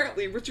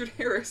 apparently Richard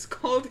Harris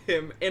called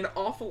him an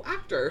awful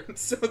actor,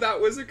 so that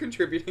was a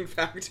contributing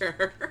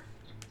factor.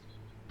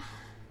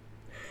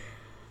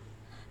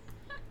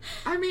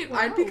 I mean, wow.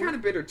 I'd be kind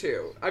of bitter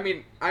too. I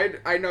mean,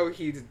 I know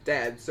he's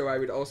dead, so I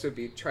would also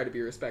try to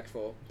be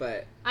respectful,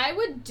 but... I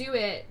would do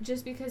it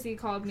just because he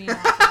called me an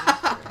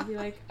awful actor. I'd be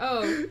like,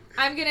 oh,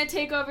 I'm gonna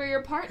take over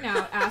your part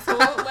now,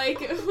 asshole.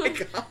 Like, oh my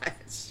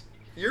gosh.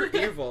 You're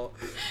evil.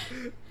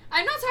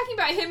 I'm not talking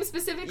about him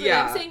specifically.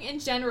 Yeah. I'm saying in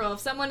general. If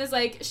someone is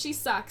like, she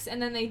sucks,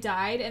 and then they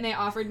died, and they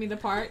offered me the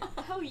part,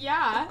 hell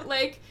yeah.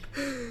 Like...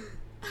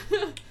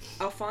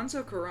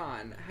 Alfonso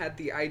Cuarón had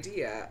the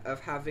idea of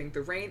having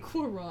the rain...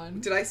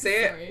 Cuarón. Did I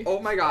say Sorry. it? Oh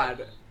my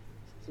god.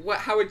 What?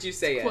 How would you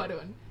say it?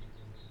 Cuarón.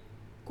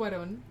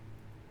 Cuarón.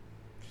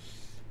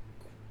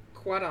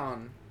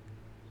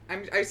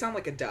 I sound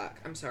like a duck.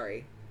 I'm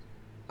sorry.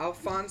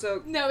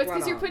 Alfonso. No, it's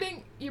because you're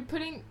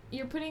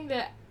putting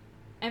the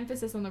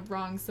emphasis on the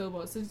wrong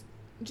syllable. So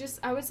just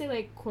I would say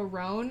like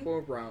Cuarón.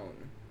 Cuarón.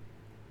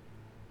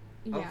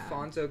 Yeah.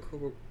 Alfonso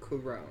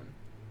Cuarón.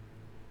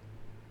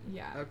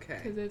 Yeah. Okay.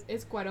 Because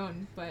it's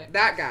Cuarón, but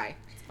that guy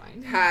it's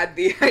fine. Had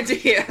the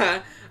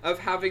idea of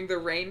having the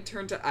rain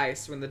turn to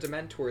ice when the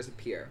Dementors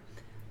appear.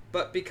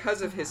 But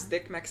because of his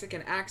thick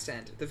Mexican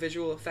accent, the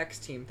visual effects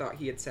team thought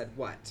he had said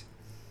what?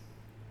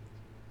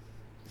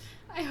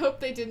 I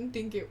hope they didn't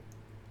think it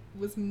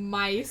was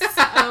mice.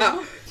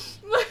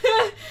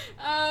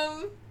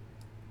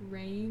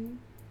 Rain.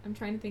 I'm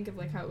trying to think of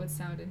like how it would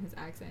sound in his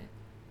accent.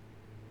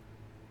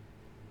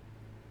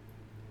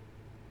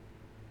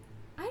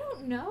 I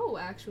don't know,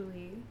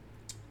 actually.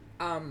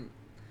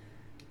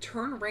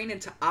 Turn rain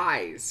into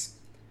eyes.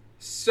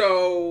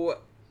 So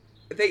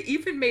they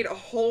even made a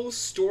whole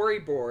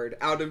storyboard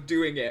out of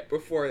doing it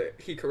before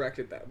he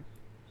corrected them.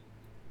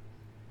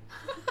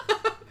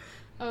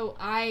 Oh,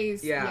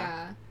 eyes.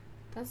 Yeah.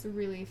 That's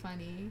really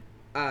funny.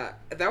 That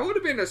would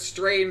have been a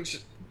strange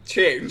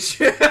change.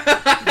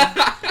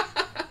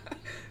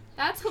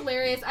 That's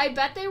hilarious. I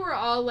bet they were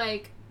all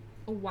like,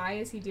 why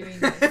is he doing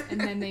this?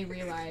 And then they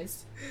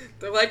realized.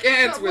 They're like,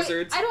 it's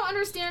wizards. I don't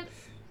understand.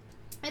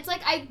 It's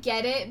like, I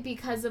get it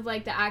because of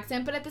like the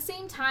accent, but at the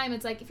same time,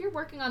 it's like, if you're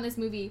working on this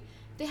movie,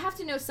 they have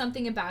to know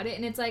something about it,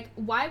 and it's like,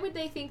 why would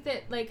they think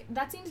that, like,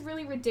 that seems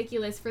really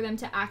ridiculous for them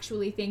to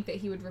actually think that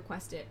he would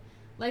request it.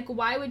 Like,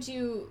 why would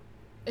you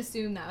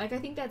assume that? Like, I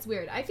think that's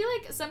weird. I feel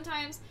like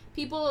sometimes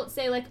people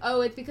say, like,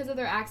 oh, it's because of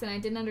their accent, I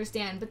didn't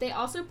understand, but they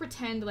also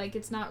pretend like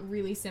it's not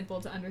really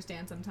simple to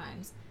understand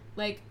sometimes.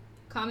 Like,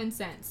 common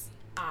sense.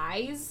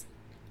 Eyes?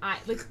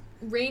 Like,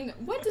 rain,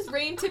 what does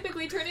rain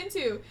typically turn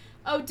into?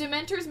 Oh,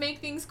 Dementors make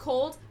things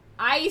cold?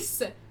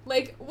 Ice.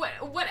 Like,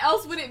 what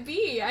else would it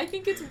be? I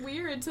think it's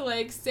weird to,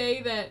 like,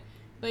 say that,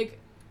 like,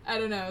 I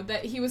don't know,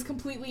 that he was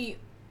completely,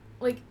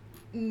 like,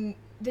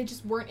 they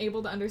just weren't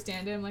able to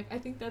understand him. Like, I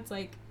think that's,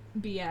 like,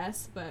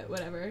 BS, but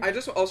whatever. I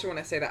just also want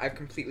to say that I've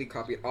completely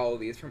copied all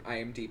of these from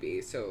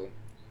IMDb, so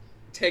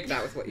take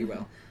that with what you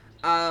will.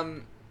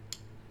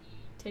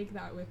 Take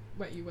that with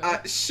what you will.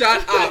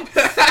 Shut up!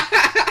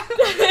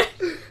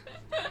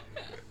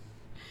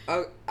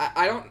 Oh,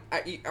 I don't...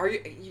 are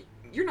you...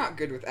 You're not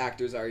good with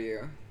actors, are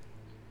you?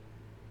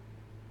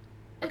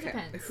 It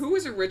depends. Who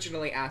was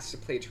originally asked to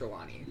play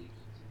Trelawney?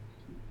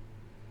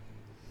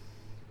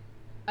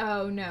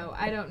 Oh, no.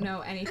 I don't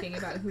know anything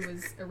about who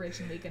was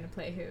originally going to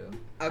play who.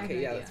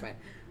 Okay, yeah, that's fine.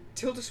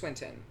 Tilda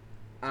Swinton.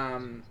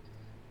 Oh,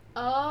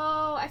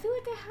 I feel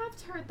like I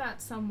have heard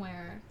that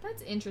somewhere.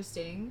 That's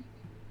interesting.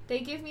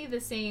 They give me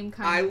the same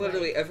kind of, I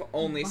literally have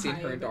only seen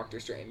her in Doctor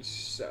Strange,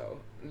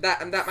 so...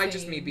 That might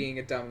just me being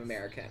a dumb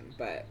American,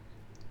 but...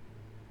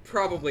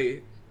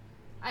 Probably.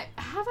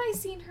 Have I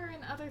seen her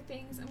in other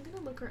things? I'm gonna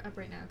look her up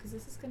right now because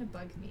this is gonna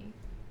bug me.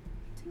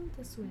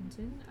 Tilda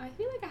Swinton. I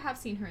feel like I have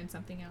seen her in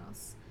something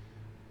else.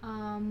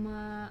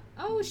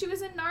 Oh, she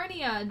was in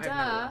Narnia. Duh. I've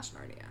never watched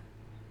Narnia.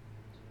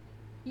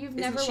 You've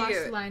never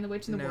watched The Lion, the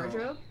Witch, and the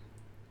Wardrobe?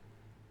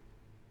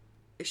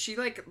 Is she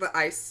like the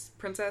Ice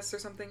Princess or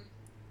something?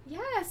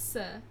 Yes.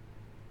 Oh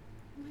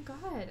my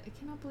god, I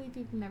cannot believe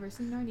you've never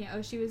seen Narnia.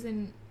 Oh, she was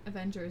in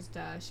Avengers.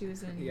 Duh. She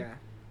was in. Yeah.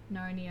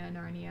 Narnia.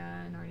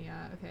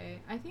 Okay,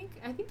 I think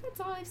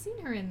that's all I've seen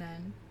her in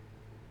then.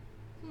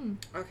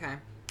 Okay.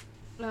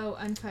 Oh,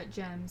 Uncut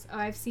Gems. Oh,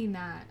 I've seen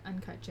that.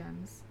 Uncut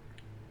Gems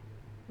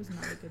was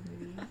not a good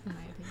movie, in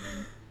my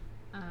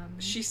opinion.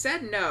 She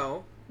said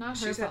no. Not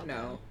her She said fault, no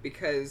though.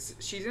 because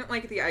she didn't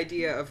like the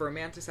idea of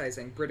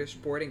romanticizing British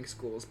boarding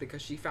schools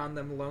because she found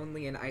them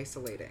lonely and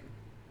isolating.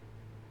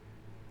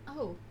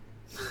 Oh.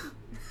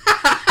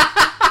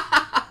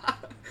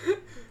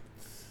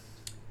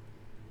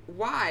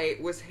 Why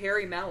was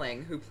Harry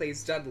Melling, who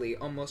plays Dudley,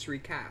 almost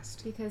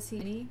recast? Because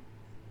he...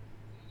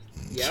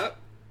 Yep.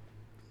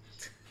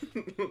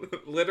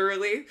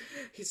 Literally.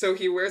 So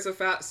he wears a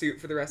fat suit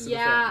for the rest of the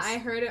films. Yeah, I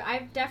heard it.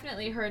 I've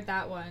definitely heard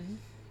that one.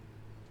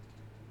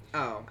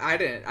 Oh, I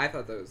didn't. I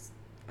thought those...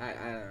 I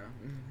don't know.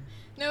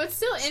 No, it's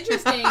still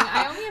interesting.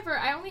 I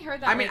only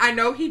heard that. I mean, I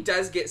know he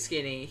does get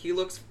skinny. He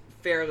looks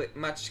fairly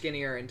much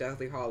skinnier in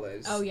Deathly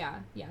Hallows. Oh, yeah.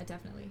 Yeah,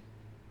 definitely.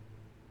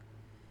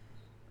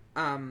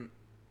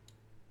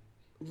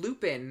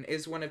 Lupin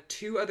is one of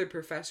two other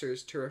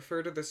professors to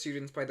refer to the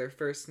students by their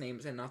first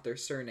names and not their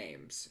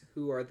surnames.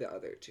 Who are the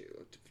other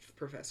two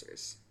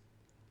professors?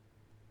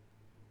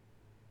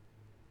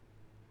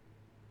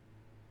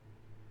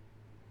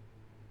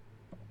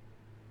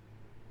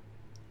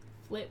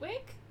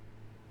 Flitwick?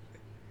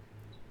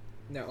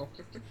 No.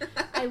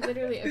 I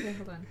literally... Okay,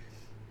 hold on.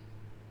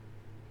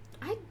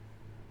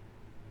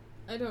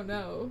 I don't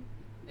know.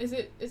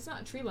 It's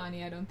not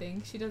Trelawney, I don't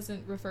think. She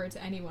doesn't refer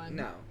to anyone.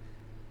 No.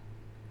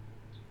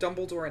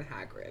 Dumbledore and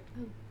Hagrid.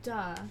 Oh,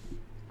 duh.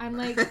 I'm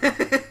like...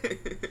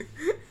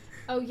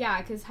 Oh,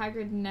 yeah, because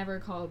Hagrid never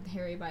called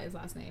Harry by his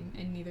last name,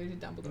 and neither did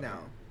Dumbledore. No.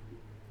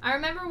 I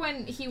remember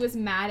when he was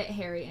mad at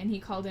Harry and he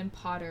called him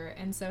Potter,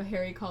 and so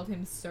Harry called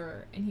him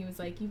Sir, and he was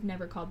like, "You've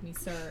never called me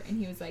Sir," and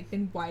he was like,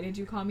 "Then why did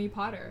you call me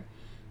Potter?"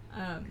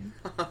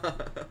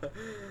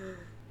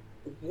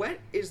 What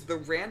is the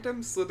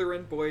random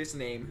Slytherin boy's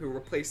name who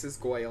replaces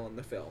Goyle in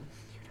the film?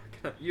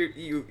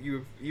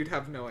 You'd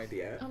have no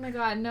idea. Oh my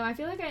god, no! I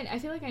feel like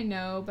I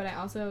know, but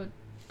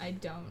I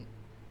don't.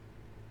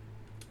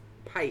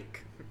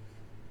 Pike.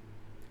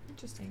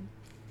 Interesting.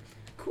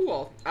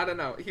 Cool. I don't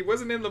know. He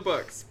wasn't in the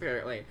books,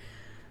 apparently.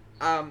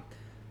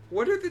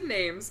 What are the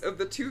names of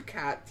the two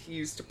cats he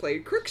used to play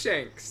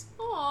Crookshanks?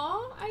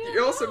 Aw, I don't know.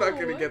 You're also not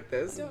going to get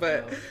this,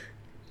 but know.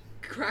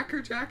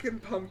 Cracker Jack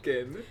and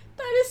Pumpkin.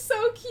 That is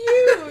so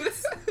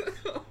cute!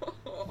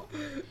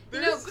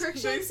 You know,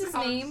 Crookshanks'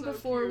 name so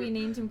before we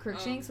named him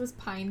Crookshanks was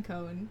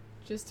Pinecone.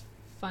 Just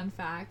fun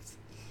fact.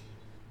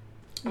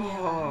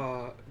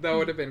 Oh, that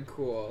would have been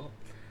cool.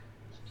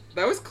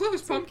 That was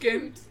close, so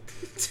Pumpkin.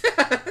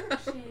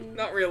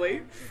 Not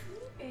really.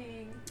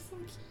 So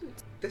cute.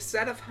 The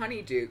set of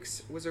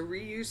Honeydukes was a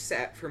reused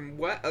set from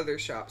what other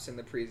shops in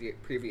the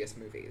previous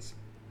movies?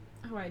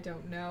 Oh, I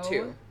don't know.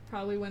 2.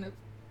 Probably one of...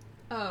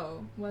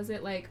 Oh, was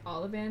it like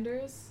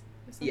Ollivanders?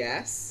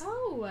 Yes.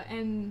 Oh,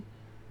 and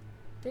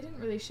they didn't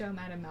really show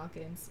Madame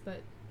Malkin's,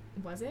 but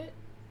was it?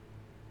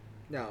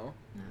 No.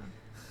 No.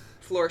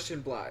 Flourish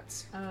and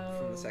Blots. Oh.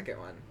 From the second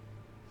one.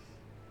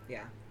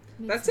 Yeah.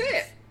 Makes That's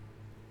sense. it.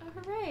 Oh,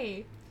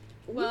 hooray.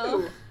 Well,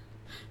 Woo.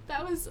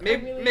 That was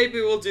maybe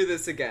we'll do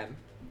this again.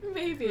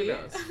 Maybe. Who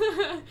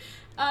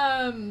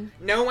knows?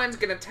 No one's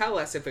gonna tell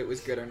us if it was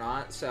good or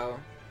not, so...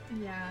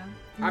 Yeah.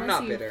 I'm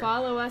not bitter.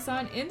 Follow us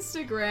on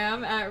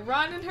Instagram at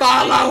Ron and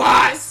Follow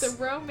us!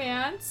 The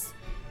Romance.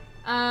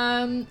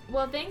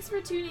 Well, thanks for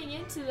tuning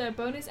in to the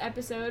bonus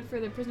episode for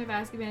the Prisoner of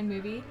Azkaban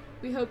movie.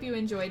 We hope you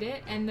enjoyed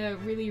it and the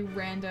really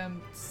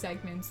random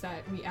segments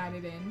that we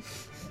added in.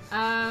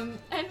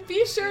 And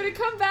be sure to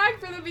come back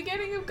for the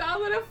beginning of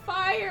Goblet of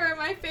Fire,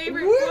 my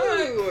favorite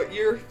book.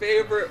 Your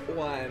favorite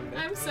one.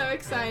 I'm so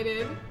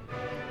excited.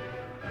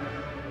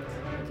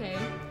 Okay.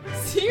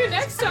 See you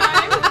next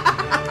time.